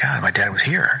said, oh my God, my dad was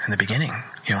here in the beginning.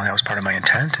 That was part of my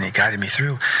intent, and he guided me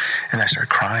through. And I started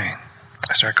crying.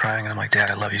 And I'm like, Dad,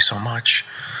 I love you so much.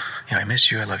 I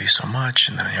miss you. I love you so much.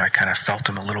 And then, I kind of felt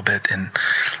him a little bit, and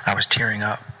I was tearing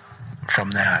up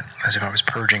from that, as if I was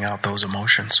purging out those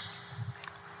emotions.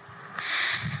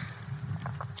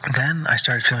 Then I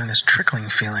started feeling this trickling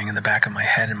feeling in the back of my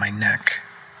head and my neck.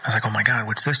 I was like, oh my God,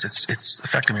 what's this? It's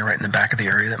affecting me right in the back of the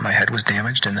area that my head was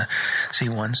damaged in the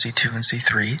C1, C2, and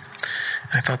C3.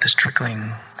 And I felt this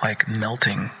trickling, like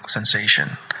melting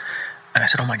sensation. And I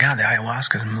said, oh my God, the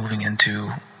ayahuasca is moving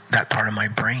into that part of my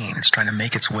brain. It's trying to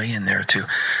make its way in there to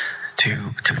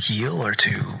heal, or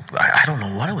I don't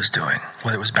know what it was doing,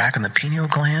 whether it was back in the pineal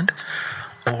gland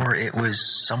or it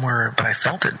was somewhere, but I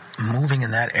felt it moving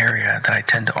in that area that I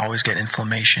tend to always get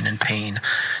inflammation and pain,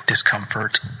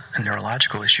 discomfort, and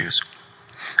neurological issues.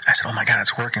 I said, oh my God,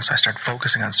 it's working. So I started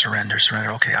focusing on surrender.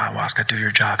 Okay, ayahuasca, do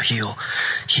your job, heal.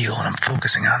 And I'm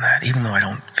focusing on that, even though I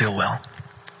don't feel well.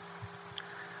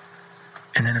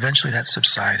 And then eventually that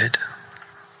subsided.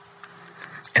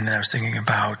 And then I was thinking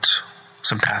about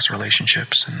some past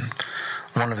relationships, and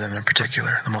one of them in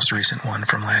particular, the most recent one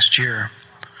from last year,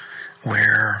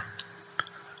 where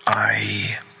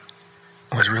I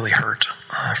was really hurt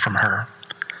from her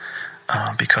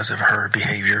because of her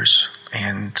behaviors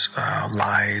and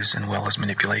lies, and well as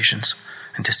manipulations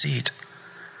and deceit.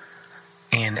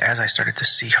 And as I started to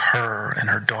see her and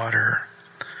her daughter,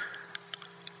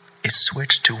 it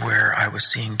switched to where I was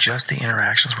seeing just the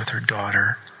interactions with her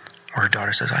daughter, where her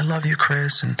daughter says, I love you,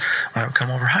 Chris. And when I would come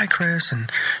over, hi, Chris.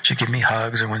 And she'd give me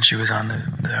hugs. Or when she was on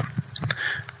the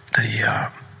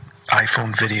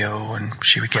iPhone video, and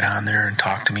she would get on there and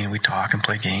talk to me, and we'd talk and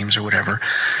play games or whatever.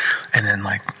 And then,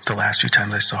 like, the last few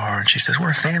times I saw her, and she says,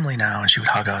 we're a family now. And she would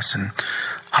hug us, and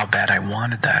how bad I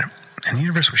wanted that. And the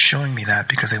universe was showing me that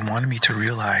because they wanted me to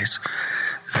realize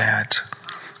that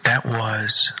that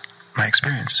was my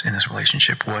experience in this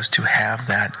relationship, was to have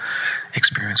that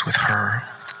experience with her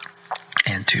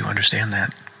and to understand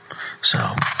that.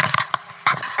 So,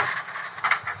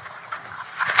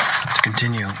 to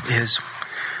continue is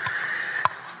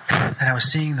that I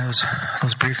was seeing those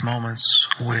brief moments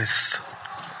with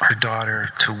her daughter,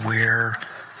 to where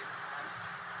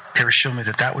they were showing me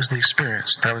that was the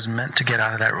experience that I was meant to get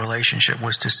out of that relationship,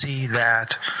 was to see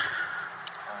that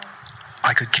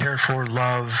I could care for,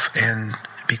 love, and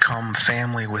become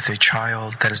family with a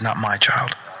child that is not my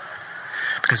child.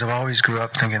 Because I've always grew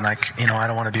up thinking, like, I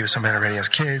don't want to be with somebody that already has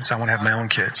kids. I want to have my own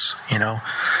kids,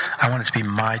 I want it to be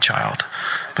my child.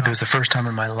 But there was the first time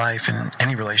in my life, in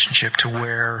any relationship, to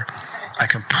where I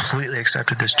completely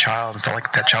accepted this child and felt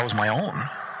like that child was my own.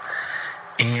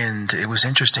 And it was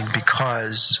interesting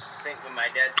because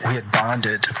we had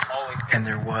bonded, and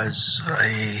there was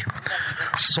a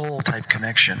soul-type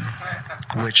connection,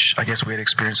 which I guess we had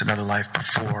experienced another life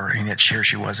before, and yet here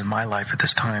she was in my life at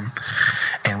this time,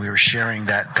 and we were sharing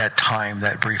that time,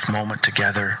 that brief moment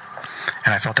together,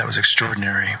 and I felt that was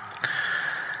extraordinary.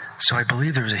 So I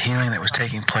believe there was a healing that was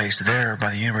taking place there by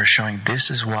the universe, showing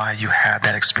this is why you had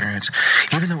that experience.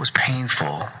 Even though it was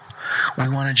painful, we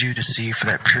wanted you to see for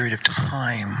that period of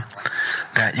time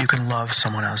that you can love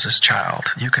someone else's child.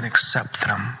 You can accept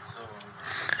them.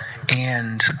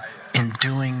 And in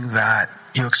doing that,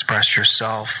 you express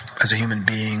yourself as a human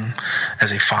being,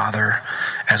 as a father,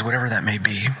 as whatever that may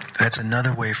be. That's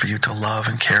another way for you to love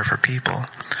and care for people,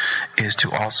 is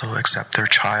to also accept their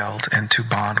child and to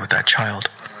bond with that child.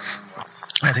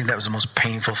 I think that was the most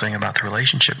painful thing about the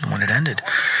relationship when it ended,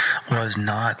 was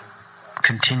not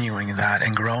continuing that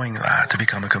and growing that to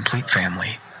become a complete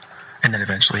family, and then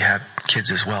eventually have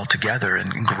kids as well together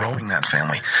and growing that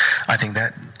family. I think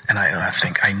that, and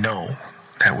I know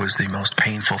that was the most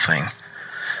painful thing.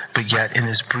 But yet, in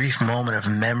this brief moment of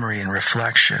memory and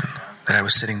reflection, that I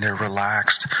was sitting there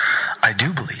relaxed, I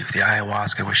do believe the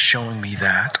ayahuasca was showing me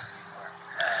that.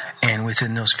 And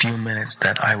within those few minutes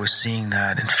that I was seeing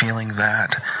that and feeling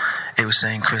that, it was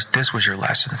saying, Chris, this was your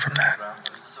lesson from that.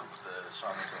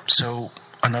 So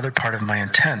another part of my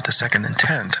intent, the second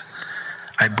intent,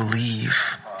 I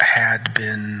believe had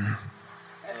been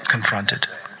confronted,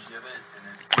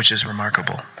 which is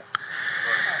remarkable.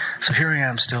 So here I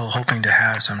am still hoping to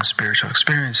have some spiritual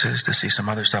experiences, to see some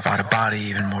other stuff out of body,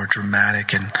 even more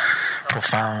dramatic and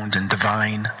profound and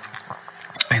divine.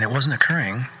 And it wasn't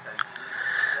occurring.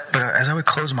 But as I would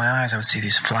close my eyes, I would see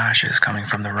these flashes coming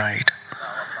from the right.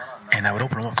 And I would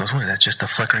open them up and go, what is that, just the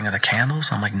flickering of the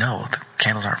candles? I'm like, no, the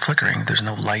candles aren't flickering. There's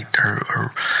no light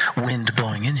or wind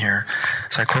blowing in here.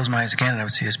 So I closed my eyes again, and I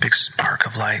would see this big spark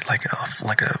of light, like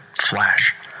a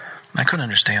flash. I couldn't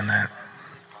understand that.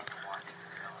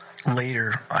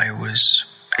 Later, I was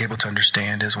able to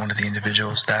understand as one of the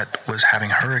individuals that was having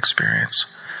her experience,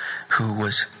 who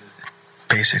was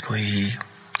basically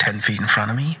 10 feet in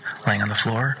front of me, laying on the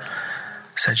floor,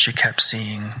 said she kept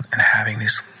seeing and having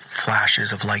these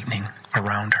flashes of lightning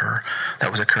around her that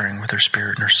was occurring with her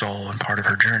spirit and her soul and part of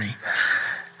her journey.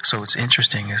 So what's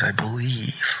interesting is I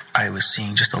believe I was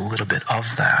seeing just a little bit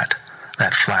of that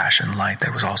flash and light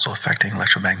that was also affecting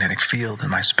electromagnetic field in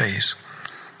my space.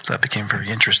 So that became very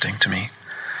interesting to me.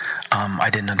 I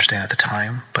didn't understand at the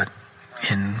time, but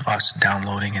in us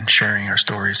downloading and sharing our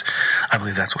stories, I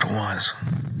believe that's what it was.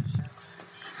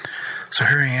 So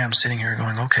here I am sitting here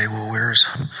going, okay, well, where's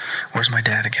my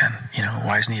dad again? You know,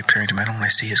 why isn't he appearing to me? Why don't I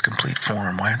see his complete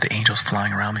form? Why aren't the angels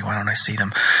flying around me? Why don't I see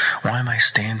them? Why am I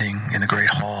standing in the great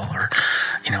hall or,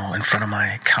 you know, in front of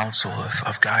my council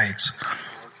of guides?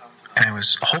 And I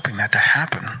was hoping that to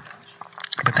happen.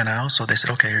 But then they said,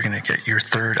 okay, you're going to get your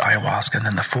third ayahuasca and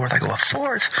then the fourth. I go, a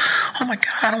fourth? Oh my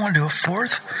God, I don't want to do a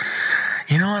fourth.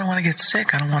 You know, I don't want to get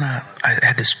sick. I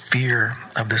had this fear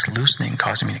of this loosening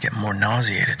causing me to get more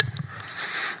nauseated.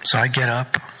 So I get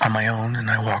up on my own and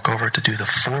I walk over to do the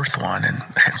fourth one, and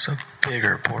it's a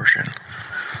bigger portion.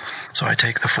 So I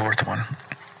take the fourth one.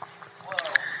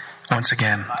 Once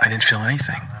again, I didn't feel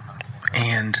anything.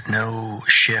 And no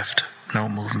shift, no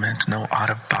movement, no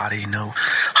out of body, no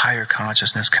higher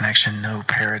consciousness connection, no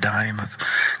paradigm of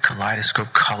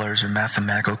kaleidoscope colors or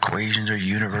mathematical equations or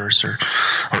universe or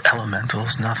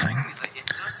elementals, nothing.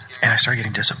 And I started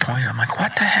getting disappointed. I'm like,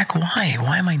 what the heck? Why?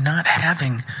 Why am I not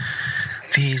having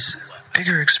these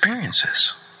bigger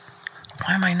experiences?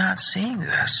 Why am I not seeing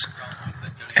this?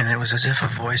 And it was as if a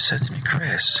voice said to me,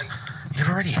 Chris, you've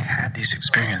already had these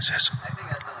experiences.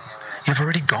 You've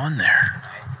already gone there.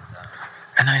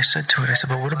 And then I said to it,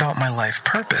 but what about my life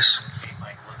purpose?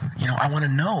 You know, I want to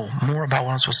know more about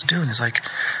what I'm supposed to do. And it's like,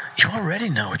 you already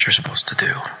know what you're supposed to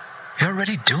do. You're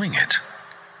already doing it.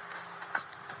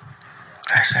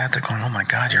 I sat there going, oh my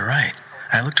God, you're right.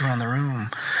 And I looked around the room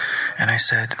and I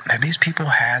said, have these people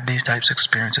had these types of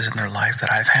experiences in their life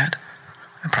that I've had?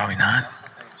 And probably not.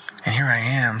 And here I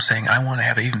am saying, I want to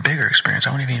have an even bigger experience. I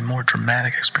want to have an even more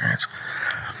dramatic experience.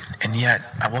 And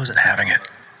yet, I wasn't having it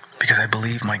because I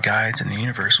believe my guides in the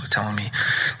universe were telling me,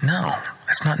 no,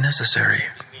 that's not necessary.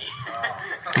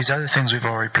 These other things we've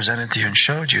already presented to you and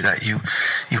showed you that you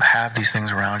have these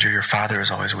things around you. Your Father is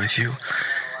always with you,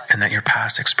 and that your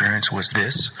past experience was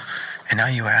this. And now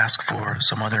you ask for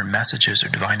some other messages or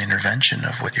divine intervention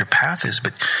of what your path is,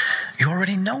 but you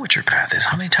already know what your path is.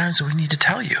 How many times do we need to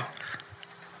tell you?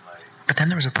 But then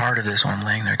there was a part of this when I'm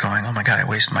laying there going, oh my God, I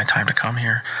wasted my time to come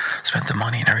here, spent the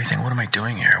money and everything. What am I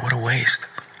doing here? What a waste.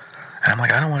 And I'm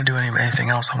like, I don't want to do anything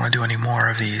else. I want to do any more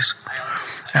of these.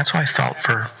 And that's how I felt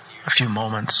for a few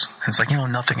moments. And it's like,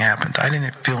 nothing happened. I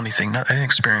didn't feel anything. I didn't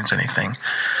experience anything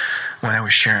when I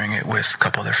was sharing it with a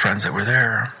couple other friends that were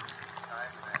there.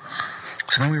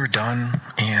 So then we were done,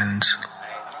 and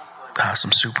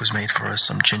some soup was made for us,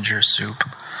 some ginger soup,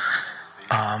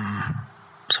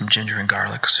 some ginger and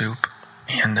garlic soup.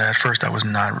 And at first I was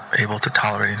not able to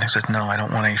tolerate anything. I said, no, I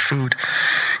don't want any food,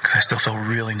 because I still feel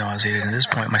really nauseated. And at this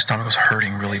point, my stomach was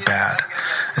hurting really bad,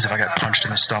 as if I got punched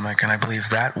in the stomach. And I believe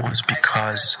that was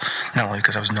because, not only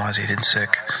because I was nauseated and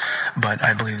sick, but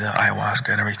I believe the ayahuasca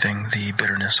and everything, the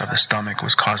bitterness of the stomach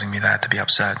was causing me that to be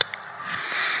upset.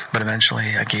 But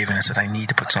eventually I gave in and said, I need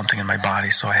to put something in my body.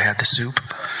 So I had the soup,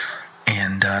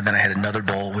 and then I had another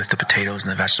bowl with the potatoes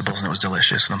and the vegetables, and it was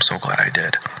delicious, and I'm so glad I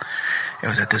did. It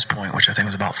was at this point, which I think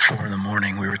was about 4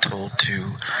 a.m, we were told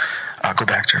to go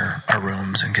back to our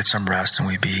rooms and get some rest, and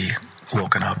we'd be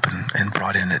woken up and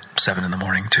brought in at 7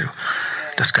 a.m. to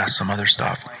discuss some other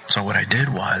stuff. So what I did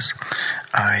was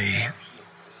I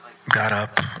got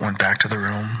up, went back to the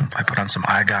room, I put on some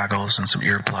eye goggles and some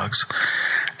earplugs,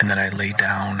 and then I laid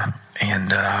down,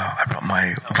 and I brought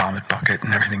my vomit bucket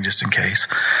and everything just in case,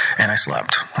 and I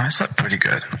slept. And I slept pretty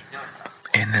good.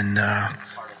 And then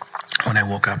when I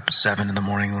woke up 7 in the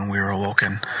morning when we were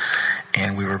awoken,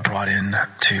 and we were brought in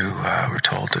to, we were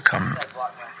told to come,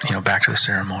 back to the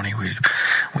ceremony.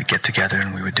 We'd get together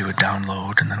and we would do a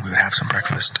download, and then we would have some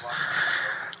breakfast.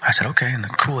 I said, okay, and the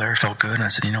cool air felt good, and I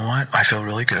said, you know what, I feel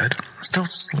really good. Still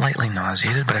slightly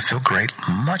nauseated, but I feel great,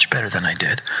 much better than I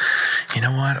did. You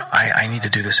know what, I need to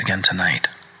do this again tonight.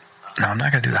 Now, I'm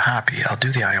not going to do the hoppy, I'll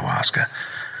do the ayahuasca.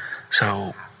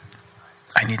 So,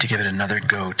 I need to give it another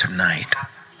go tonight.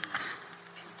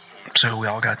 So we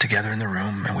all got together in the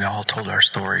room, and we all told our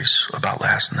stories about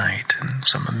last night, and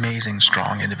some amazing,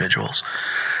 strong individuals.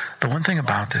 The one thing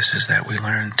about this is that we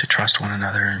learn to trust one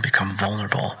another and become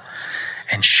vulnerable,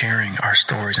 and sharing our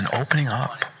stories and opening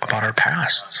up about our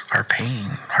past, our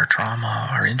pain, our trauma,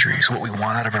 our injuries, what we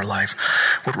want out of our life,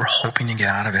 what we're hoping to get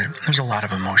out of it. There's a lot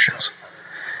of emotions.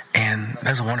 And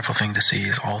that's a wonderful thing to see,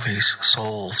 is all these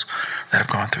souls that have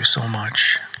gone through so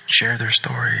much share their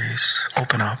stories,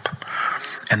 open up,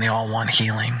 and they all want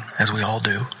healing, as we all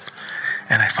do.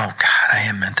 And I felt, God, I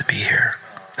am meant to be here.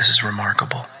 This is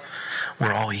remarkable.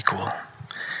 We're all equal.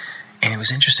 And it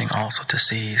was interesting also to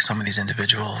see some of these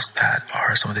individuals that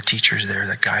are some of the teachers there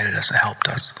that guided us and helped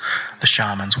us, the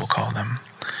shamans, we'll call them,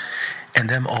 and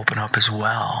them open up as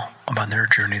well about their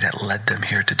journey that led them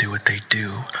here to do what they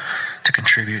do, to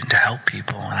contribute and to help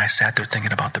people. And I sat there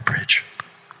thinking about the bridge.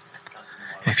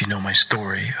 And if you know my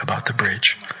story about the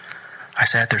bridge, I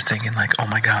sat there thinking like, oh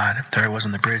my God, there I was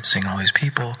on the bridge seeing all these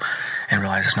people, and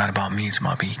realized it's not about me, it's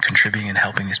about me contributing and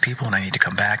helping these people, and I need to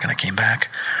come back. And I came back.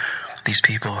 These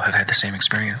people have had the same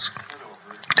experience.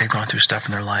 They've gone through stuff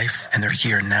in their life, and they're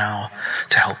here now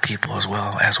to help people as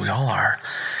well, as we all are.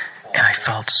 And I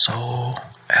felt so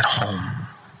at home.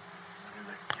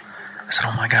 I said,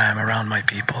 oh my God, I'm around my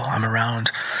people. I'm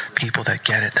around people that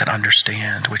get it, that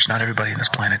understand, which not everybody on this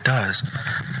planet does.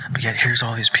 But yet here's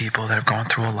all these people that have gone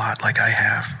through a lot like I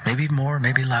have. Maybe more,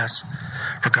 maybe less.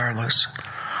 Regardless,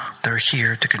 they're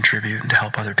here to contribute and to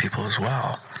help other people as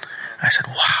well. I said,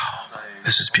 wow,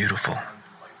 this is beautiful.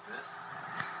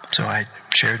 So I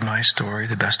shared my story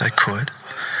the best I could,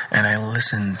 and I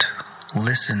listened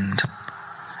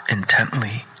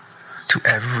intently to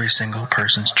every single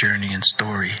person's journey and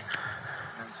story,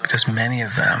 because many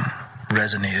of them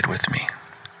resonated with me,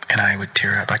 and I would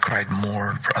tear up. I cried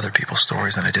more for other people's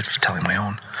stories than I did for telling my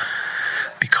own,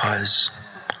 because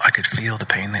I could feel the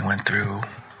pain they went through,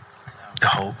 the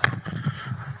hope,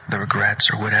 the regrets,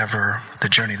 or whatever, the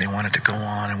journey they wanted to go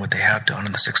on, and what they have done,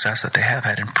 and the success that they have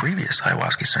had in previous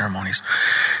ayahuasca ceremonies.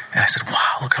 And I said,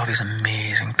 wow, look at all these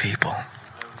amazing people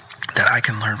that I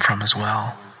can learn from as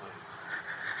well.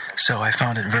 So I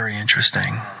found it very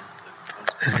interesting.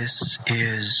 This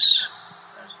is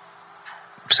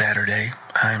Saturday.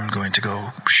 I'm going to go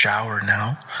shower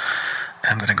now.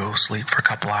 I'm going to go sleep for a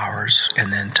couple hours,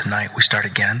 and then tonight we start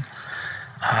again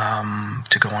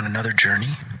to go on another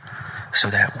journey so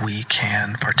that we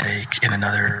can partake in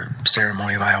another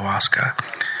ceremony of ayahuasca.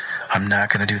 I'm not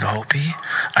going to do the Hopi.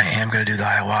 I am going to do the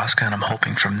ayahuasca, and I'm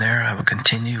hoping from there I will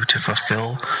continue to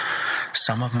fulfill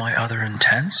some of my other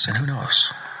intents, and who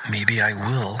knows, maybe I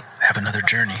will have another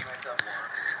journey.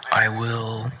 I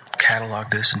will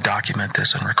catalog this and document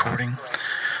this on recording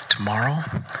tomorrow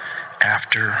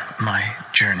after my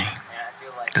journey.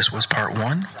 This was part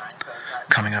 1.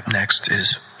 Coming up next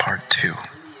is part 2.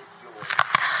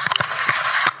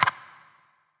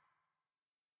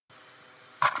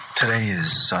 Today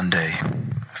is Sunday,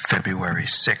 February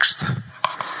 6th,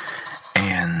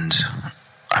 and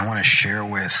I want to share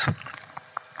with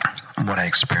what I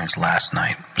experienced last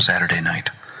night, Saturday night,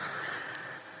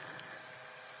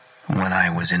 when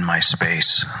I was in my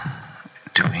space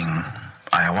doing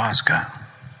ayahuasca.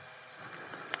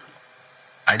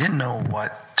 I didn't know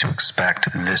what to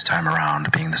expect this time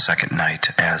around, being the second night,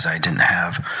 as I didn't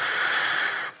have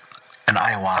an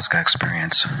ayahuasca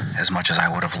experience as much as I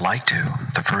would have liked to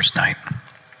the first night.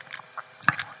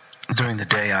 During the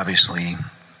day, obviously,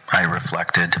 I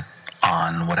reflected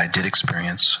on what I did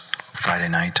experience Friday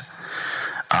night,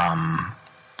 how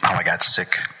I got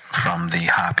sick from the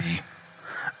hoppy,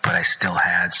 but I still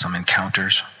had some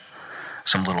encounters,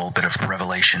 some little bit of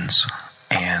revelations,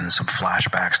 and some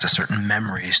flashbacks to certain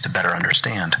memories to better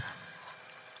understand.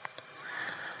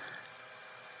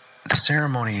 The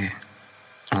ceremony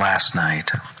last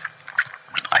night,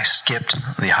 I skipped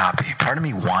the hoppy. Part of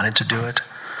me wanted to do it.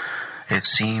 It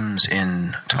seems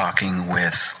in talking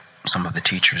with some of the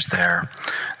teachers there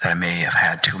that I may have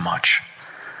had too much.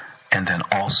 And then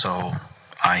also,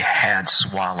 I had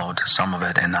swallowed some of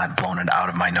it and not blown it out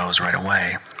of my nose right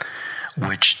away,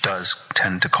 which does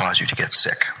tend to cause you to get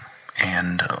sick.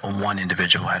 And one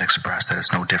individual had expressed that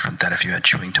it's no different that if you had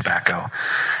chewing tobacco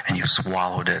and you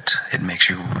swallowed it, it makes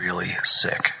you really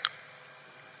sick.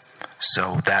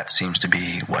 So that seems to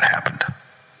be what happened.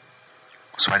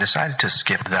 So I decided to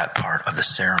skip that part of the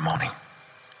ceremony.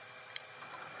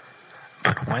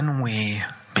 But when we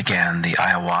began the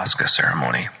ayahuasca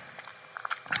ceremony,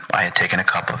 I had taken a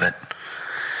cup of it.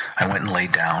 I went and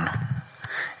laid down,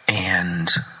 and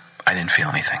I didn't feel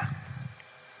anything.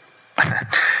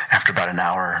 After about an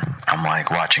hour, I'm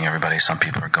like watching everybody. Some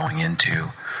people are going into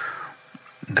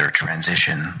their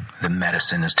transition. The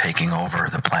medicine is taking over,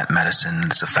 the plant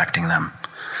medicine is affecting them.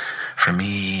 For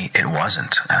me, it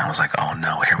wasn't. And I was like, oh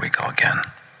no, here we go again.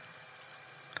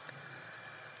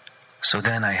 So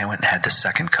then I went and had the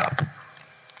second cup.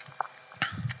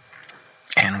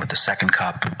 And with the second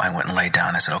cup, I went and laid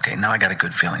down. I said, okay, now I got a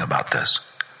good feeling about this.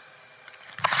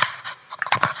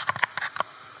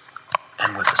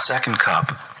 And with the second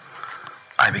cup,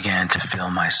 I began to feel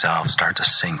myself start to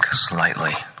sink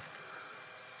slightly.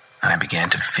 And I began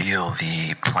to feel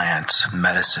the plant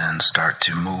medicine start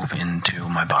to move into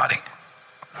my body.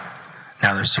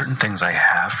 Now, there's certain things I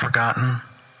have forgotten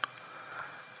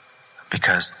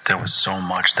because there was so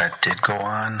much that did go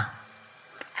on,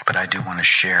 but I do want to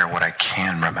share what I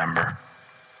can remember.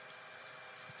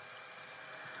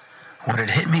 What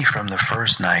had hit me from the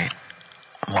first night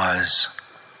was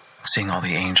seeing all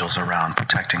the angels around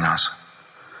protecting us,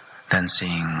 then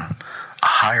seeing a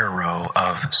higher row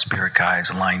of spirit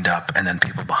guides lined up, and then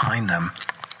people behind them.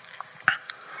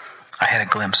 I had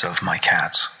a glimpse of my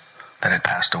cats that had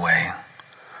passed away.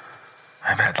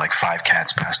 I've had like 5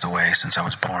 cats passed away since I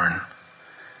was born.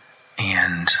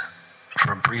 And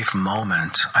for a brief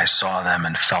moment, I saw them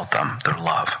and felt them, their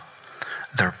love,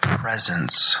 their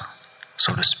presence,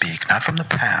 so to speak, not from the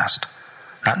past,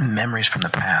 not memories from the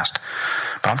past,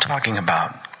 but I'm talking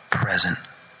about present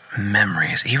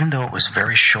memories. Even though it was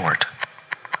very short,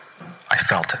 I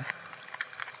felt it.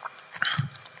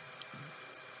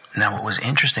 Now, what was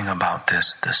interesting about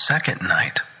this, the second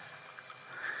night,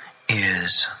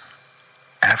 is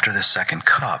after the second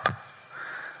cup,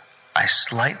 I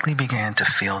slightly began to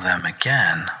feel them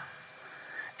again,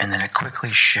 and then it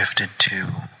quickly shifted to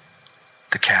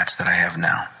the cats that I have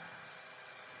now.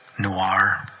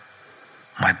 Noir,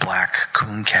 my black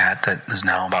coon cat that is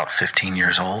now about 15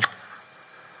 years old.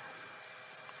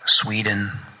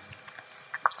 Sweden,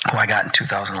 who I got in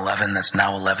 2011, that's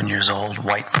now 11 years old,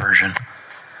 white Persian.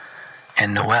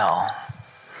 And Noelle,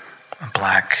 a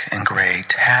black and gray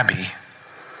tabby,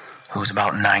 who's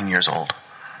about 9 years old.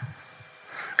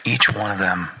 Each one of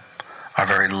them are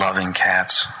very loving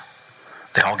cats.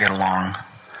 They all get along,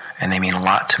 and they mean a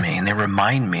lot to me, and they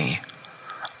remind me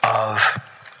of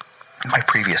my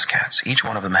previous cats. Each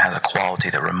one of them has a quality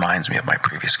that reminds me of my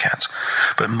previous cats,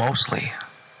 but mostly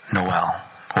Noelle,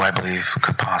 who I believe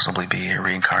could possibly be a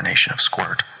reincarnation of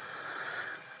Squirt,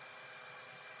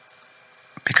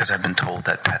 because I've been told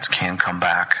that pets can come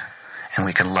back and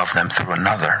we can love them through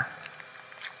another.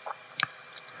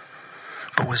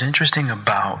 But what was interesting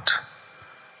about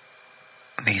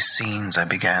these scenes I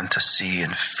began to see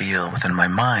and feel within my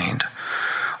mind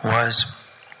was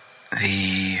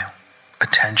the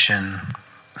attention,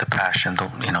 the passion,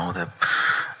 the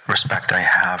respect I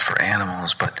have for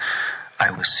animals. But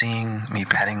I was seeing me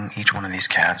petting each one of these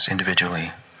cats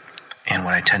individually, and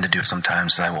what I tend to do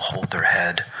sometimes is I will hold their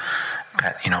head,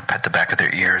 pet the back of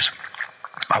their ears.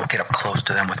 I will get up close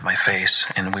to them with my face,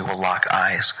 and we will lock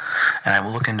eyes, and I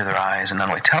will look into their eyes and not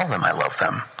only tell them I love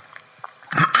them,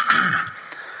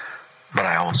 but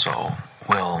I also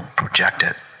will project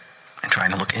it and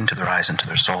trying to look into their eyes, into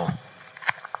their soul,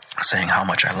 saying how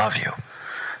much I love you.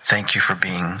 Thank you for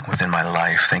being within my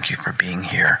life. Thank you for being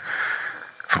here,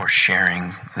 for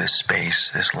sharing this space,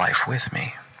 this life with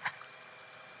me.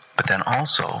 But then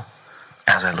also,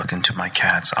 as I look into my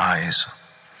cat's eyes,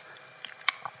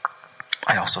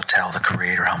 I also tell the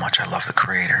Creator how much I love the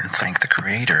Creator and thank the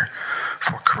Creator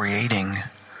for creating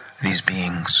these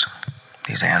beings,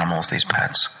 these animals, these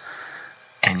pets,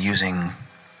 and using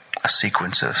a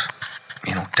sequence of,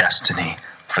 destiny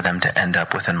for them to end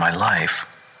up within my life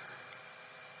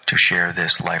to share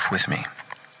this life with me.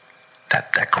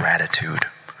 That gratitude.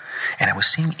 And I was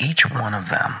seeing each one of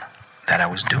them that I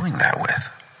was doing that with.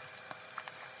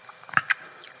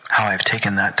 How I've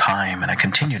taken that time, and I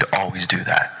continue to always do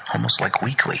that, almost like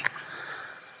weekly.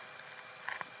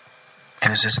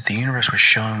 And it's as if the universe was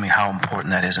showing me how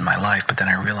important that is in my life, but then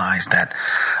I realized that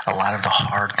a lot of the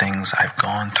hard things I've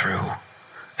gone through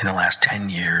in the last 10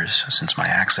 years since my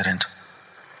accident,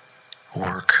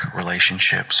 work,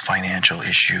 relationships, financial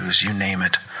issues, you name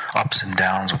it, ups and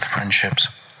downs with friendships,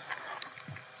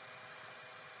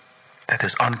 that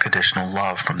this unconditional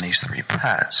love from these three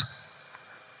pets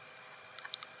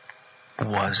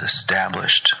was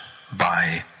established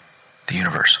by the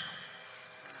universe.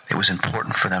 It was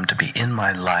important for them to be in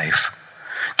my life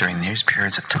during these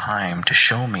periods of time to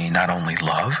show me not only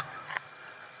love,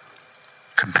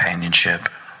 companionship,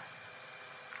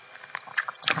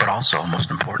 but also,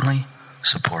 most importantly,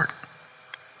 support.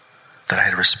 That I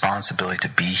had a responsibility to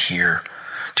be here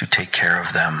to take care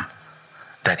of them.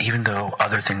 That even though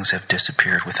other things have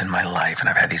disappeared within my life and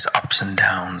I've had these ups and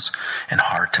downs and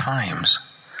hard times,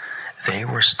 they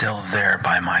were still there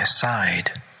by my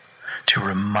side to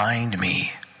remind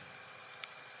me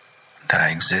that I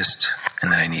exist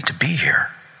and that I need to be here.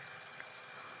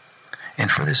 And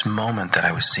for this moment that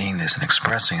I was seeing this and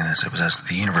expressing this, it was as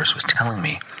the universe was telling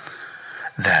me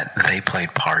that they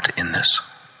played part in this.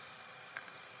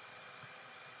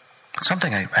 It's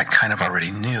something I kind of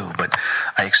already knew, but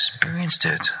I experienced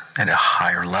it at a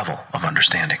higher level of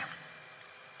understanding.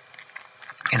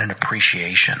 In an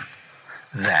appreciation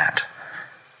that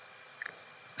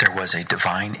there was a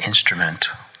divine instrument,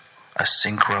 a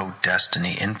synchro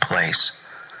destiny in place,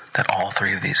 that all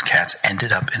three of these cats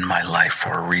ended up in my life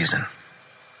for a reason.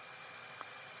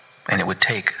 And it would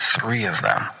take three of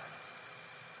them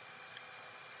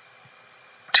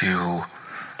to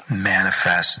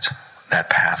manifest that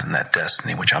path and that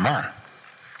destiny which I'm on.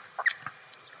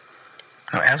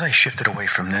 Now, as I shifted away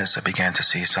from this, I began to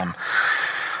see some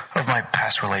of my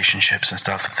past relationships and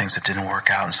stuff, things that didn't work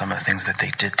out, and some of the things that they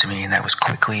did to me, and that was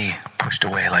quickly pushed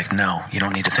away. Like, no, you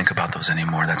don't need to think about those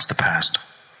anymore. That's the past.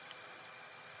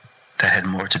 That had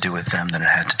more to do with them than it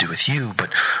had to do with you,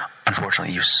 but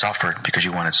unfortunately you suffered because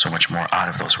you wanted so much more out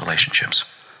of those relationships.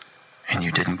 And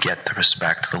you didn't get the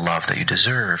respect, the love that you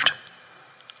deserved.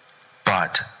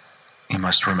 But you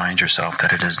must remind yourself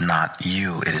that it is not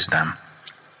you, it is them.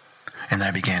 And then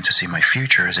I began to see my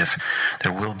future as if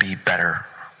there will be better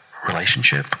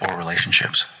relationship or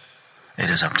relationships. It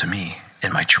is up to me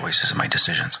in my choices and my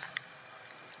decisions.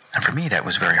 And for me, that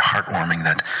was very heartwarming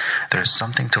that there's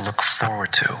something to look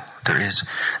forward to. There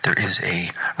is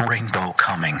a rainbow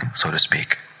coming, so to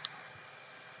speak,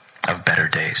 of better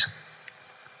days.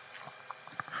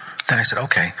 Then I said,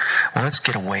 okay, well, let's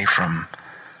get away from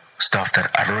stuff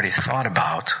that I've already thought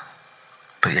about,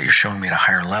 but yet you're showing me at a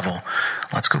higher level.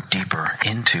 Let's go deeper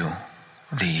into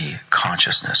the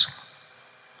consciousness.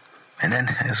 And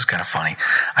then, this is kind of funny,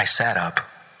 I sat up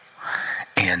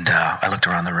and I looked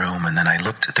around the room, and then I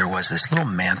looked, there was this little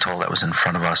mantle that was in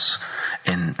front of us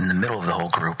in the middle of the whole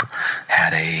group,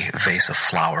 had a vase of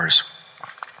flowers.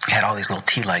 It had all these little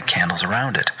tea light candles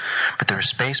around it, but there was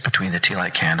space between the tea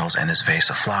light candles and this vase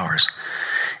of flowers.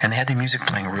 And they had the music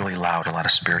playing really loud, a lot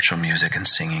of spiritual music and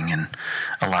singing, and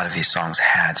a lot of these songs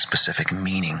had specific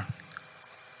meaning.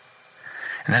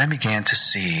 And then I began to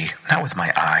see, not with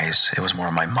my eyes, it was more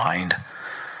in my mind,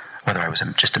 whether I was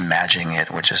just imagining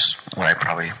it, which is what I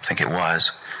probably think it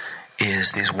was,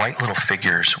 is these white little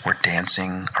figures were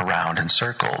dancing around in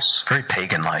circles, very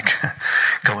pagan-like,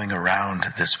 going around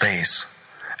this vase.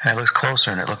 And I looked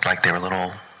closer, and it looked like they were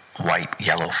little white,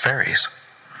 yellow fairies,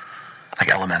 like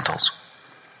elementals.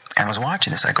 And I was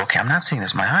watching this. I go, okay, I'm not seeing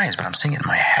this with my eyes, but I'm seeing it in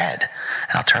my head.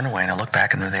 And I'll turn away, and I'll look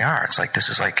back, and there they are. It's like, this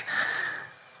is like,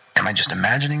 am I just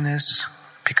imagining this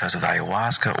because of the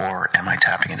ayahuasca, or am I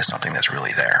tapping into something that's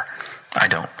really there? I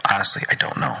don't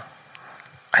know.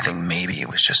 I think maybe it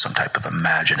was just some type of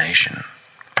imagination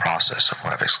process of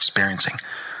what I was experiencing,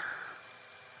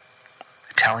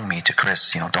 telling me to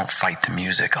Chris, don't fight the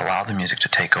music, allow the music to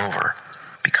take over.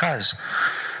 Because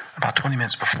about 20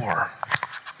 minutes before,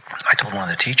 I told one of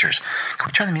the teachers, can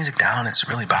we turn the music down? It's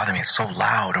really bothering me. It's so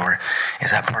loud. Or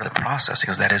is that part of the process? He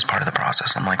goes, that is part of the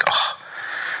process. I'm like, oh.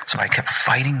 So I kept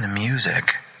fighting the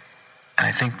music. And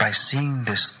I think by seeing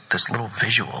this little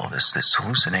visual, this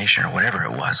hallucination or whatever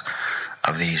it was,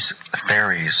 of these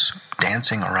fairies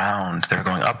dancing around, they were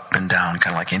going up and down,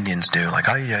 kind of like Indians do, like,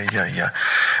 oh, yeah.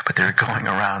 But they were going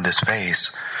around this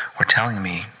vase, were telling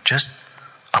me, just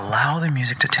allow the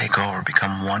music to take over,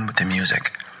 become one with the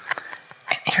music.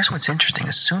 And here's what's interesting.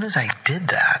 As soon as I did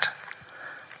that,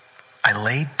 I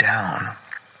laid down,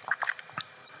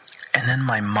 and then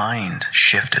my mind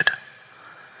shifted.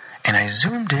 And I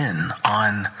zoomed in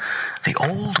on the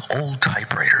old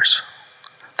typewriters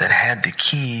that had the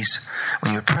keys.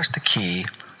 When you would press the key,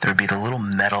 there would be the little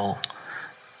metal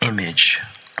image,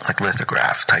 like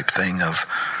lithograph type thing of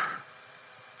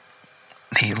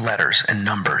the letters and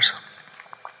numbers.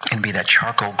 And be that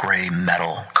charcoal gray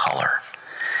metal color.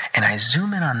 And I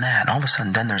zoom in on that, and all of a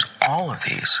sudden then there's all of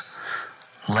these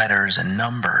letters and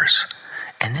numbers.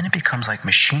 And then it becomes like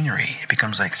machinery. It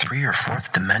becomes like 3rd or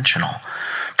 4th dimensional,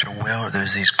 to where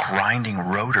there's these grinding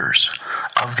rotors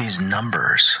of these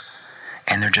numbers,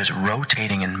 and they're just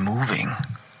rotating and moving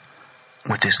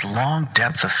with this long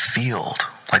depth of field,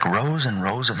 like rows and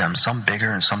rows of them, some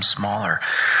bigger and some smaller,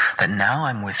 that now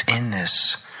I'm within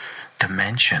this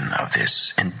dimension of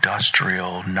this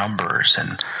industrial numbers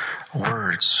and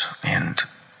words. And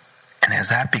as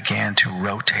that began to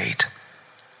rotate,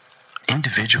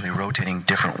 individually rotating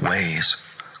different ways,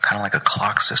 kind of like a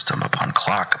clock system upon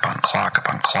clock upon clock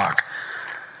upon clock,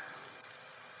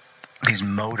 these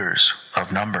motors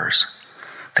of numbers,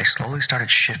 they slowly started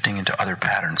shifting into other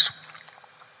patterns.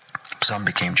 Some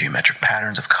became geometric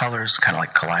patterns of colors, kind of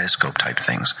like kaleidoscope type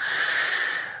things.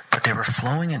 But they were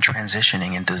flowing and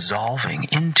transitioning and dissolving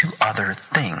into other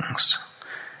things,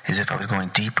 as if I was going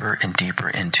deeper and deeper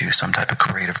into some type of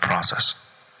creative process.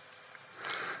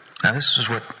 Now, this is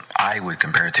what I would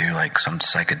compare to like some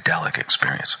psychedelic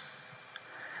experience.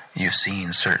 You've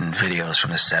seen certain videos from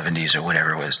the 70s or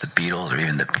whatever it was, the Beatles or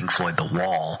even the Pink Floyd, The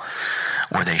Wall,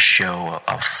 where they show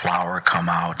a flower come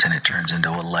out and it turns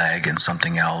into a leg and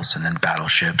something else, and then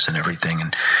battleships and everything,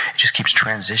 and it just keeps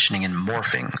transitioning and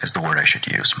morphing is the word I should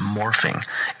use, morphing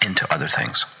into other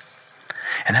things.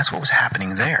 And that's what was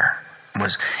happening there.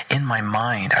 Was in my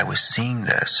mind, I was seeing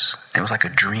this. It was like a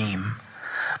dream,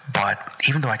 but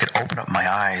even though I could open up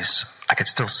my eyes, I could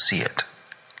still see it.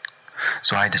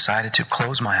 So I decided to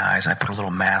close my eyes, and I put a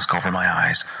little mask over my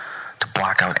eyes to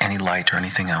block out any light or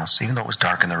anything else, even though it was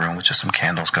dark in the room with just some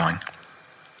candles going.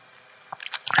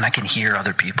 And I can hear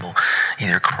other people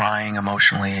either crying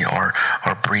emotionally or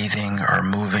breathing or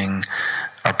moving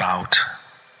about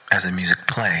as the music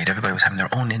played. Everybody was having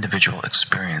their own individual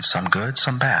experience, some good,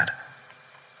 some bad,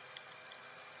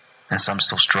 and some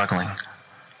still struggling.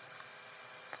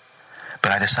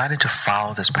 But I decided to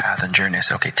follow this path and journey. I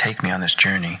said, okay, take me on this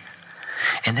journey.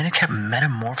 And then it kept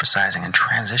metamorphosizing and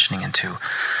transitioning into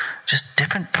just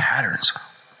different patterns.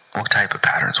 What type of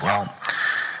patterns? Well,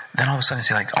 then all of a sudden I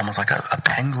see like almost like a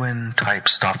penguin type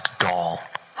stuffed doll,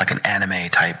 like an anime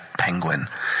type penguin.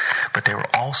 But they were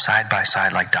all side by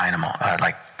side like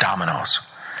dominoes,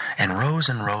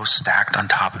 and rows stacked on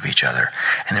top of each other.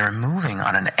 And they were moving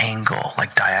on an angle,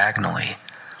 like diagonally,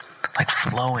 like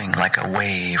flowing like a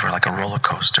wave or like a roller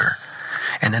coaster.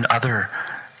 And then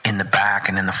in the back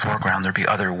and in the foreground, there'd be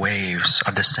other waves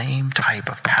of the same type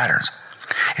of patterns.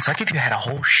 It's like if you had a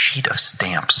whole sheet of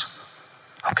stamps,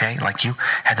 okay? Like you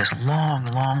had this long,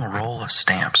 long roll of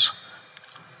stamps,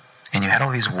 and you had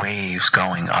all these waves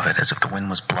going of it as if the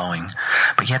wind was blowing,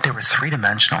 but yet they were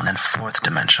 3-dimensional and then 4th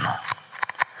dimensional.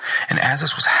 And as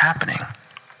this was happening,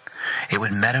 it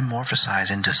would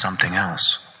metamorphosize into something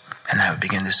else. And I would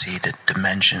begin to see the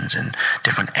dimensions and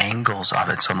different angles of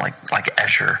it, some like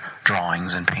Escher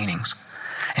drawings and paintings.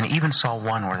 And even saw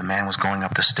one where the man was going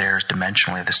up the stairs,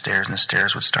 dimensionally the stairs, and the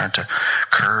stairs would start to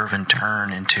curve and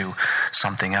turn into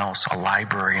something else, a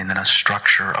library, and then a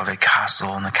structure of a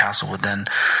castle, and the castle would then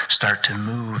start to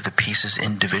move the pieces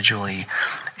individually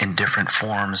in different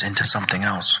forms into something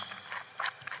else.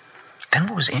 Then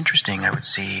what was interesting, I would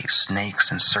see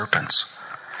snakes and serpents.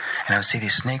 And I would see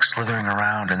these snakes slithering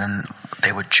around, and then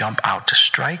they would jump out to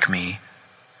strike me,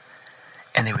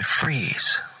 and they would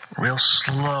freeze real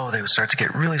slow. They would start to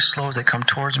get really slow as they come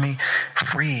towards me,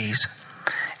 freeze,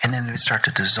 and then they would start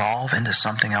to dissolve into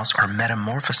something else or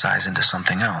metamorphosize into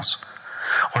something else.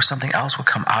 Or something else would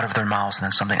come out of their mouths, and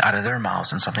then something out of their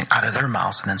mouths, and something out of their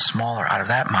mouths, and then smaller out of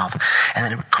that mouth, and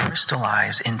then it would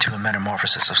crystallize into a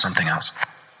metamorphosis of something else.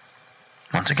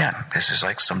 Once again, this is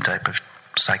like some type of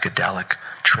psychedelic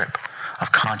trip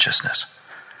of consciousness.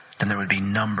 Then there would be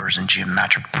numbers and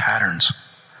geometric patterns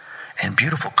and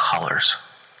beautiful colors,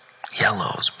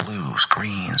 yellows, blues,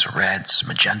 greens, reds,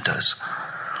 magentas,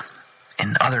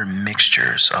 and other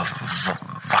mixtures of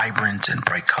vibrant and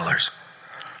bright colors.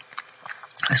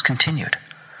 This continued.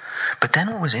 But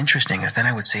then what was interesting is then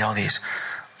I would see all these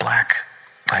black,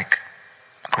 like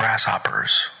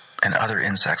grasshoppers and other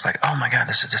insects, like, oh my God,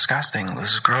 this is disgusting,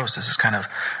 this is gross, this is kind of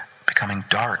becoming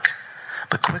dark.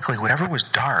 But quickly, whatever was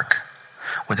dark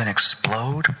would then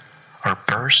explode or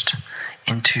burst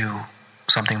into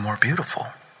something more beautiful.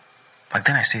 Like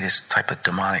then I see this type of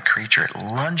demonic creature, it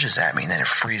lunges at me and then it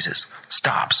freezes,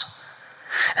 stops.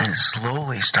 And it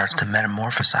slowly starts to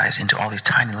metamorphosize into all these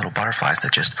tiny little butterflies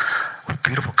that just, with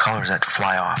beautiful colors that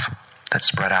fly off, that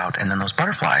spread out. And then those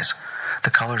butterflies, the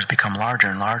colors become larger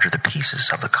and larger, the pieces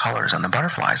of the colors on the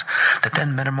butterflies that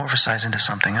then metamorphosize into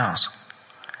something else.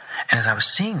 And as I was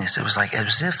seeing this, it was like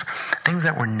as if things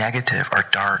that were negative or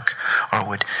dark or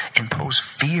would impose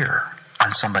fear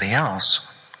on somebody else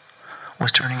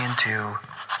was turning into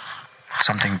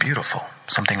something beautiful,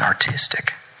 something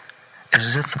artistic. It was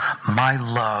as if my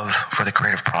love for the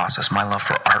creative process, my love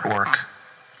for artwork,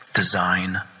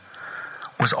 design,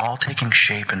 was all taking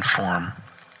shape and form,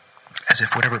 as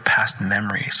if whatever past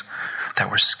memories that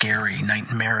were scary,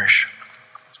 nightmarish,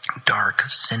 dark,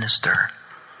 sinister,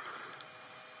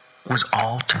 was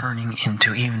all turning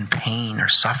into even pain or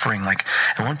suffering. Like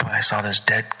at one point I saw this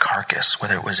dead carcass,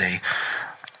 whether it was a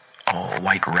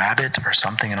white rabbit or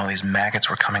something, and all these maggots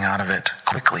were coming out of it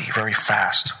quickly, very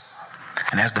fast.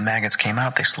 And as the maggots came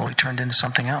out, they slowly turned into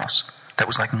something else that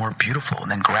was like more beautiful. And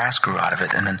then grass grew out of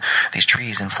it, and then these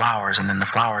trees and flowers, and then the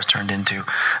flowers turned into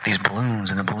these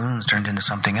balloons, and the balloons turned into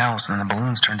something else, and then the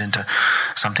balloons turned into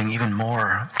something even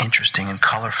more interesting and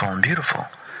colorful and beautiful.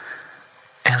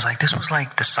 And it was like, this was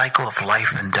like the cycle of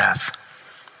life and death,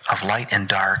 of light and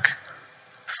dark,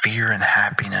 fear and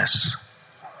happiness,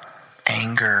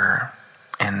 anger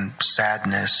and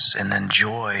sadness, and then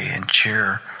joy and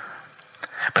cheer.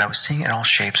 But I was seeing it in all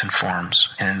shapes and forms,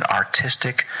 in an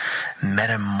artistic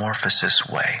metamorphosis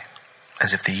way,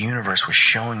 as if the universe was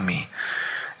showing me,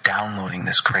 downloading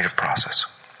this creative process.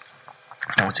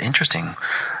 Now what's interesting,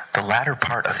 the latter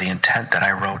part of the intent that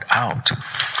I wrote out,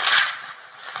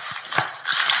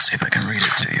 let's see if I can read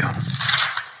it to you.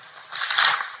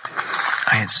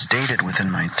 I had stated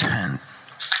within my intent,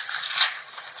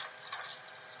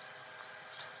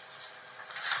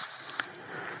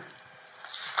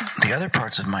 the other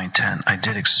parts of my intent I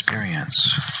did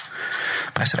experience,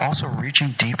 but I said also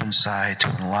reaching deep inside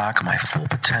to unlock my full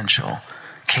potential,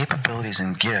 capabilities,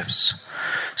 and gifts,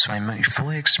 so I may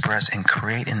fully express and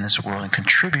create in this world and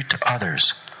contribute to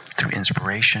others through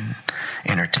inspiration,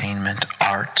 entertainment,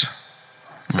 art,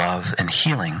 love, and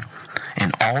healing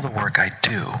in all the work I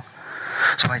do.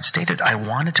 So I'd stated I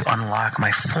wanted to unlock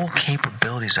my full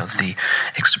capabilities of the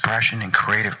expression and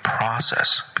creative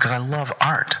process because I love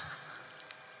art.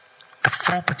 The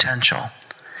full potential.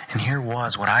 And here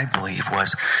was what I believe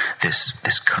was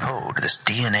this code, this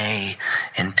DNA,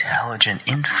 intelligent,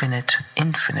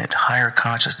 infinite, higher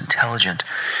conscious, intelligent,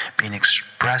 being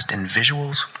expressed in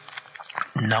visuals,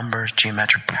 numbers,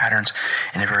 geometric patterns,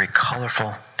 in a very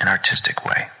colorful and artistic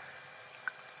way.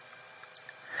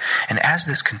 And as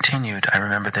this continued, I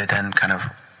remember they then kind of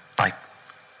like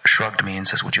shrugged me and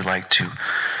says, would you like to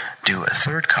do a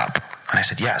third cup? And I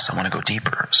said, yes, I want to go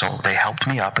deeper. So they helped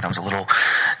me up, and I was a little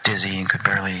dizzy and could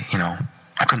barely,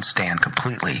 I couldn't stand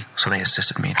completely. So they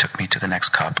assisted me, took me to the next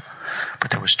cup.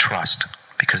 But there was trust,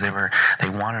 because they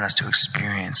wanted us to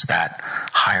experience that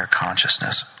higher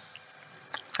consciousness.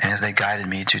 And as they guided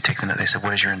me to take they said,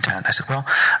 what is your intent? I said, well,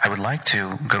 I would like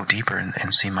to go deeper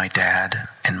and see my dad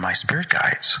and my spirit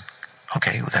guides.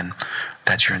 Okay, well then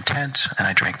that's your intent. And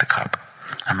I drank the cup.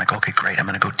 I'm like, okay, great. I'm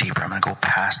going to go deeper. I'm going to go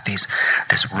past this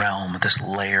realm, this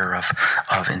layer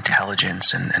of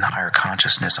intelligence and higher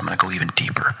consciousness. I'm going to go even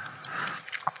deeper.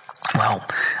 Well,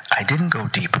 I didn't go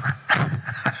deeper.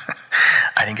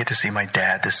 I didn't get to see my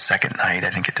dad this second night. I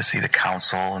didn't get to see the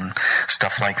council and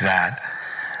stuff like that.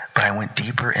 But I went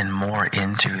deeper and more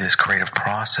into this creative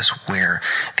process where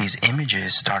these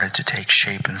images started to take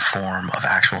shape and form of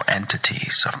actual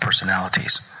entities, of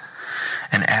personalities.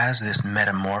 And as this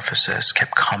metamorphosis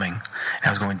kept coming, and I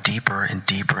was going deeper and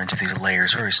deeper into these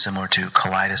layers, very similar to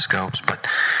kaleidoscopes, but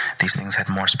these things had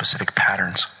more specific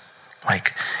patterns,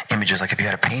 like images. Like if you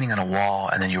had a painting on a wall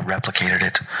and then you replicated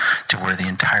it to where the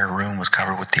entire room was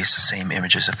covered with these same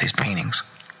images of these paintings.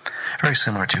 Very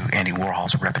similar to Andy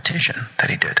Warhol's repetition that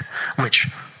he did, which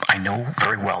I know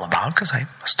very well about because I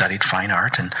studied fine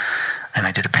art and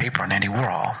I did a paper on Andy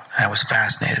Warhol, and I was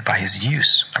fascinated by his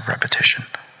use of repetition.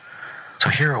 So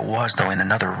here it was, though, in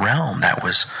another realm that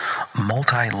was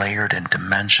multi-layered and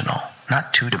dimensional,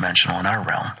 not two-dimensional in our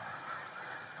realm.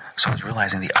 So I was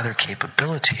realizing the other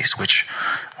capabilities, which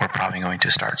we're probably going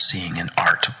to start seeing in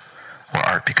art, where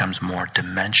art becomes more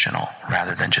dimensional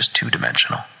rather than just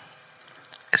two-dimensional.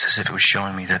 It's as if it was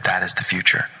showing me that that is the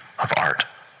future of art.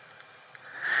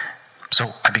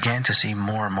 So I began to see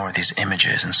more and more of these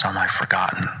images, and some I've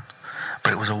forgotten.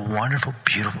 But it was a wonderful,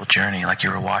 beautiful journey, like you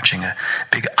were watching a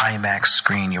big IMAX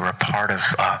screen. You were a part of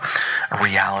a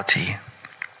reality.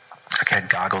 Like you had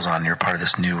goggles on, you were part of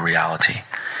this new reality.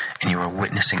 And you were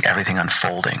witnessing everything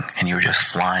unfolding, and you were just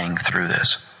flying through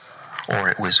this. Or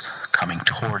it was coming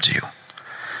towards you.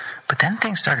 But then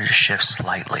things started to shift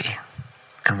slightly.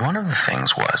 And one of the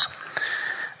things was,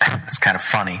 it's kind of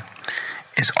funny,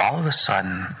 is all of a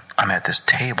sudden I'm at this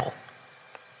table.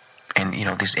 And,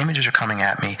 these images are coming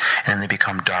at me, and then they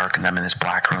become dark, and I'm in this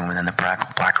black room, and then the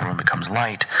black room becomes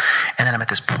light, and then I'm at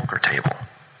this poker table.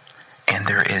 And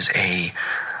there is a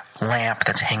lamp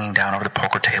that's hanging down over the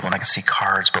poker table, and I can see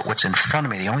cards, but what's in front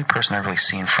of me, the only person I really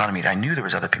see in front of me, I knew there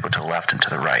was other people to the left and to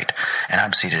the right, and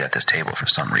I'm seated at this table for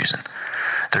some reason.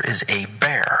 There is a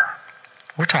bear.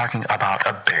 We're talking about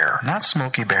a bear. Not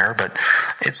Smokey Bear, but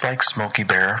it's like Smokey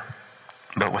Bear,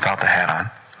 but without the hat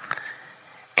on.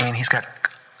 And he's got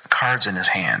cards in his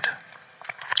hand.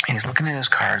 And he's looking at his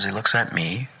cards. He looks at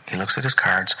me. He looks at his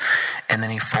cards. And then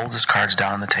he folds his cards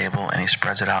down on the table and he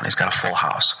spreads it out and he's got a full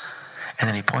house. And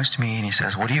then he points to me and he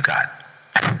says, "What do you got?"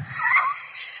 And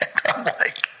I'm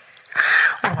like,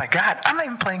 "What do I got? I'm not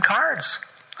even playing cards."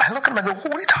 I look at him and I go,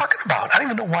 "What are you talking about? I don't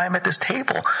even know why I'm at this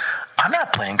table. I'm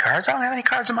not playing cards. I don't have any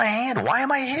cards in my hand. Why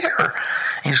am I here?"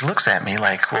 And he just looks at me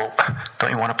like, "Well,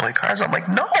 don't you want to play cards?" I'm like,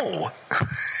 "No."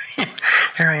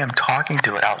 Here I am talking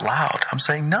to it out loud. I'm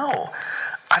saying, "No,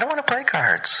 I don't want to play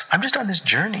cards. I'm just on this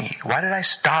journey. Why did I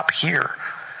stop here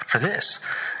for this?"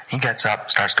 He gets up,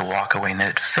 starts to walk away, and then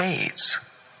it fades.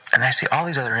 And I see all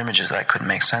these other images that I couldn't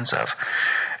make sense of.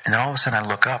 And then all of a sudden I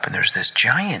look up and there's this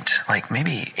giant, like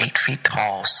maybe 8 feet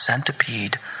tall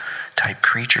centipede type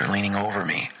creature leaning over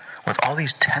me with all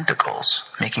these tentacles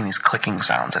making these clicking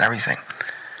sounds and everything.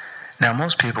 Now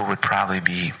most people would probably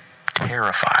be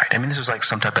terrified. I mean, this was like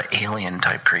some type of alien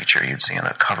type creature you'd see on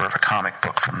the cover of a comic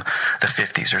book from the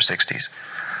 50s or 60s,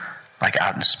 like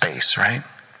out in space, right?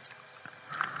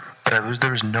 But there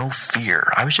was no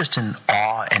fear. I was just in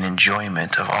awe and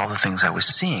enjoyment of all the things I was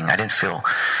seeing. I didn't feel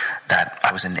that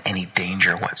I was in any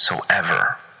danger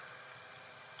whatsoever.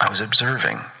 I was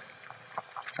observing,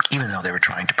 even though they were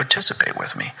trying to participate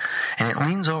with me. And it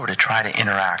leans over to try to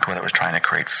interact, whether it was trying to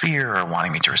create fear or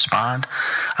wanting me to respond.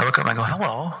 I look up and I go,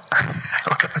 "Hello." I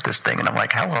look up at this thing and I'm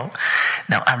like, "Hello."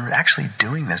 Now, I'm actually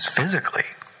doing this physically.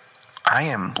 I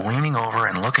am leaning over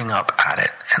and looking up at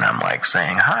it, and I'm like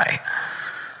saying, "Hi,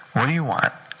 what do you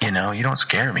want? You know, you don't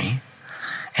scare me."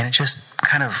 And it just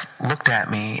kind of looked at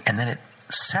me, and then it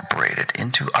separated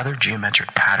into other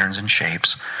geometric patterns and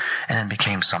shapes, and then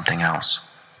became something else.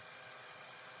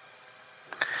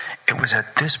 It was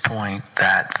at this point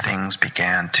that things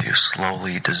began to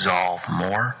slowly dissolve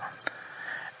more,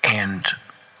 and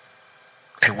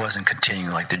it wasn't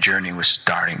continuing, like the journey was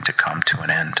starting to come to an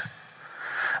end.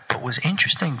 But what was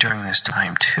interesting during this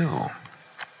time too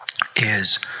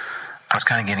is I was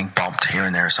kind of getting bumped here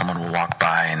and there. Someone would walk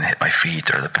by and hit my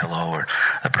feet or the pillow, or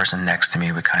the person next to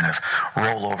me would kind of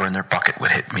roll over and their bucket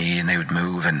would hit me and they would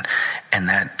move. And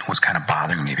that was kind of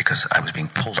bothering me because I was being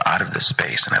pulled out of this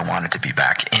space and I wanted to be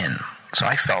back in. So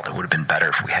I felt it would have been better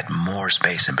if we had more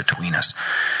space in between us.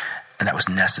 And that was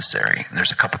necessary.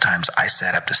 There's a couple times I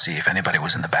sat up to see if anybody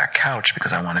was in the back couch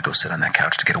because I want to go sit on that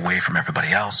couch to get away from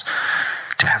everybody else,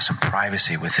 to have some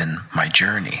privacy within my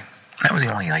journey. That was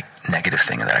the only negative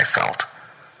thing that I felt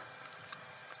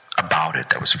about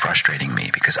it that was frustrating me,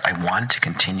 because I wanted to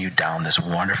continue down this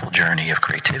wonderful journey of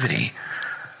creativity,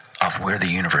 of where the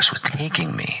universe was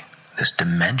taking me, this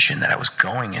dimension that I was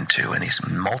going into, and these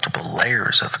multiple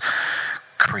layers of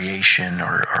creation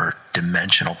or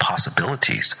dimensional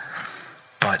possibilities.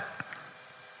 But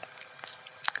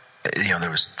there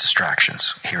was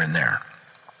distractions here and there.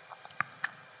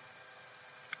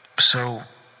 So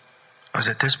it was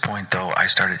at this point, though, I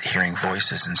started hearing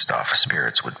voices and stuff.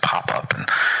 Spirits would pop up and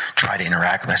try to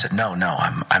interact. And I said, no,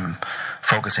 I'm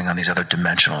focusing on these other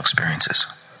dimensional experiences.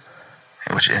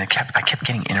 I kept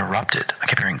getting interrupted. I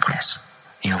kept hearing Chris,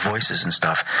 voices and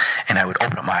stuff. And I would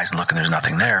open up my eyes and look, and there's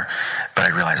nothing there. But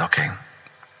I'd realize, okay,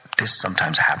 this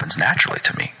sometimes happens naturally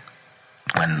to me.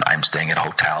 When I'm staying at a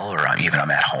hotel, or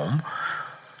I'm at home,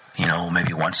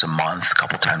 maybe once a month, a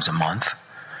couple times a month.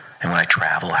 And when I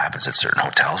travel, it happens at certain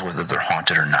hotels, whether they're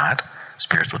haunted or not,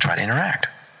 spirits will try to interact.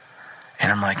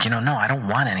 And I'm like, no, I don't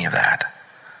want any of that.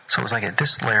 So it was like at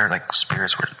this layer,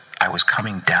 spirits were, I was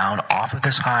coming down off of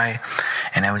this high,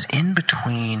 and I was in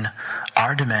between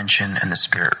our dimension and the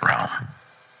spirit realm.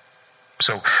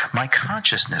 So our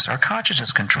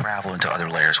consciousness can travel into other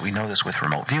layers. We know this with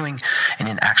remote viewing, and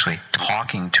in actually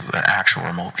talking to an actual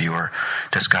remote viewer,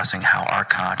 discussing how our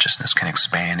consciousness can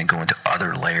expand and go into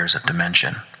other layers of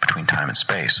dimension between time and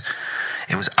space.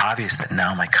 It was obvious that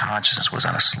now my consciousness was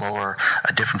on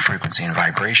a different frequency and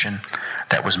vibration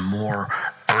that was more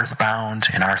earthbound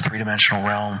in our three-dimensional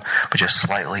realm, but just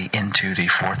slightly into the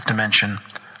fourth dimension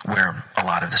where a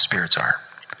lot of the spirits are.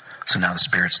 So now the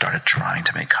spirits started trying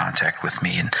to make contact with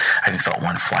me, and I even felt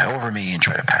one fly over me and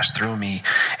try to pass through me.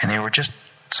 And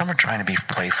some were trying to be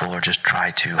playful or just try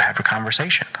to have a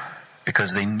conversation,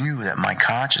 because they knew that my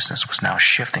consciousness was now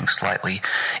shifting slightly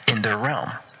in their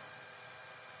realm.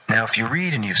 Now, if you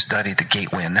read and you've studied the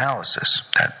gateway analysis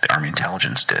that the Army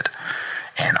Intelligence did,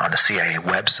 and on the CIA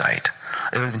website,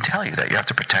 They would even tell you that you have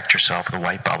to protect yourself with the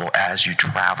white bubble as you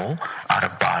travel out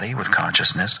of body with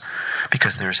consciousness,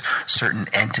 because there's certain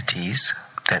entities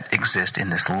that exist in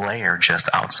this layer just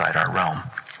outside our realm.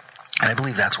 And I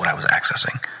believe that's what I was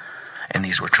accessing. And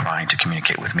these were trying to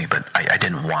communicate with me, but I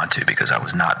didn't want to, because I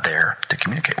was not there to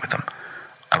communicate with them.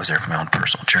 I was there for my own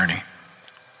personal journey.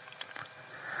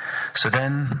 So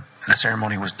then the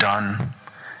ceremony was done,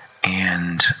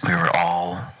 and we were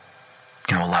all,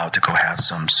 allowed to go have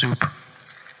some soup,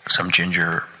 some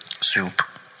ginger soup,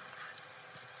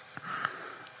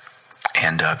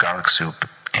 and garlic soup.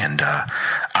 And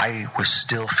I was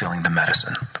still feeling the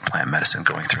plant medicine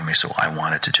going through me, so I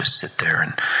wanted to just sit there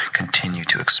and continue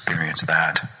to experience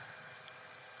that.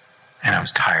 And I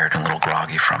was tired and a little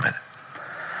groggy from it.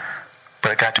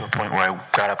 But it got to a point where I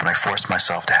got up and I forced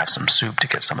myself to have some soup to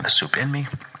get some of the soup in me.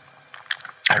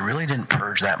 I really didn't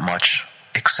purge that much,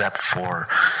 except for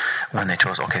when they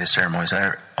told us, okay, the ceremony's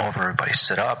over, everybody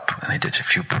sit up, and they did a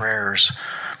few prayers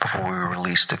before we were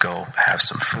released to go have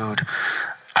some food.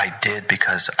 I did,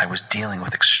 because I was dealing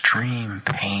with extreme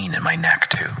pain in my neck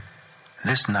too.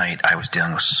 This night I was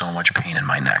dealing with so much pain in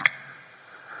my neck.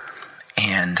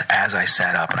 And as I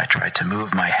sat up and I tried to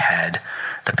move my head,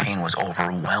 the pain was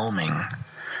overwhelming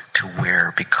to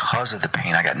where, because of the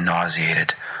pain, I got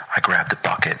nauseated. I grabbed a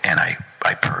bucket and I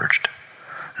purged.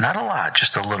 Not a lot,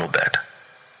 just a little bit.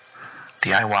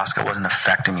 The ayahuasca wasn't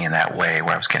affecting me in that way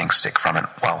where I was getting sick from it,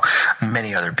 while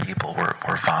many other people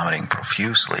were vomiting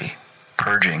profusely,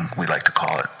 purging, we like to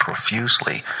call it,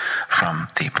 profusely from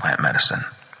the plant medicine.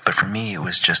 But for me, it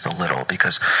was just a little,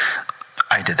 because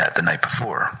I did that the night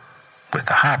before with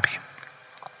the hobby.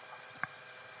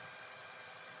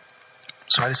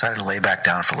 So I decided to lay back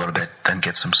down for a little bit, then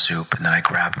get some soup, and then I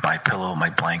grabbed my pillow, my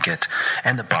blanket,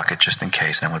 and the bucket just in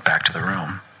case, and I went back to the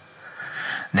room.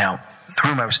 Now, the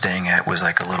room I was staying at was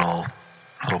like a little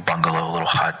bungalow, a little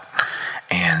hut,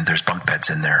 and there's bunk beds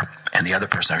in there. And the other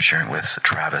person I was sharing with,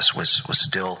 Travis, was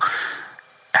still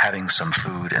having some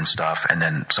food and stuff, and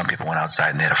then some people went outside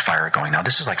and they had a fire going. Now,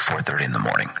 this is like 4:30 in the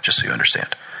morning, just so you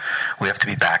understand. We have to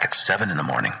be back at 7 in the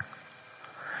morning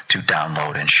to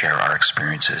download and share our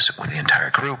experiences with the entire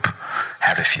group,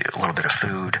 have a little bit of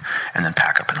food, and then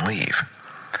pack up and leave.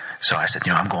 So I said,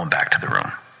 I'm going back to the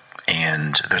room.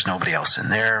 And there's nobody else in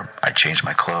there. I changed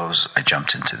my clothes. I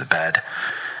jumped into the bed.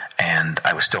 And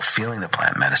I was still feeling the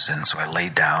plant medicine, so I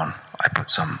laid down. I put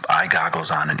some eye goggles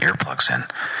on and earplugs in.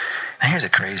 And here's the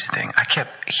crazy thing. I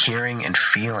kept hearing and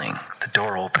feeling the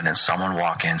door open and someone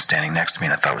walk in standing next to me,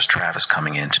 and I thought it was Travis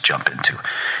coming in to jump into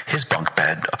his bunk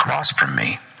bed across from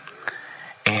me.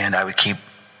 And I would keep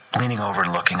leaning over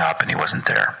and looking up, and he wasn't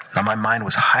there. Now, my mind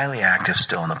was highly active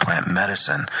still in the plant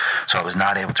medicine, so I was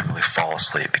not able to really fall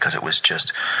asleep, because it was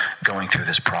just going through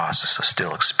this process of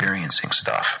still experiencing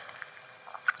stuff.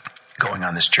 Going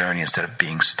on this journey instead of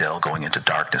being still, going into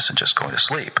darkness and just going to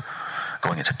sleep,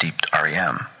 going into deep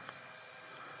REM.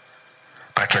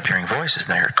 But I kept hearing voices,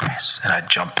 and I heard Chris, and I'd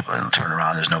jump and turn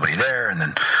around, there's nobody there, and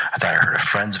then I thought I heard a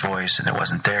friend's voice, and it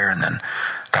wasn't there, and then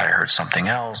I thought I heard something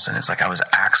else, and it's like I was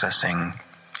accessing,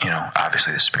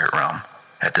 obviously the spirit realm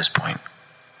at this point.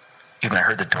 Even I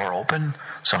heard the door open,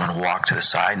 someone walk to the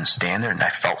side and stand there, and I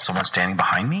felt someone standing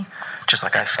behind me, just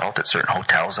like I felt at certain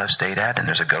hotels I've stayed at, and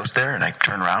there's a ghost there, and I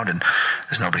turn around, and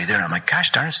there's nobody there, and I'm like,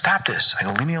 gosh darn it, stop this. I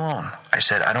go, leave me alone. I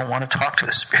said, I don't want to talk to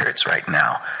the spirits right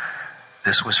now.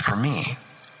 This was for me.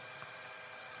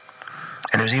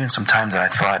 And there's even some times that I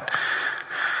thought,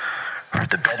 heard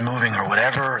the bed moving or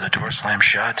whatever, or the door slammed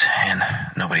shut, and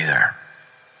nobody there.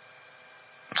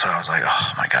 So I was like,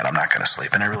 oh my God, I'm not going to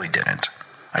sleep. And I really didn't.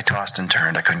 I tossed and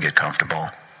turned. I couldn't get comfortable.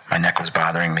 My neck was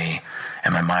bothering me,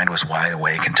 and my mind was wide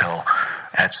awake until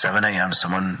at 7 a.m.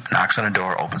 someone knocks on a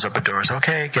door, opens up a door, says,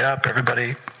 okay, get up,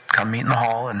 everybody, come meet in the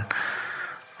hall, and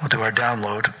we'll do our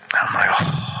download. And I'm like,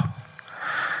 oh,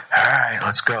 all right,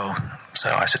 let's go. So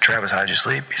I said, Travis, how'd you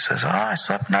sleep? He says, I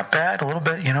slept not bad, a little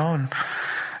bit,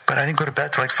 but I didn't go to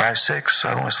bed till like 5, 6, so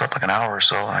I only slept like an hour or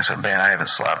so. And I said, man, I haven't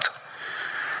slept.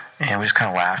 And we just kind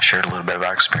of laughed, shared a little bit of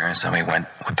our experience, and we went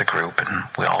with the group, and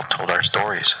we all told our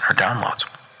stories, our downloads.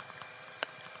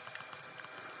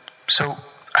 So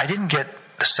I didn't get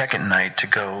the second night to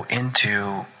go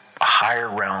into a higher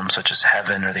realm such as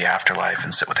heaven or the afterlife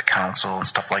and sit with the council and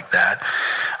stuff like that.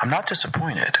 I'm not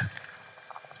disappointed,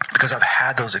 because I've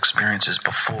had those experiences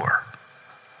before.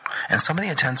 And some of the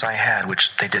intents I had,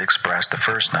 which they did express the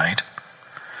first night,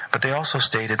 but they also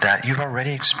stated that you've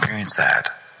already experienced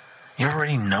that. You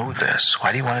already know this.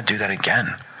 Why do you want to do that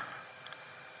again?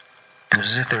 And it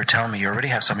was as if they were telling me, you already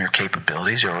have some of your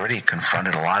capabilities. You already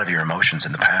confronted a lot of your emotions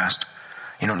in the past.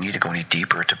 You don't need to go any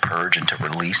deeper to purge and to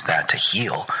release that, to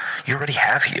heal. You already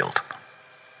have healed.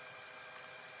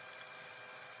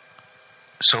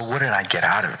 So what did I get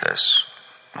out of this?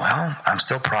 Well, I'm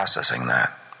still processing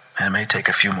that, and it may take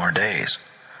a few more days.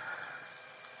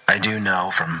 I do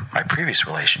know from my previous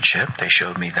relationship, they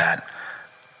showed me that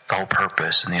the whole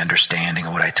purpose and the understanding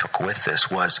of what I took with this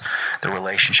was the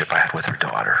relationship I had with her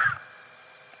daughter.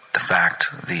 The fact,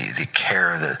 the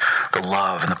care, the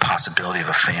love, and the possibility of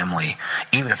a family,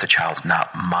 even if the child's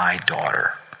not my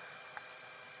daughter,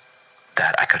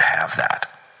 that I could have that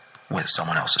with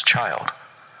someone else's child.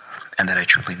 And that I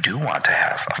truly do want to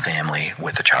have a family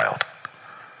with a child.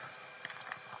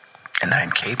 And that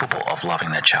I'm capable of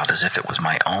loving that child as if it was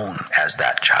my own, as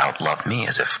that child loved me,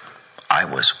 as if I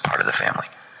was part of the family.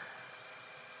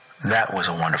 That was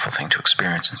a wonderful thing to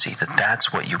experience and see that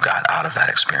that's what you got out of that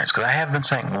experience. Because I have been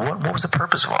saying, what was the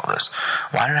purpose of all this?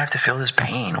 Why did I have to feel this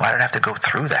pain? Why did I have to go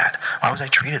through that? Why was I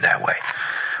treated that way?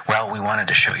 Well, we wanted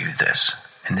to show you this,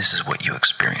 and this is what you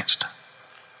experienced.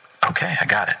 Okay, I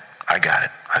got it.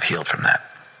 I've healed from that.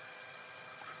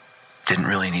 Didn't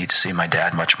really need to see my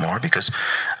dad much more because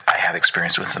I have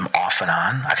experience with him off and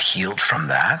on. I've healed from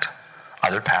that.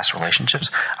 Other past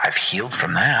relationships, I've healed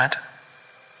from that.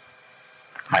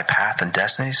 My path and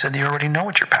destiny said you already know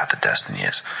what your path of destiny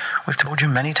is. We've told you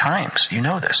many times. You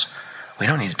know this. We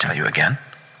don't need to tell you again.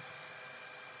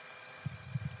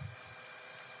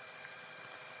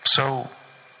 So,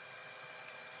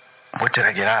 what did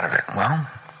I get out of it? Well,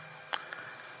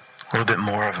 a little bit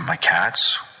more of my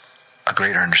cats, a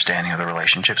greater understanding of the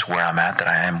relationships, where I'm at, that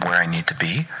I am where I need to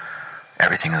be.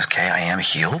 Everything is okay. I am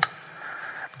healed.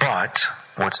 But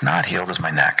what's not healed is my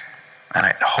neck. And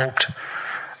I hoped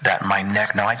that my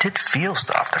neck, now I did feel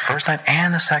stuff the first night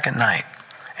and the second night.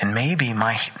 And maybe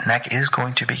my neck is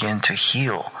going to begin to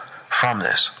heal from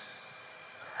this.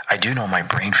 I do know my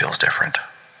brain feels different.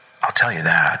 I'll tell you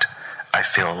that. I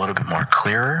feel a little bit more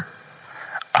clearer,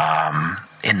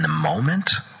 in the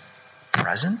moment,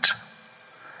 present.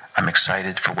 I'm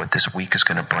excited for what this week is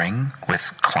going to bring with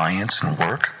clients and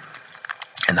work.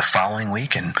 And the following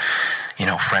week and,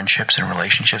 friendships and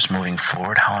relationships moving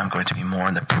forward, how I'm going to be more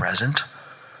in the present.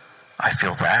 I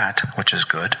feel that, which is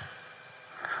good.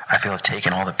 I feel I've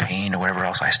taken all the pain or whatever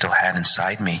else I still had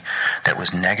inside me that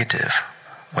was negative,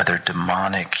 whether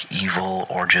demonic, evil,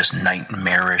 or just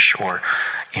nightmarish or,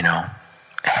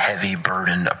 heavy,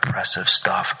 burdened, oppressive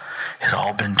stuff has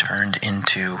all been turned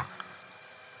into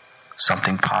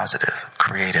something positive,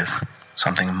 creative,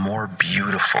 something more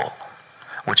beautiful,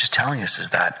 which is telling us is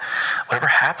that whatever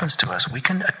happens to us, we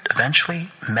can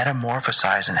eventually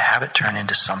metamorphosize and have it turn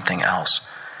into something else.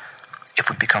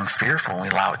 If we become fearful and we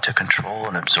allow it to control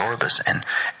and absorb us and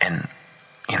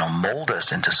mold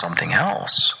us into something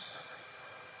else,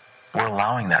 we're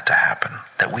allowing that to happen.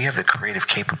 That we have the creative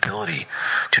capability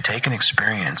to take an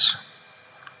experience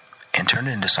and turn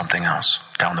it into something else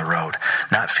down the road.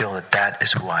 Not feel that that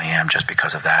is who I am just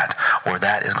because of that, or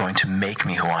that is going to make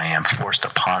me who I am, forced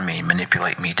upon me,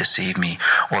 manipulate me, deceive me,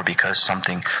 or because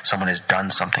someone has done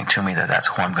something to me that's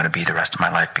who I'm going to be the rest of my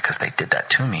life because they did that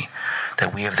to me.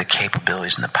 That we have the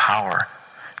capabilities and the power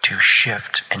to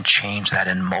shift and change that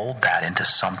and mold that into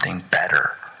something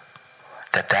better.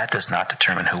 That does not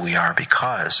determine who we are,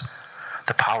 because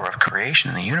the power of creation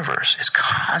in the universe is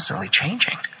constantly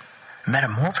changing,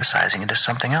 metamorphosizing into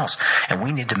something else. And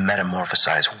we need to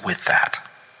metamorphosize with that.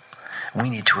 We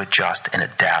need to adjust and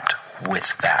adapt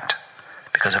with that.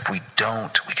 Because if we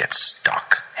don't, we get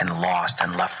stuck and lost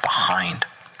and left behind.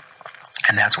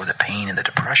 And that's where the pain and the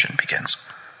depression begins.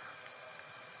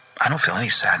 I don't feel any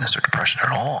sadness or depression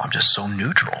at all. I'm just so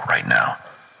neutral right now.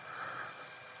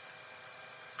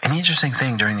 And the interesting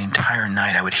thing, during the entire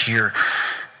night, I would hear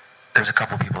there's a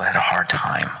couple of people that had a hard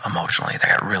time emotionally. They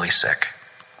got really sick.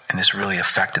 And this really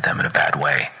affected them in a bad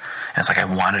way. And it's like I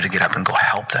wanted to get up and go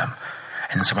help them.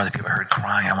 And then some other people I heard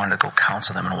crying. I wanted to go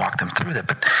counsel them and walk them through that.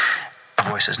 But a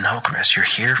voice says, no, Chris, you're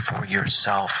here for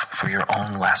yourself, for your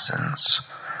own lessons.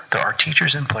 There are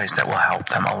teachers in place that will help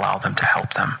them, allow them to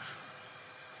help them.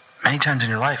 Many times in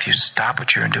your life, you stop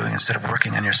what you're doing instead of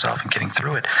working on yourself and getting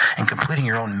through it and completing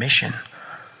your own mission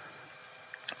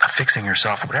of fixing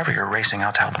yourself, whatever you're racing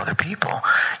out to help other people.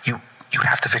 You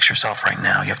have to fix yourself right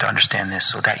now. You have to understand this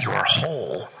so that you are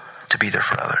whole to be there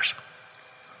for others.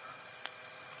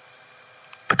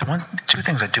 But two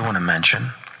things I do want to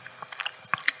mention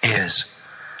is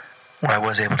where I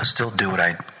was able to still do what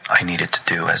I needed to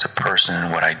do as a person,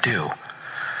 and what I do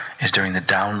is during the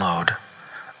download,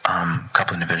 a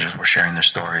couple individuals were sharing their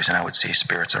stories, and I would see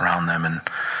spirits around them, and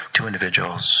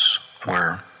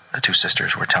the two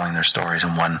sisters were telling their stories,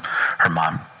 and their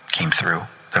mom came through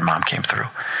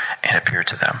and appeared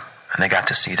to them. And they got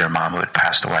to see their mom who had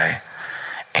passed away.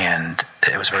 And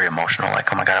it was very emotional,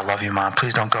 like, oh my God, I love you, Mom.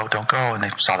 Please don't go, don't go. And they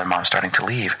saw their mom starting to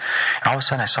leave. And all of a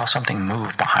sudden I saw something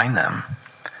move behind them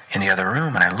in the other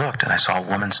room. And I looked and I saw a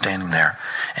woman standing there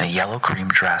in a yellow cream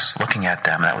dress looking at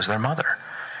them. And that was their mother.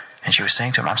 And she was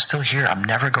saying to them, I'm still here. I'm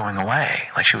never going away.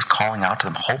 Like she was calling out to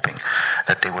them, hoping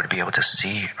that they would be able to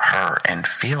see her and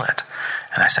feel it.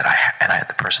 And I said,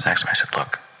 the person next to me, I said,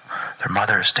 look, their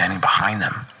mother is standing behind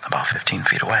them about 15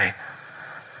 feet away.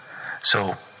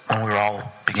 So when we were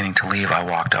all beginning to leave, I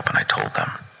walked up and I told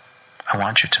them, I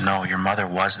want you to know your mother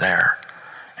was there.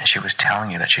 And she was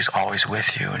telling you that she's always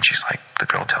with you. And she's like, the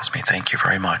girl tells me, thank you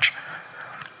very much.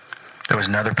 There was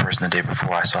another person the day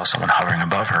before. I saw someone hovering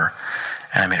above her.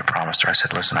 And I made a promise to her. I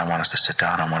said, listen, I want us to sit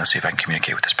down. I want to see if I can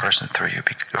communicate with this person for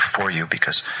you,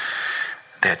 because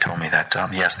they had told me that,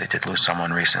 yes, they did lose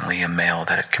someone recently, a male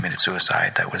that had committed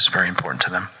suicide. That was very important to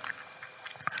them.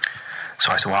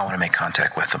 So I said, well, I want to make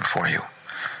contact with them for you.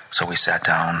 So we sat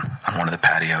down on one of the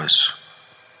patios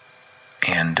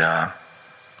and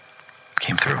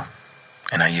came through.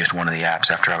 And I used one of the apps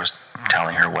after I was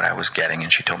telling her what I was getting,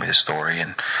 and she told me the story,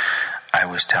 and I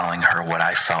was telling her what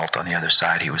I felt on the other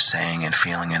side he was saying and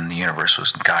feeling, and the universe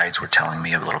guides were telling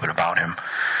me a little bit about him.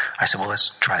 I said, well,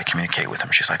 let's try to communicate with him.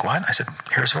 She's like, what? I said,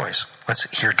 hear his voice. Let's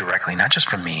hear directly, not just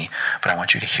from me, but I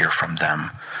want you to hear from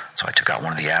them. So I took out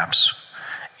one of the apps,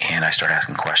 and I started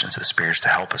asking questions to the spirits to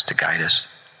help us, to guide us,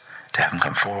 to have him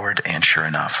come forward, and sure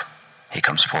enough, he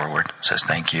comes forward, says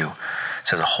thank you,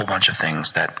 says a whole bunch of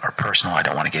things that are personal I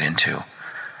don't want to get into.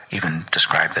 Even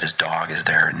described that his dog is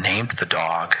there, named the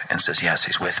dog, and says, yes,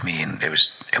 he's with me. And it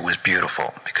was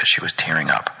beautiful because she was tearing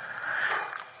up.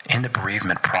 In the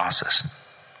bereavement process,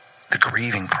 the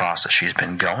grieving process she's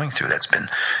been going through, that's been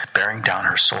bearing down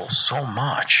her soul so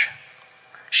much,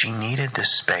 she needed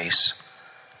this space,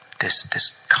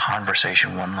 this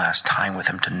conversation one last time with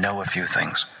him to know a few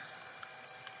things.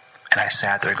 And I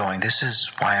sat there going, this is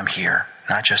why I'm here,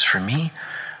 not just for me,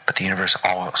 but the universe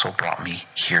also brought me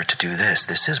here to do this.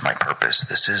 This is my purpose.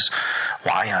 This is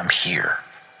why I'm here.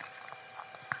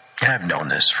 And I've known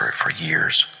this for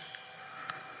years.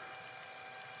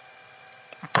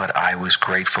 But I was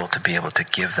grateful to be able to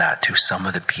give that to some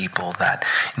of the people that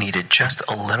needed just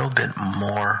a little bit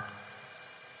more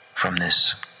from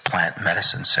this plant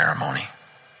medicine ceremony.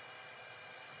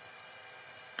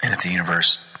 And if the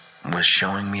universe was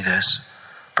showing me this,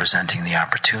 presenting the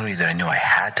opportunity, that I knew I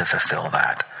had to fulfill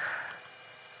that.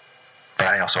 But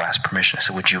I also asked permission. I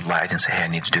said, would you lie? I didn't say, hey, I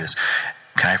need to do this.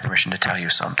 Can I have permission to tell you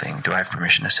something? Do I have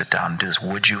permission to sit down and do this?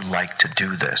 Would you like to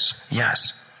do this?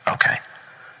 Yes. Okay.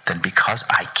 Then because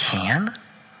I can,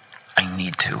 I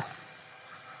need to.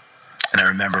 And I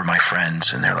remember my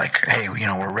friends, and they're like, hey,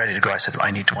 we're ready to go. I said,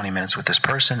 I need 20 minutes with this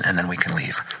person, and then we can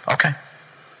leave. Okay.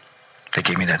 They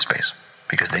gave me that space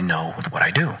because they know what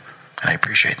I do, and I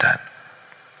appreciate that.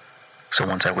 So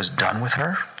once I was done with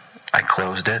her, I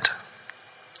closed it,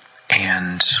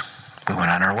 and we went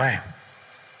on our way.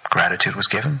 Gratitude was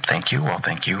given. Thank you. Well,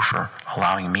 thank you for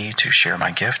allowing me to share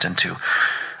my gift and to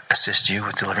assist you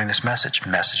with delivering this message.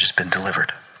 Message has been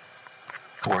delivered.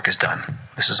 The work is done.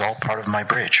 This is all part of my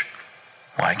bridge.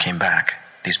 Why I came back.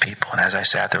 These people. And as I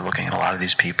sat there looking at a lot of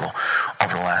these people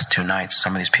over the last 2 nights,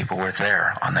 some of these people were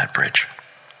there on that bridge.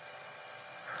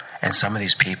 And some of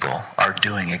these people are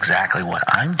doing exactly what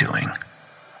I'm doing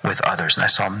with others. And I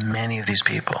saw many of these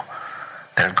people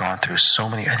that have gone through so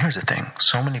many, and here's the thing,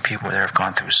 so many people there have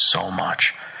gone through so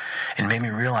much. It made me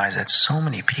realize that so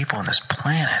many people on this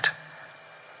planet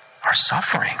are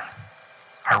suffering,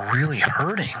 are really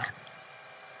hurting.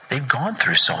 They've gone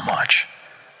through so much.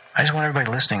 I just want everybody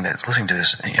listening to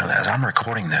this, as I'm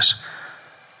recording this,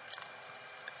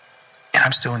 and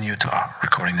I'm still in Utah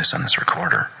recording this on this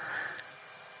recorder,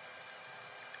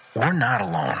 we're not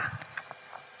alone.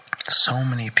 So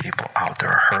many people out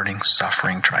there are hurting,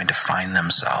 suffering, trying to find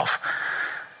themselves.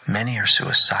 Many are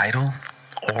suicidal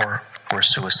or were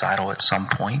suicidal at some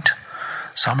point.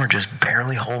 Some are just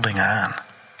barely holding on.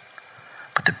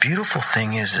 But the beautiful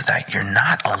thing is that you're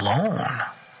not alone.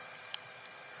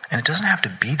 And it doesn't have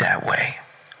to be that way.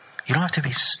 You don't have to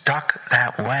be stuck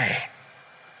that way.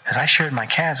 As I shared my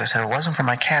cats, I said, if it wasn't for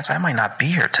my cats, I might not be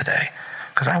here today.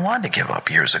 Because I wanted to give up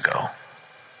years ago.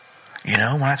 When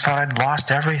I thought I'd lost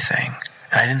everything.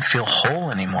 And I didn't feel whole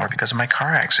anymore because of my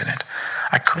car accident.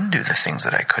 I couldn't do the things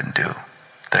that I couldn't do,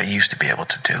 that I used to be able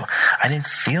to do. I didn't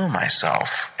feel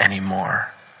myself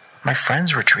anymore. My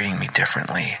friends were treating me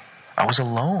differently. I was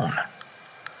alone.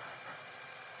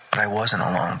 But I wasn't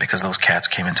alone because those cats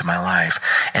came into my life.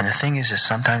 And the thing is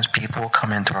sometimes people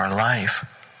come into our life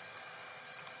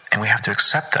and we have to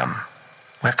accept them.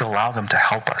 We have to allow them to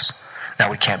help us. Now,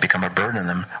 we can't become a burden on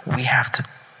them. We have to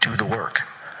do the work.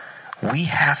 We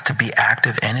have to be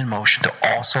active and in motion to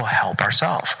also help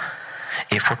ourselves.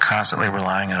 If we're constantly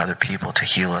relying on other people to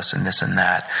heal us and this and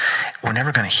that, we're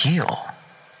never going to heal.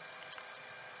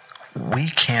 We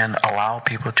can allow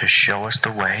people to show us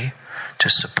the way, to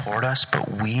support us,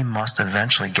 but we must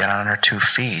eventually get on our 2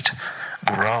 feet,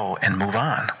 grow, and move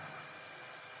on.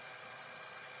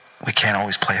 We can't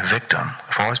always play a victim.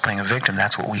 If we're always playing a victim,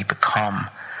 that's what we become.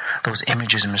 Those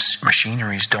images and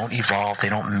machineries don't evolve. They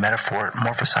don't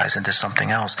metamorphosize into something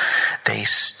else. They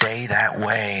stay that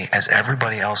way as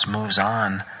everybody else moves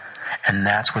on. And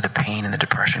that's where the pain and the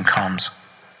depression comes.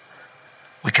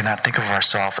 We cannot think of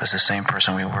ourselves as the same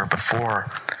person we were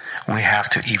before. We have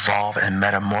to evolve and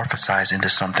metamorphosize into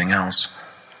something else,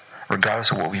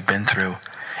 regardless of what we've been through.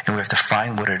 And we have to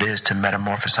find what it is to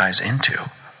metamorphosize into.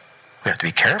 We have to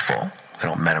be careful. We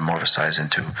don't metamorphosize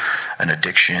into an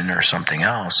addiction or something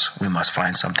else. We must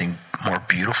find something more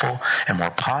beautiful and more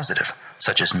positive,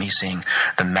 such as me seeing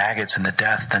the maggots and the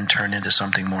death then turn into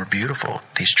something more beautiful.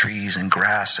 These trees and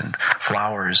grass and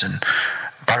flowers and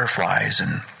butterflies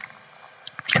and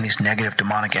these negative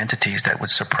demonic entities that would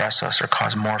suppress us or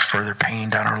cause more further pain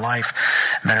down our life,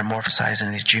 metamorphosize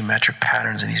into these geometric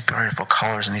patterns and these beautiful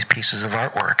colors and these pieces of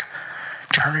artwork.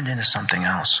 Turn it into something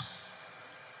else.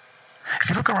 If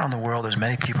you look around the world, there's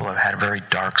many people that have had very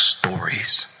dark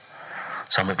stories.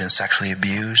 Some have been sexually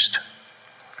abused,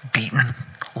 beaten,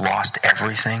 lost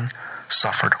everything,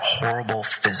 suffered horrible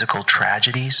physical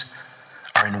tragedies,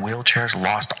 are in wheelchairs,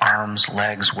 lost arms,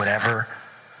 legs, whatever,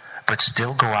 but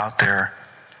still go out there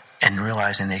and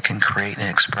realizing they can create and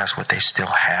express what they still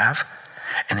have,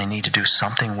 and they need to do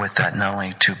something with that, not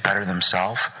only to better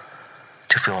themselves,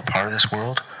 to feel a part of this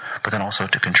world, but then also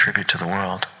to contribute to the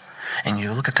world. And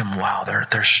you look at them, wow,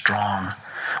 they're strong.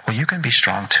 Well, you can be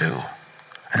strong too.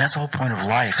 And that's the whole point of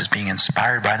life, is being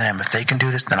inspired by them. If they can do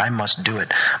this, then I must do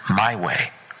it my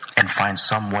way and find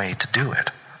some way to do it.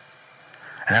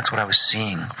 And that's what I was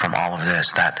seeing from all of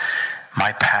this, that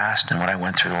my past and what I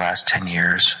went through the last 10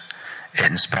 years,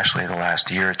 and especially the last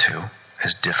year or two,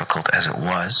 as difficult as it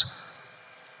was,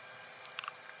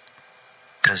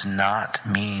 does not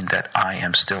mean that I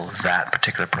am still that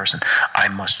particular person. I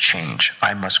must change.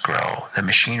 I must grow. The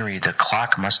machinery, the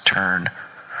clock must turn.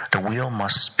 The wheel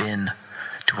must spin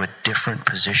to a different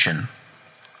position.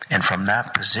 And from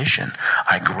that position,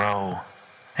 I grow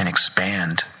and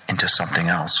expand into something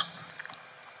else.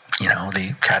 You know,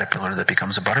 the caterpillar that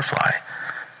becomes a butterfly.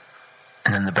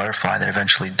 And then the butterfly that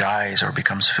eventually dies or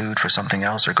becomes food for something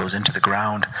else or goes into the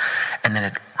ground. And then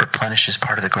it replenishes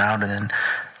part of the ground, and then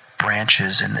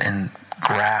branches and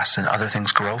grass and other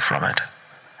things grow from it.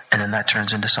 And then that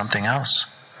turns into something else.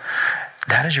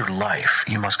 That is your life.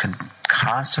 You must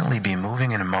constantly be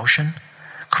moving in motion,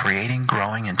 creating,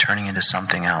 growing, and turning into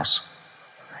something else.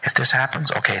 If this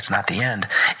happens, okay, it's not the end.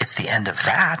 It's the end of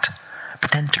that.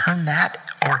 But then turn that,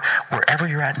 or wherever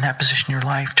you're at in that position in your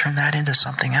life, turn that into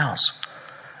something else.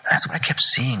 That's what I kept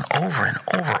seeing over and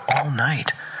over all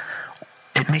night.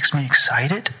 It makes me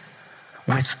excited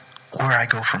with where I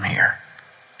go from here.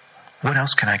 What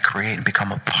else can I create and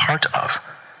become a part of?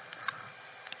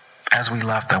 As we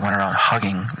left, I went around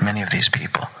hugging many of these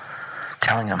people,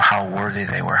 telling them how worthy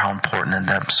they were, how important, and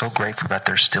that I'm so grateful that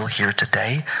they're still here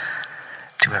today,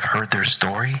 to have heard their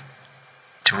story,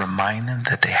 to remind them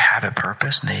that they have a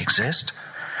purpose and they exist,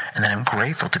 and that I'm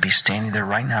grateful to be standing there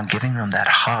right now, giving them that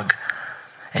hug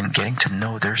and getting to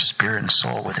know their spirit and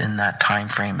soul within that time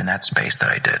frame and that space that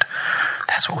I did.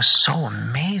 That's what was so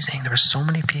amazing. There were so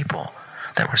many people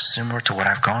that were similar to what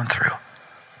I've gone through,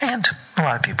 and a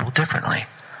lot of people differently.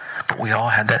 But we all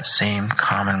had that same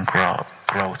common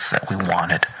growth that we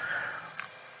wanted,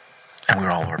 and we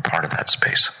all were part of that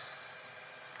space.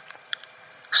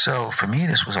 So for me,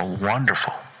 this was a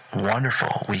wonderful,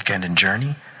 wonderful weekend and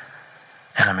journey,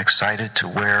 and I'm excited to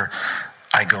where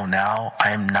I go now.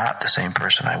 I am not the same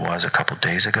person I was a couple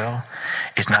days ago.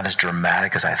 It's not as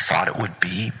dramatic as I thought it would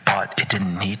be, but it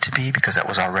didn't need to be, because that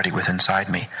was already within inside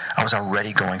me. I was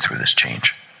already going through this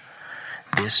change.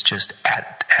 This just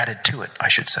added to it, I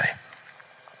should say.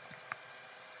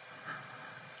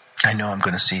 I know I'm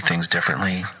going to see things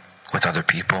differently with other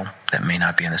people that may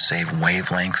not be in the same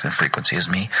wavelength and frequency as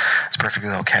me. It's perfectly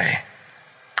okay,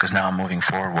 because now I'm moving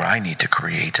forward where I need to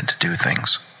create and to do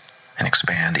things and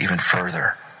expand even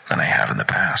further than I have in the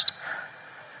past.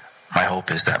 My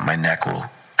hope is that my neck will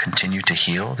continue to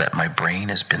heal, that my brain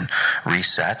has been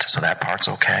reset, so that part's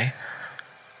okay.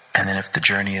 And then if the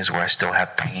journey is where I still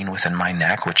have pain within my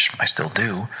neck, which I still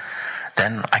do,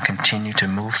 then I continue to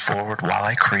move forward while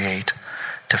I create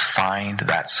to find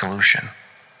that solution,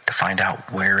 to find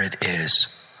out where it is.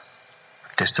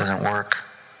 If this doesn't work,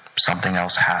 Something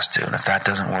else has to. And if that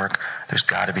doesn't work, there's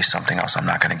got to be something else. I'm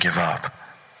not going to give up.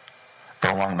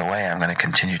 But along the way, I'm going to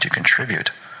continue to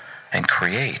contribute and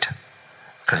create,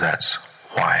 because that's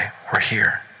why we're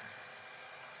here.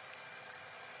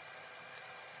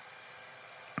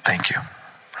 Thank you.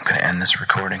 I'm going to end this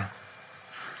recording.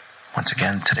 Once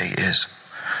again, today is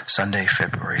Sunday,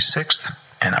 February 6th,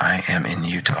 and I am in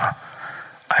Utah.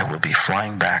 I will be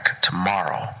flying back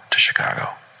tomorrow to Chicago.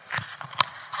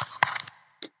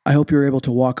 I hope you're able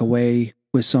to walk away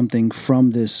with something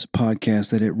from this podcast,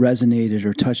 that it resonated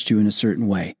or touched you in a certain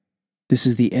way. This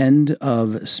is the end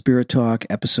of Spirit Talk,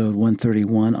 episode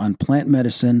 131 on plant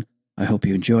medicine. I hope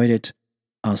you enjoyed it.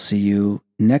 I'll see you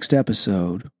next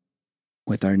episode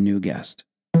with our new guest.